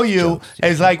would tell you,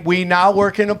 is like we now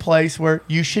work in a place where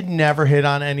you should never hit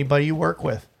on anybody you work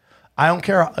with. I don't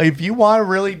care. If you want to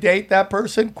really date that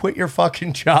person, quit your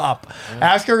fucking job.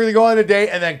 Ask her to go on a date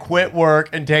and then quit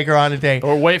work and take her on a date.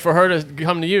 Or wait for her to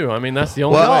come to you. I mean, that's the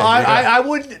only way. No, I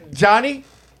would, Johnny,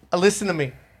 listen to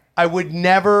me. I would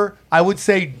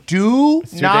say do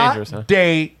not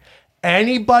date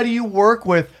anybody you work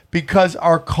with because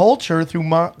our culture, through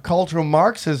cultural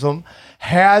Marxism,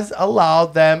 has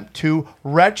allowed them to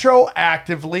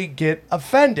retroactively get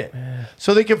offended.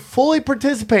 So they can fully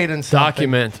participate in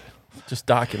something. Just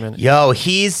document it. Yo,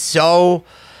 he's so...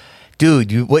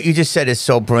 Dude, what you just said is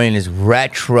so brilliant, is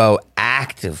retroactively.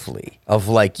 actively of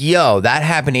like, yo, that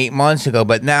happened 8 months ago,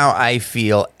 but now I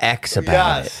feel X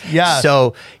about it. Yes.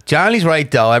 So Johnny's right,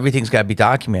 though. Everything's got to be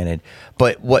documented.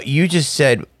 But what you just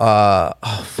said, I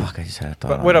just had a thought.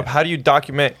 But wait up, how do you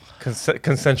document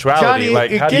consensuality? Johnny,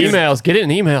 like, how do you emails? Get it in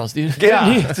emails, dude.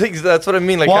 That's what I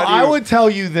mean. Like, well, how do you, I would tell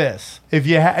you this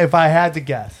if I had to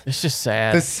guess. It's just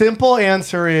sad. The simple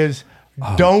answer is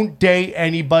don't date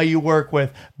anybody you work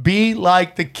with. Be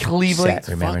like the Cleveland.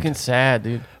 Fucking sad,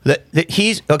 dude.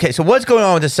 He's okay. So what's going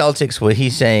on with the Celtics? What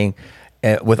he's saying,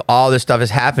 with all this stuff is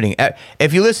happening.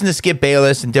 If you listen to Skip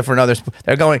Bayless and different others,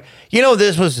 they're going,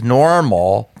 this was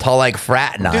normal to like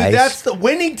fraternize. Dude, that's the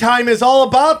winning time is all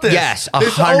about this. Yes,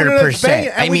 This owner that's 100%. banging,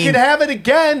 and we could have it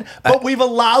again, but we've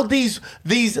allowed these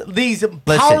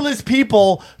powerless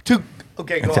people to.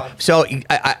 Okay, go on. So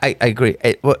I agree.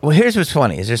 Well, here's what's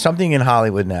funny: is there's something in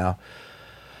Hollywood now,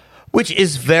 which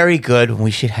is very good.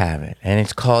 We should have it, and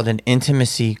it's called an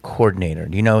intimacy coordinator.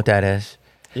 Do you know what that is?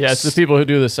 Yeah, it's the people who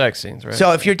do the sex scenes, right?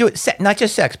 So if you're doing not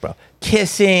just sex, bro,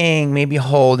 kissing, maybe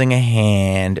holding a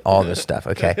hand, all this stuff.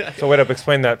 Okay. So wait up,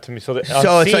 explain that to me. So it's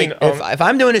like if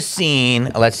I'm doing a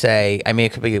scene, let's say, I mean,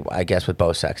 it could be, I guess, with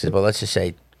both sexes, but let's just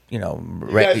say, You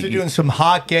guys are doing some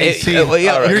hot gay scene. You're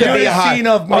doing a scene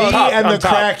of me and the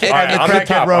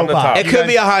crackhead robot. It could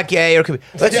be a hot gay, or it could be.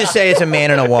 Let's just say it's a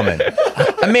man and a woman.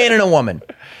 A man and a woman.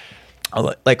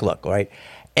 Like, look, right?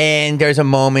 And there's a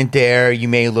moment there. You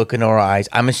may look in her eyes.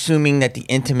 I'm assuming that the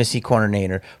intimacy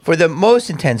coordinator, for the most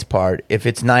intense part, if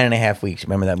it's 9.5 weeks,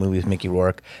 remember that movie with Mickey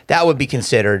Rourke? That would be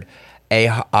considered a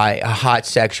hot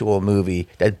sexual movie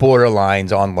that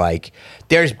borderlines on like,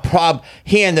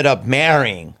 he ended up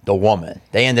marrying the woman.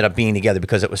 They ended up being together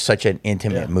because it was such an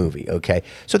intimate movie, okay?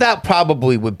 So that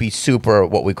probably would be super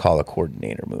what we call a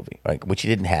coordinator movie, right? Which you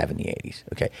didn't have in the 80s,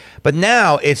 okay? But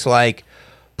now it's like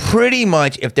pretty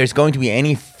much if there's going to be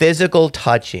any physical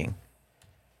touching,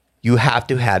 you have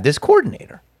to have this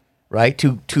coordinator, right?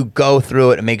 To go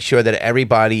through it and make sure that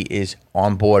everybody is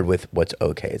on board with what's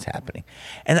okay is happening.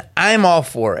 And I'm all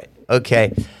for it,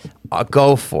 okay? I'll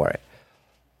go for it.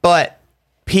 But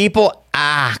people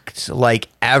act like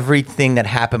everything that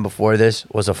happened before this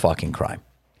was a fucking crime.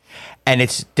 And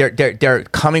they're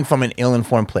coming from an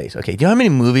ill-informed place. Okay, do you know how many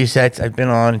movie sets I've been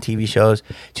on and TV shows?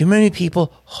 Do you know how many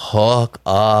people hook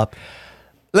up?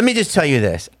 Let me just tell you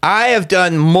this. I have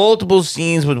done multiple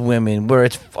scenes with women where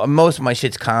it's most of my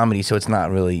shit's comedy, so it's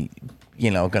not really,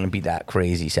 going to be that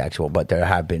crazy sexual, but there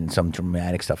have been some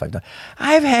dramatic stuff I've done.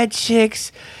 I've had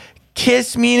chicks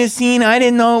kiss me in a scene I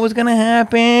didn't know it was going to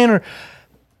happen, or,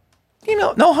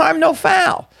 no harm, no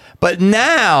foul. But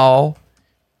now,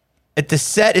 if the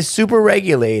set is super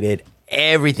regulated,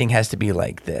 everything has to be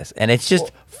like this. And it's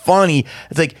just funny.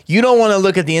 It's like you don't want to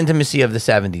look at the intimacy of the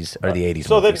 70s or the 80s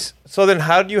movies. So then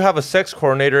how do you have a sex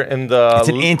coordinator in the... It's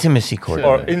an intimacy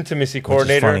coordinator. Or intimacy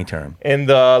coordinator. Which is a funny term. In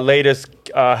the latest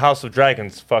House of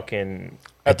Dragons fucking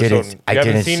episode. I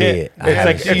didn't see it.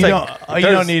 You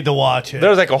don't need to watch it.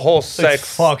 There's like a whole sex...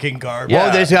 It's fucking garbage.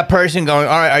 Well, there's that person going,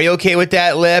 all right, are you okay with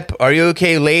that lip? Are you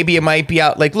okay? Labia might be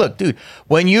out. Like, look, dude,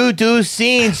 when you do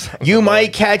scenes, you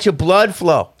might catch a blood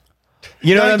flow.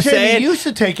 You know what I'm saying? You used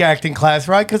to take acting class,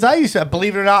 right? Because I used to,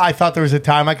 believe it or not, I thought there was a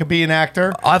time I could be an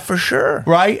actor. For sure.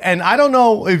 Right? And I don't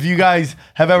know if you guys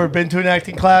have ever been to an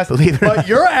acting class, but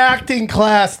your acting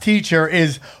class teacher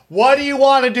is, what do you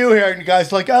want to do here? And you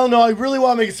guys are like, oh no, I really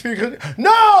want to make a speaker.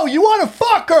 No, you want to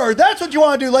fuck her. That's what you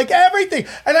want to do. Like everything.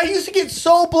 And I used to get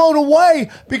so blown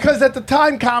away because at the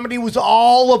time comedy was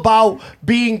all about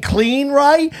being clean,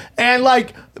 right? And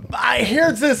like,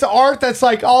 here's this art that's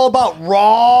like all about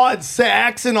raw and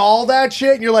sex and all that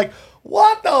shit. And you're like,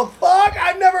 what the fuck?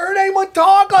 I've never heard anyone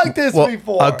talk like this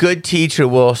before. A good teacher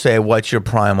will say, what's your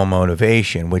primal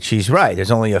motivation? Which he's right. There's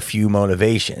only a few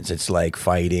motivations. It's like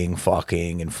fighting,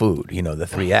 fucking, and food. The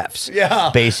 3 Fs.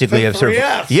 Yeah. Basically. The 3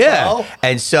 Fs, yeah. bro.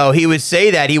 And so he would say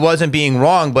that. He wasn't being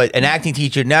wrong, but an acting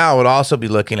teacher now would also be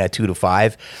looking at 2 to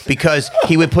 5 because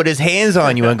he would put his hands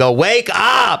on you and go, wake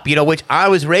up, which I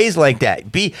was raised like that.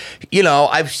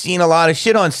 I've seen a lot of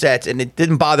shit on sets and it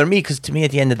didn't bother me because to me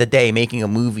at the end of the day, making a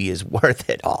movie is worth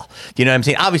it all. You know what I'm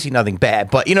saying? Obviously nothing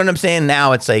bad, but you know what I'm saying?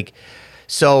 Now it's like,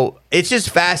 so it's just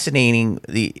fascinating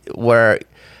where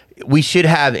we should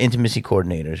have intimacy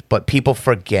coordinators, but people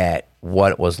forget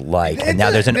what it was like. And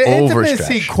now there's an overstretch. The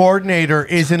intimacy coordinator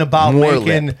isn't about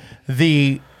making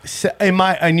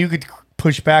and you could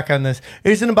push back on this,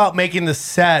 isn't about making the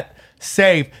set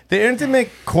safe. The intimate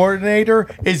coordinator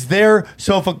is there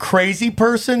so if a crazy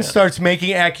person starts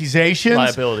making accusations,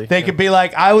 liability, they could be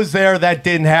like, I was there, that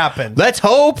didn't happen. Let's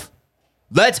hope.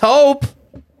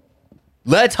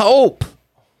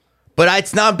 But But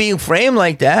it's not being framed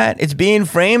like that. It's being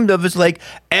framed of it's like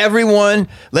everyone,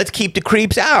 let's keep the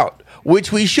creeps out,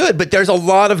 which we should. But there's a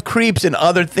lot of creeps and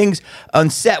other things on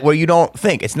set where you don't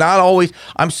think. It's not always,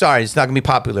 I'm sorry, it's not going to be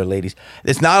popular, ladies.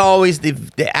 It's not always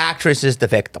the actress is the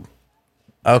victim.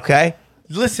 Okay?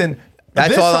 Listen.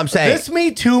 That's all I'm saying. This Me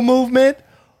Too movement,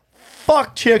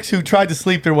 fuck chicks who tried to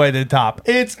sleep their way to the top.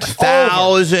 It's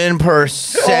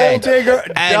 1,000%. Gold digger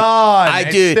And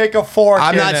done. dude, Stick a fork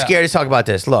I'm in not it. scared to talk about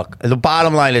this. Look, the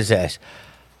bottom line is this.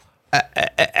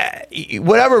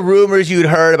 Whatever rumors you'd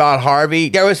heard about Harvey,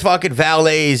 there was fucking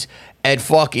valets at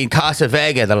fucking Casa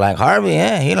Vega. They're like, Harvey,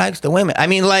 yeah, he likes the women. I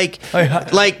mean, like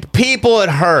people had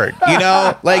heard, you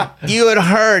know? Like, you had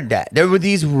heard that. There were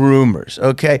these rumors,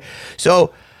 okay?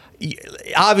 So,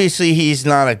 obviously, he's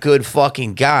not a good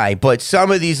fucking guy, but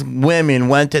some of these women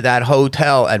went to that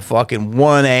hotel at fucking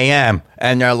 1 a.m.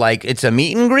 and they're like, it's a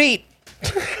meet and greet.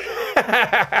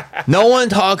 No one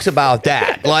talks about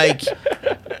that. Like,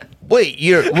 wait,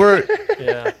 you're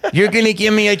gonna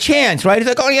give me a chance, right? He's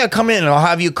like, oh yeah, come in and I'll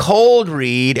have you cold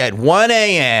read at 1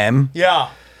 a.m.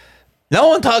 Yeah. No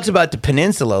one talks about the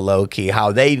Peninsula, low key,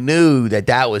 how they knew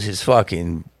that was his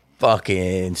fucking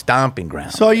stomping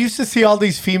ground. So I used to see all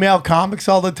these female comics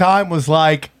all the time.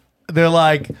 They're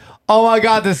like, oh my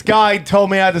God, this guy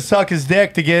told me I had to suck his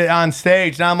dick to get on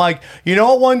stage. And I'm like, you know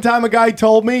what one time a guy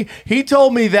told me? He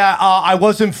told me that I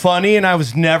wasn't funny and I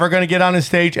was never going to get on a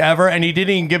stage ever. And he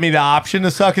didn't even give me the option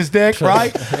to suck his dick,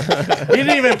 right? He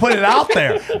didn't even put it out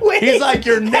there. He's like,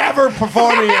 you're never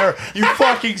performing here. You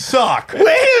fucking suck. Wait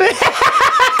a minute.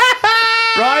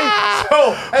 Right?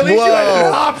 So at least you had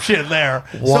an option there.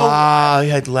 Wow, he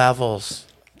had levels.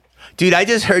 Dude, I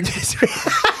just heard this.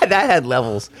 That had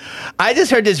levels. I just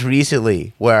heard this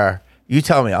recently where you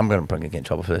tell me, I'm going to get in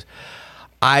trouble for this.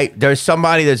 There's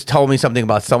somebody that's told me something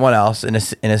about someone else in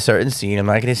a certain scene, I'm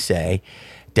not going to say,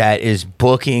 that is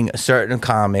booking certain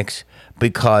comics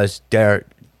because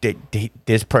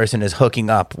this person is hooking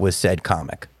up with said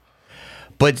comic.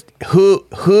 But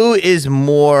who is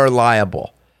more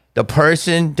liable? The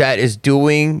person that is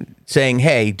saying,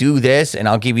 hey, do this and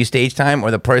I'll give you stage time, or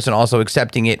the person also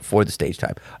accepting it for the stage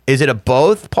time? Is it a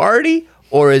both party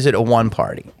or is it a one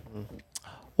party?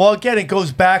 Well, again, it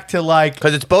goes back to like,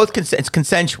 because it's both it's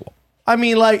consensual. I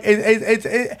mean, like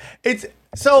it's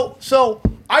so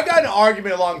I got in an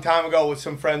argument a long time ago with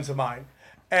some friends of mine,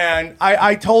 and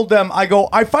I told them,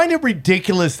 I find it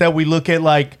ridiculous that we look at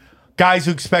like guys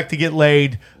who expect to get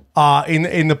laid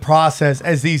in the process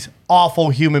as these awful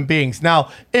human beings. Now,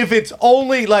 if it's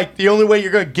only like the only way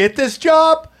you're gonna get this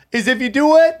job is if you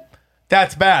do it,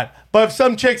 that's bad. But if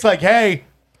some chick's like, hey,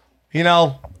 you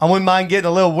know, I wouldn't mind getting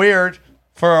a little weird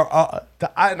for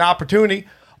an opportunity.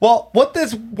 Well, what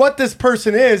this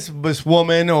person is, this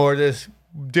woman or this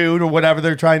dude or whatever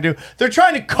they're trying to do, they're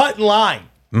trying to cut in line.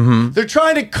 Mm-hmm. They're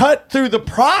trying to cut through the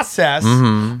process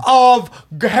of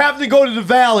having to go to the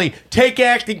Valley, take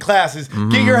acting classes,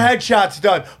 get your headshots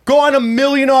done, go on 1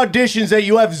 million auditions that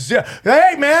you have.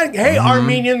 Hey, man,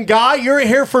 Armenian guy, you're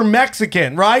here for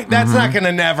Mexican, right? That's not going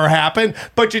to never happen.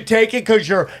 But you take it because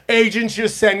your agent's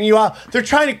just sending you out. They're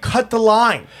trying to cut the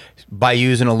line. By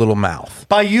using a little mouth.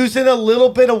 By using a little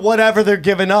bit of whatever they're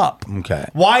giving up. Okay.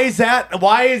 Why is that?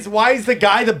 Why is the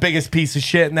guy the biggest piece of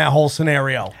shit in that whole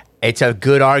scenario? It's a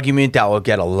good argument that will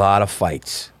get a lot of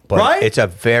fights. But right? It's a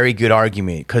very good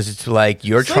argument because it's like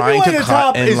you're Sleeping trying to the cut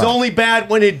top in is line. only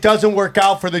bad when it doesn't work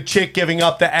out for the chick giving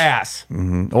up the ass.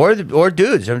 Or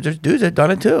dudes. There's dudes that have done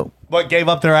it too. What, gave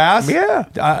up their ass?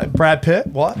 Yeah. Brad Pitt?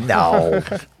 What? No.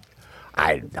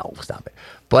 No, stop it.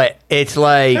 But it's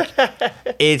like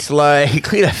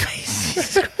clean up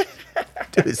face.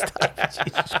 Dude, stop it.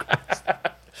 Jesus Christ.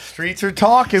 Streets are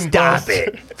talking. Stop bro.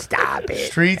 it. Stop it.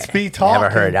 Streets be talking.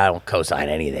 Never heard. I don't co-sign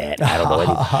any of that. I don't know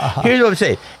anything. Here's what I'm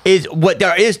saying: is what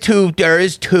there is two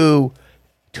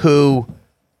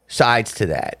sides to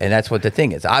that, and that's what the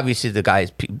thing is. Obviously, the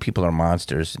guys, people are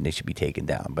monsters, and they should be taken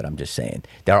down. But I'm just saying,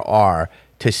 there are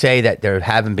to say that there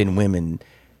haven't been women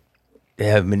that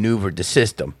have maneuvered the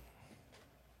system.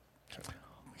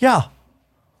 Yeah,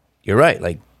 you're right.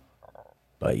 Like.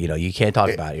 But you know you can't talk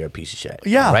about it. You're a piece of shit.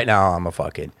 Yeah. Right now I'm a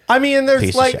fucking. I mean, and there's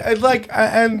piece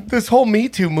and this whole Me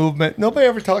Too movement. Nobody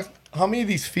ever talks. How many of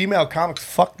these female comics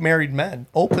fuck married men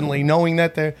openly, knowing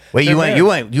that they're. Wait, they're you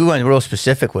went real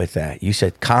specific with that. You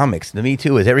said comics. The Me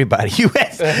Too is everybody.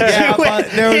 Yeah, but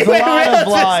there was a lot of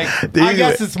like. I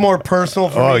guess it's more personal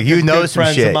for me. Oh, you know good some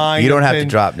friends shit. of mine You don't have to been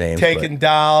drop names. Taken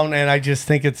down, and I just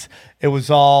think it was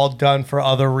all done for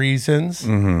other reasons.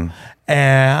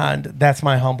 And that's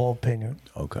my humble opinion.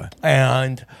 Okay.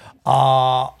 And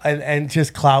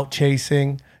just clout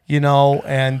chasing.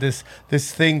 and this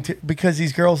thing because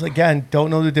these girls again don't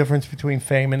know the difference between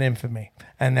fame and infamy,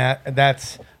 and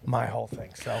that's my whole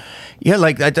thing. So yeah,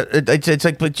 like it's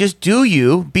like, but just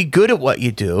be good at what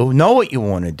you do, know what you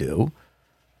want to do.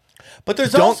 But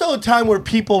there's also a time where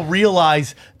people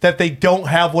realize that they don't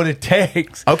have what it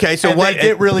takes. Okay, so they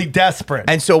get really desperate.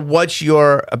 And so what is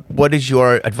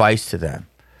your advice to them?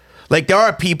 Like, there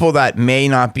are people that may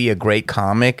not be a great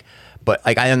comic, but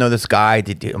like, I don't know this guy.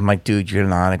 I'm like, dude, you're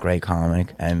not a great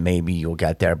comic, and maybe you'll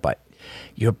get there, but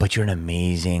you're an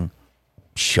amazing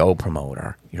show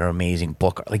promoter. You're an amazing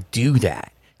booker. Like, do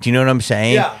that. Do you know what I'm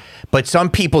saying? Yeah. But some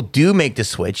people do make the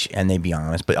switch, and they be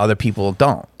honest, but other people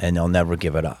don't, and they'll never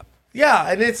give it up.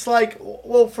 Yeah, and it's like,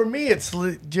 well, for me, it's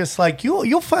just like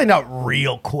you'll find out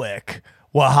real quick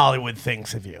what Hollywood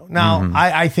thinks of you. Now,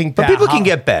 I think that but people can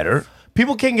get better.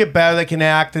 People can get better. They can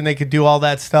act and they can do all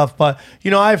that stuff. But,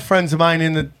 I have friends of mine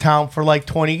in the town for like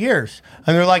 20 years.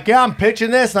 And they're like, yeah, I'm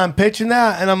pitching this and I'm pitching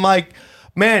that. And I'm like,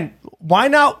 man, why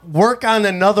not work on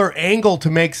another angle to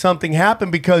make something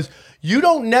happen? Because you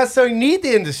don't necessarily need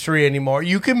the industry anymore.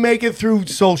 You can make it through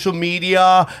social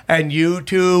media and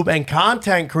YouTube and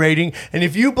content creating. And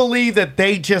if you believe that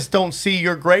they just don't see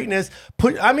your greatness,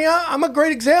 I'm a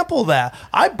great example of that.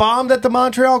 I bombed at the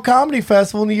Montreal Comedy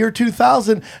Festival in the year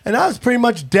 2000, and I was pretty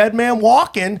much dead man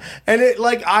walking. And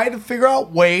I had to figure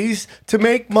out ways to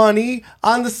make money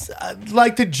on this,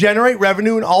 to generate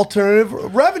revenue and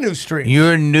alternative revenue streams.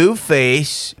 You're a new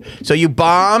face. So you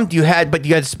bombed, but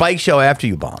you had a Spike show after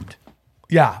you bombed.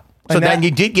 Yeah. So then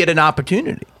you did get an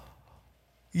opportunity.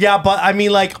 Yeah, but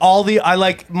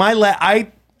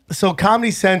so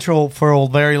Comedy Central for a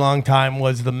very long time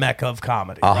was the mecca of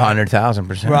comedy.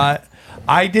 100,000%. Right.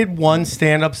 I did one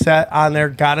stand-up set on there,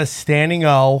 got a standing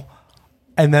O,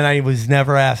 and then I was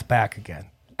never asked back again,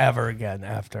 ever again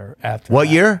after What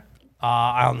that. year?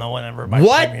 I don't know, whenever my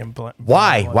What? premium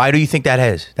Why? Why do you think that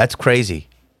is? That's crazy.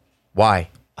 Why?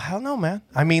 I don't know, man.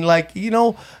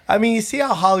 You see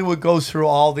how Hollywood goes through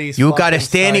all these. You got a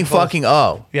standing cycles. fucking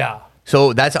O. Yeah.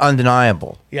 So that's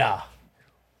undeniable. Yeah.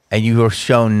 And you were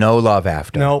shown no love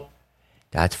after. Nope.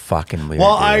 That's fucking weird.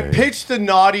 Well, dude. I pitched the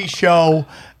Naughty Show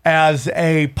as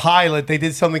a pilot. They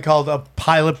did something called a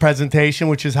pilot presentation,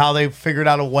 which is how they figured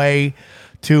out a way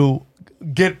to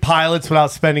get pilots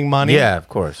without spending money. Yeah, of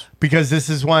course. Because this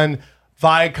is when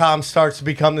Viacom starts to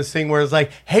become this thing where it's like,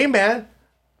 hey, man,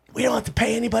 we don't have to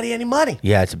pay anybody any money.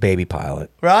 Yeah, it's a baby pilot.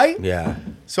 Right? Yeah.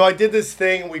 So I did this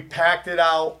thing. We packed it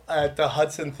out at the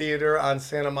Hudson Theater on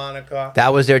Santa Monica.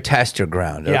 That was their tester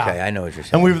ground. Yeah. Okay, I know what you're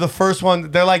saying. And we were the first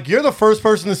one. They're like, you're the first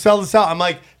person to sell this out. I'm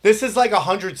like, this is like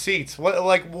 100 seats. Who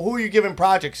are you giving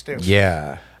projects to?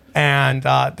 Yeah. And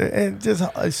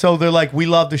so they're like, we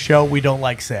love the show. We don't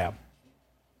like Sam.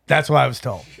 That's what I was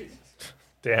told.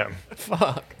 Damn.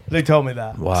 Fuck. They told me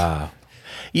that. Wow.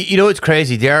 You know what's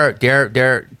crazy?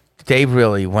 They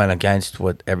really went against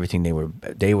everything they were.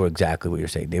 They were exactly what you're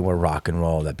saying. They were rock and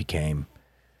roll that became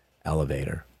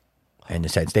Elevator. In the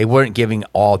sense, they weren't giving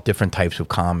all different types of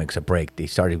comics a break. They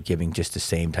started giving just the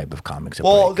same type of comics a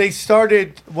break. What they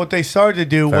started to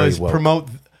do was promote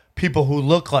people who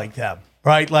look like them.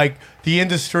 Right, like the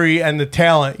industry and the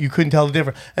talent, you couldn't tell the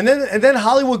difference. And then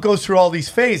Hollywood goes through all these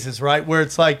phases, right? Where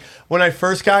it's like when I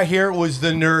first got here, it was the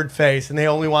nerd phase, and they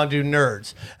only wanted to do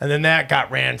nerds, and then that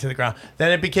got ran to the ground.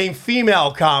 Then it became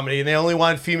female comedy, and they only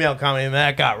wanted female comedy, and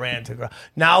that got ran to the ground.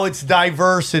 Now it's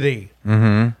diversity,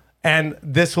 and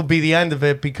this will be the end of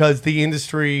it because the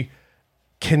industry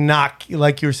cannot,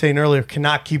 like you were saying earlier,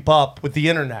 cannot keep up with the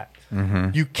internet.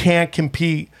 You can't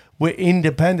compete. We're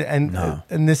independent,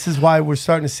 and this is why we're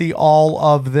starting to see all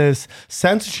of this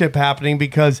censorship happening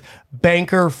because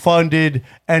banker-funded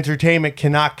entertainment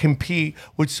cannot compete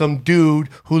with some dude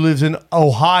who lives in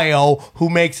Ohio who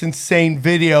makes insane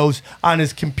videos on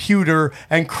his computer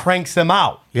and cranks them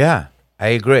out. Yeah, I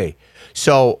agree.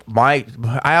 So I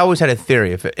always had a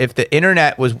theory. If the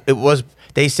internet was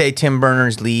they say Tim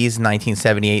Berners-Lee's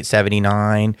 1978,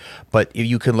 79, but if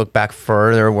you can look back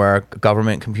further where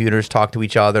government computers talk to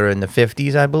each other in the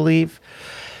 50s, I believe.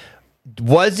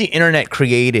 Was the internet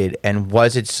created and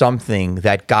was it something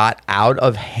that got out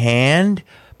of hand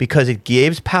because it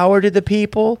gives power to the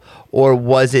people, or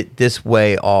was it this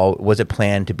way? Was it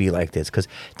planned to be like this? Because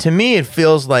to me, it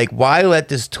feels like, why let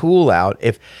this tool out?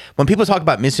 If when people talk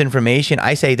about misinformation,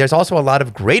 I say there's also a lot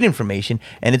of great information,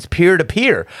 and it's peer to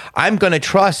peer. I'm going to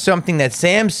trust something that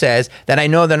Sam says that I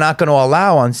know they're not going to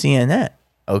allow on CNN.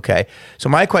 Okay, so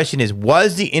my question is: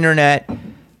 was the internet?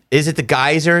 Is it the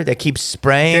geyser that keeps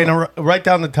spraying? Dana, write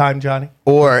down the time, Johnny.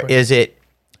 Or is it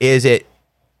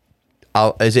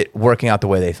working out the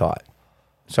way they thought?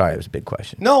 Sorry, it was a big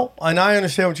question. No, and I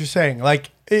understand what you're saying. Like,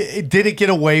 Did it get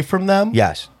away from them?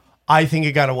 Yes. I think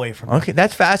it got away from them. Okay,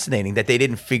 that's fascinating that they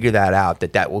didn't figure that out,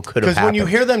 that could have happened. Because when you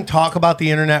hear them talk about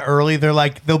the internet early, they're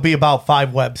like, there'll be about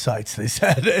 5 websites, they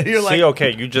said. You're like, See,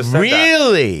 okay, you just said that.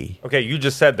 Really? Okay, you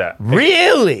just said that.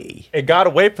 Really? It got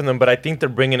away from them, but I think they're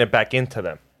bringing it back into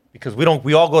them. Because we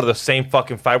all go to the same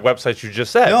fucking 5 websites you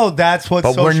just said. No, that's what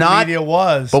social media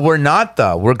was. But we're not,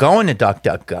 though. We're going to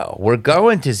DuckDuckGo. We're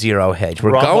going to Zero Hedge.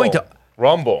 We're going to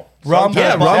Rumble.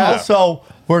 Yeah, Rumble. Also,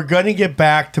 we're going to get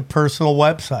back to personal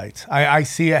websites. I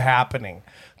see it happening.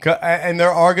 And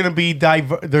there are going to be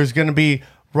there's going to be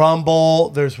Rumble,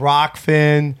 there's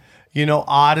Rockfin,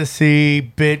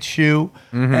 Odyssey, BitChute,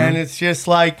 and it's just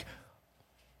like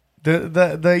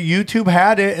the YouTube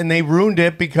had it and they ruined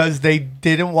it because they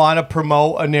didn't want to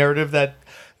promote a narrative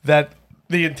that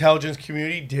the intelligence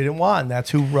community didn't want. That's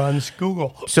who runs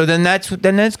Google. So then that's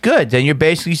good. Then you're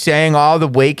basically saying all the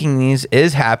waking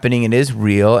is happening and is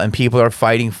real, and people are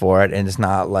fighting for it, and it's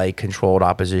not like controlled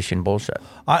opposition bullshit.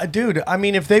 Dude, I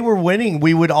mean, if they were winning,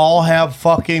 we would all have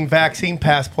fucking vaccine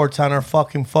passports on our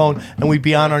fucking phone, and we'd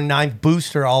be on our 9th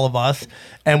booster, all of us,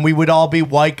 and we would all be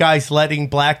white guys letting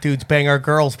black dudes bang our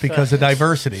girls because of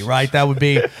diversity, right? That would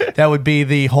be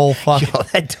the whole fucking. Yo,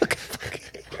 that took.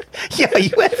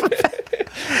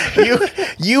 Yo,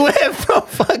 you went from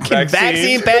fucking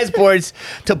vaccine passports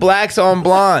to blacks on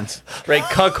blondes, right?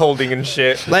 Cuckolding and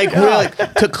shit. Like really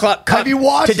Have you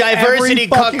watched to diversity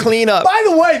cuck cleanup? By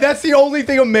the way, that's the only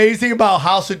thing amazing about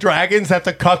House of Dragons, that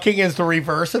the cucking is the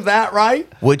reverse of that,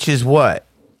 right? Which is what?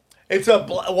 It's a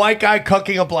white guy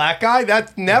cucking a black guy.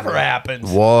 That never happens.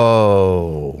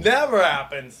 Whoa. Never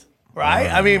happens,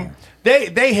 right? I mean,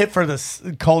 they hit for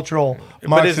the cultural.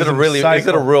 But is it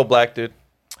a real black dude?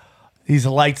 He's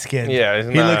a light skinned. Yeah,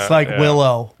 he looks like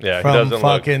Willow. Yeah, from he doesn't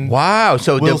fucking. Wow.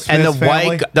 So Will Smith's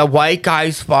family. the white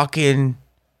guy's fucking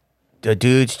the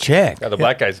dude's chick. Yeah, the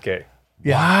black guy's gay.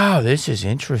 Yeah. Wow, this is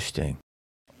interesting.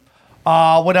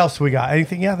 What else do we got?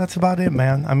 Anything? Yeah, that's about it,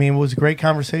 man. I mean, it was a great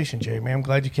conversation, Jamie. I'm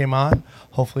glad you came on.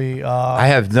 Hopefully, I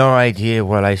have no idea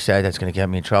what I said that's going to get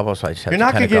me in trouble, so I just have you're to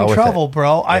not kind gonna of get in go with trouble, it.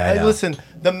 bro. Yeah, I know. Listen.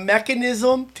 The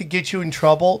mechanism to get you in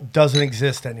trouble doesn't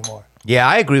exist anymore. Yeah,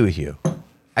 I agree with you.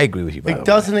 By the way. It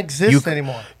doesn't exist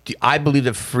anymore. I believe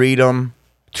that freedom,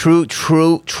 true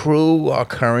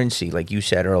currency, like you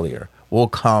said earlier, will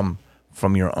come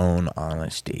from your own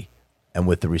honesty and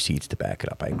with the receipts to back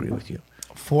it up. I agree with you.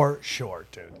 For sure,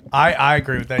 dude. I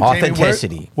agree with that.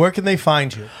 Authenticity. Jamie, where can they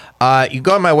find you? You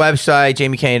go to my website,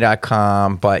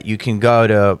 jamiekennedy.com, but you can go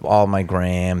to all my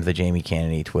gram, the Jamie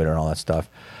Kennedy, Twitter, and all that stuff.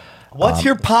 What's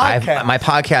your podcast? My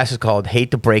podcast is called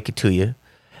Hate to Break It to You.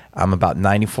 I'm about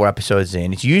 94 episodes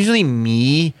in. It's usually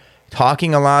me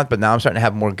talking a lot, but now I'm starting to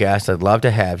have more guests. I'd love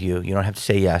to have you. You don't have to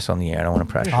say yes on the air. I don't want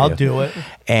to pressure you. I'll do it.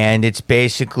 And it's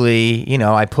basically,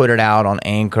 I put it out on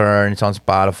Anchor and it's on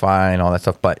Spotify and all that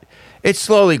stuff, but it's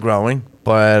slowly growing.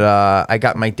 But I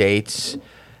got my dates.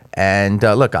 And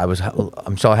look,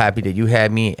 I'm so happy that you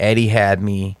had me. Eddie had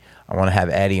me. I want to have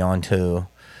Eddie on too.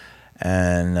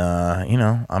 And,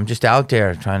 I'm just out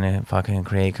there trying to fucking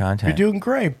create content. You're doing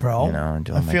great, bro.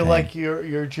 I feel like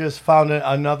you're just found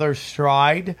another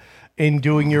stride in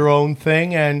doing your own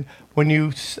thing. And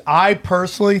I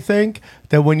personally think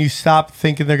that when you stop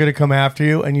thinking they're going to come after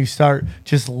you and you start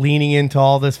just leaning into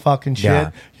all this fucking shit,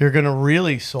 you're going to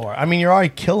really soar. I mean, you're already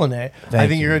killing it. I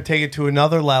think you're going to take it to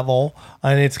another level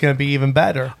and it's going to be even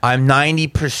better. I'm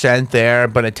 90% there,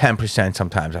 but at 10%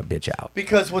 sometimes I bitch out.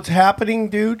 Because what's happening,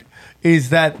 dude, is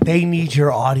that they need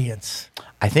your audience.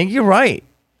 I think you're right.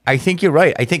 I think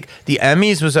the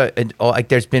Emmys was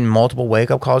there's been multiple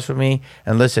wake-up calls for me.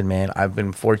 And listen, man, I've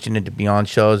been fortunate to be on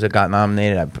shows that got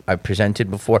nominated. I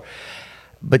presented before.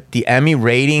 But the Emmy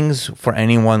ratings, for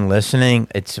anyone listening,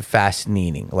 it's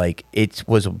fascinating. Like, it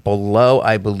was below,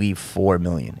 I believe, 4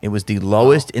 million. It was the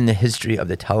lowest in the history of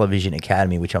the Television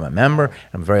Academy, which I'm a member.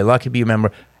 I'm very lucky to be a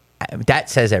member. That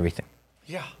says everything.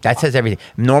 Yeah. That says everything.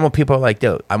 Normal people are like,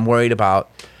 dude, I'm worried about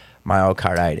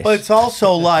myocarditis. But it's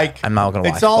also like I'm not gonna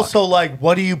watch. It's also like,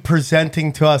 what are you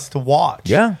presenting to us to watch?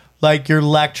 Yeah. Like, you're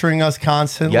lecturing us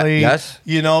constantly. Yes.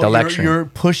 You're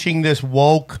pushing this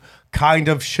woke kind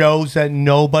of shows that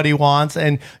nobody wants,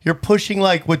 and you're pushing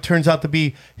like what turns out to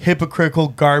be hypocritical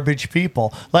garbage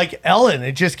people. Like Ellen,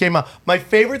 it just came out. My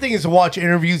favorite thing is to watch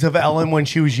interviews of Ellen when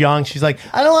she was young. She's like,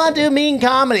 I don't want to do mean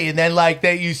comedy. And then like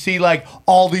that you see like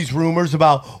all these rumors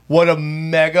about what a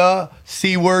mega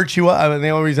C word she was. I mean, the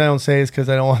only reason I don't say it is because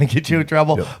I don't want to get you in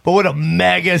trouble. Yep. But what a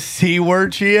mega C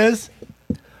word she is.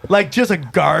 Like just a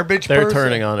garbage They're person.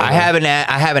 turning on it. I have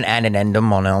an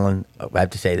addendum on Ellen. I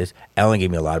have to say this. Ellen gave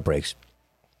me a lot of breaks.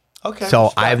 Okay.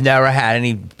 So I've never had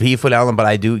any beef with Ellen, but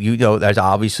I do. There's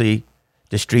obviously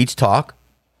The streets talk,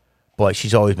 but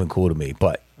she's always been cool to me.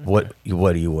 But what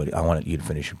do you? I want you to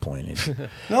finish your point.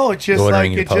 No, it's just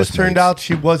like it just turned out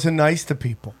she wasn't nice to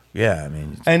people. Yeah, I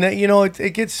mean, and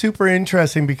it gets super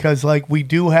interesting because like we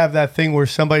do have that thing where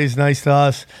somebody's nice to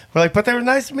us. We're like, but they were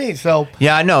nice to me. So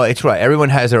yeah, I know it's right. Everyone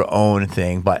has their own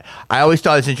thing, but I always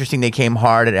thought it's interesting. They came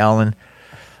hard at Ellen.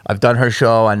 I've done her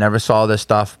show. I never saw this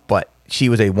stuff, but she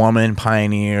was a woman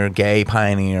pioneer, gay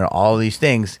pioneer, all these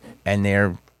things, and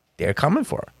they're coming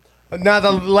for her. Now,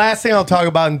 the last thing I'll talk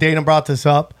about, and Dana brought this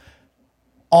up,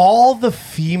 all the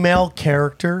female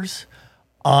characters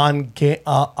on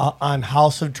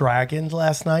House of Dragons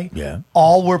last night,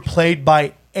 all were played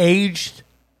by aged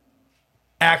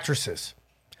actresses,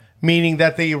 meaning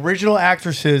that the original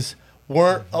actresses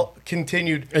weren't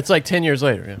continued. It's like 10 years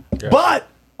later, yeah. But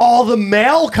all the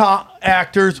male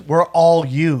actors were all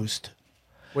used.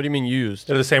 What do you mean used?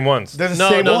 They're the same ones. They're the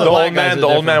same ones. The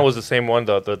old man was the same one.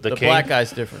 The king. Black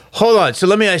guy's different. Hold on. So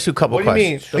let me ask you a couple What do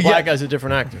you questions. mean? The black guy's a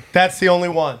different actor. That's the only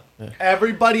one. Yeah.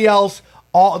 Everybody else,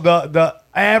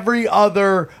 every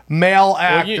other male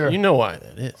actor. Well, you know why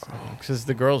that is. Because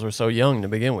the girls were so young to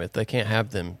begin with. They can't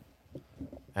have them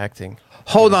acting.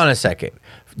 Hold on a second.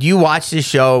 Do you watch this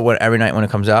show every night when it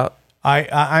comes out?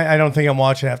 I don't think I'm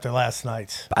watching after last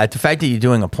night's. The fact that you're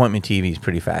doing appointment TV is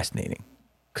pretty fascinating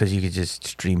because you could just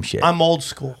stream shit. I'm old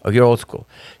school. Oh, you're old school.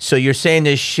 So you're saying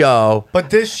this show, but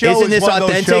this show isn't is one of those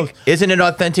authentic? shows. Isn't it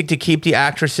authentic to keep the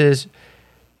actresses?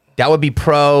 That would be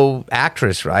pro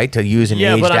actress, right? To use an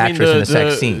aged actress in a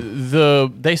sex scene.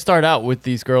 They start out with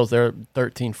these girls. They're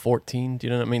 13, 14. Do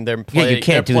you know what I mean? They're playing, you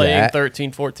can't they're do playing that.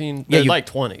 13, 14. They're like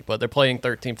 20, but they're playing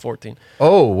 13, 14.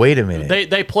 Oh, wait a minute.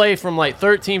 They play from like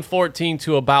 13, 14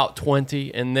 to about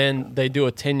 20, and then they do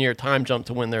a 10-year time jump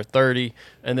to when they're 30,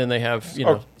 and then they have,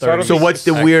 30. So what's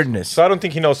the weirdness? So I don't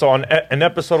think he knows. So on an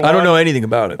episode 1... I don't know anything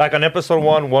about it. Like on episode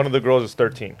 1, one of the girls is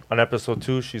 13. On episode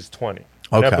 2, she's 20.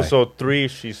 On Okay. episode 3,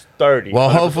 she's 30. Well,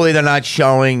 hopefully they're not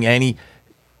showing any...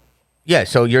 Yeah,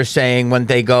 so you're saying when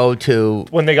they go to...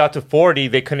 When they got to 40,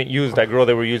 they couldn't use that girl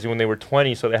they were using when they were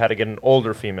 20, so they had to get an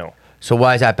older female. So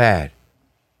why is that bad?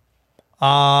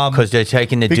 Because they're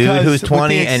taking the dude who's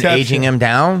 20 and aging him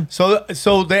down? So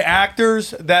the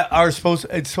actors that are it's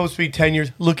supposed to be 10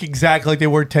 years, look exactly like they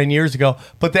were 10 years ago,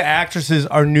 but the actresses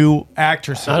are new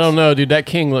actresses. I don't know, dude. That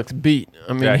king looks beat.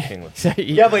 I mean,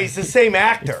 yeah, but he's the same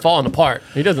actor. He's falling apart.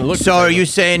 He doesn't look. So are you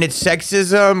saying it's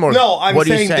sexism? Or no, I'm what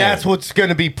are you saying that's what's going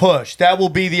to be pushed. That will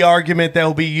be the argument that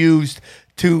will be used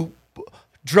to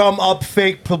drum up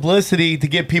fake publicity to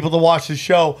get people to watch the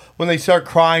show when they start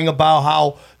crying about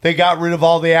how they got rid of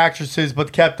all the actresses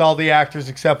but kept all the actors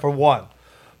except for one.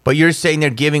 But you're saying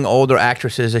they're giving older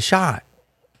actresses a shot.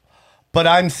 But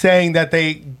I'm saying that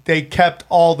they kept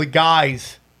all the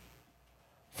guys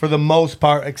for the most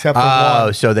part except for one.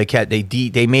 Oh, so they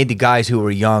made the guys who were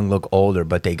young look older,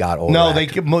 but they got older. No,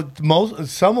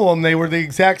 some of them they were the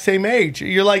exact same age.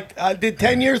 You're like, did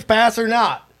 10 years pass or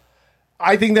not?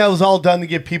 I think that was all done to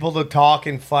get people to talk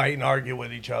and fight and argue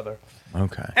with each other.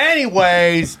 Okay.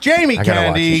 Anyways, Jamie I gotta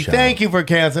watch Kennedy, the show. thank you for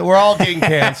canceling. We're all getting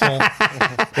canceled.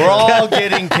 We're all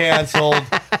getting canceled.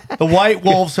 The White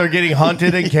Wolves are getting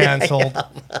hunted and canceled.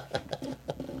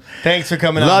 Thanks for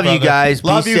coming Love out, you brother. guys. Be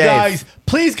Love you safe. guys.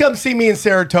 Please come see me in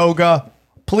Saratoga.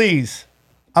 Please.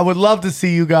 I would love to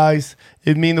see you guys.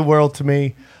 It'd mean the world to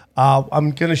me.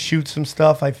 I'm going to shoot some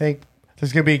stuff, I think.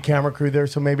 There's going to be a camera crew there,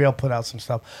 so maybe I'll put out some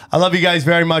stuff. I love you guys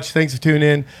very much. Thanks for tuning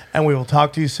in, and we will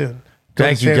talk to you soon. Go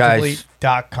Thank to you, guys.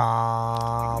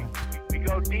 SantaBleep.com. We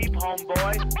go deep,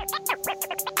 homeboy.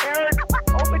 Aaron,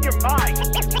 open your mind.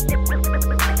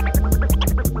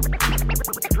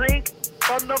 Drink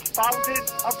from the fountain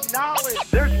of knowledge.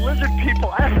 There's lizard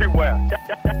people everywhere.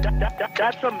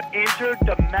 That's some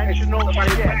interdimensional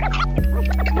shit.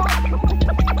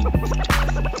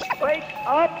 Wake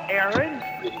up, Aaron.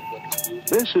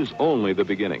 This is only the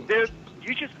beginning. Dude,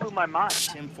 you just blew my mind.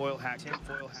 Tinfoil hat.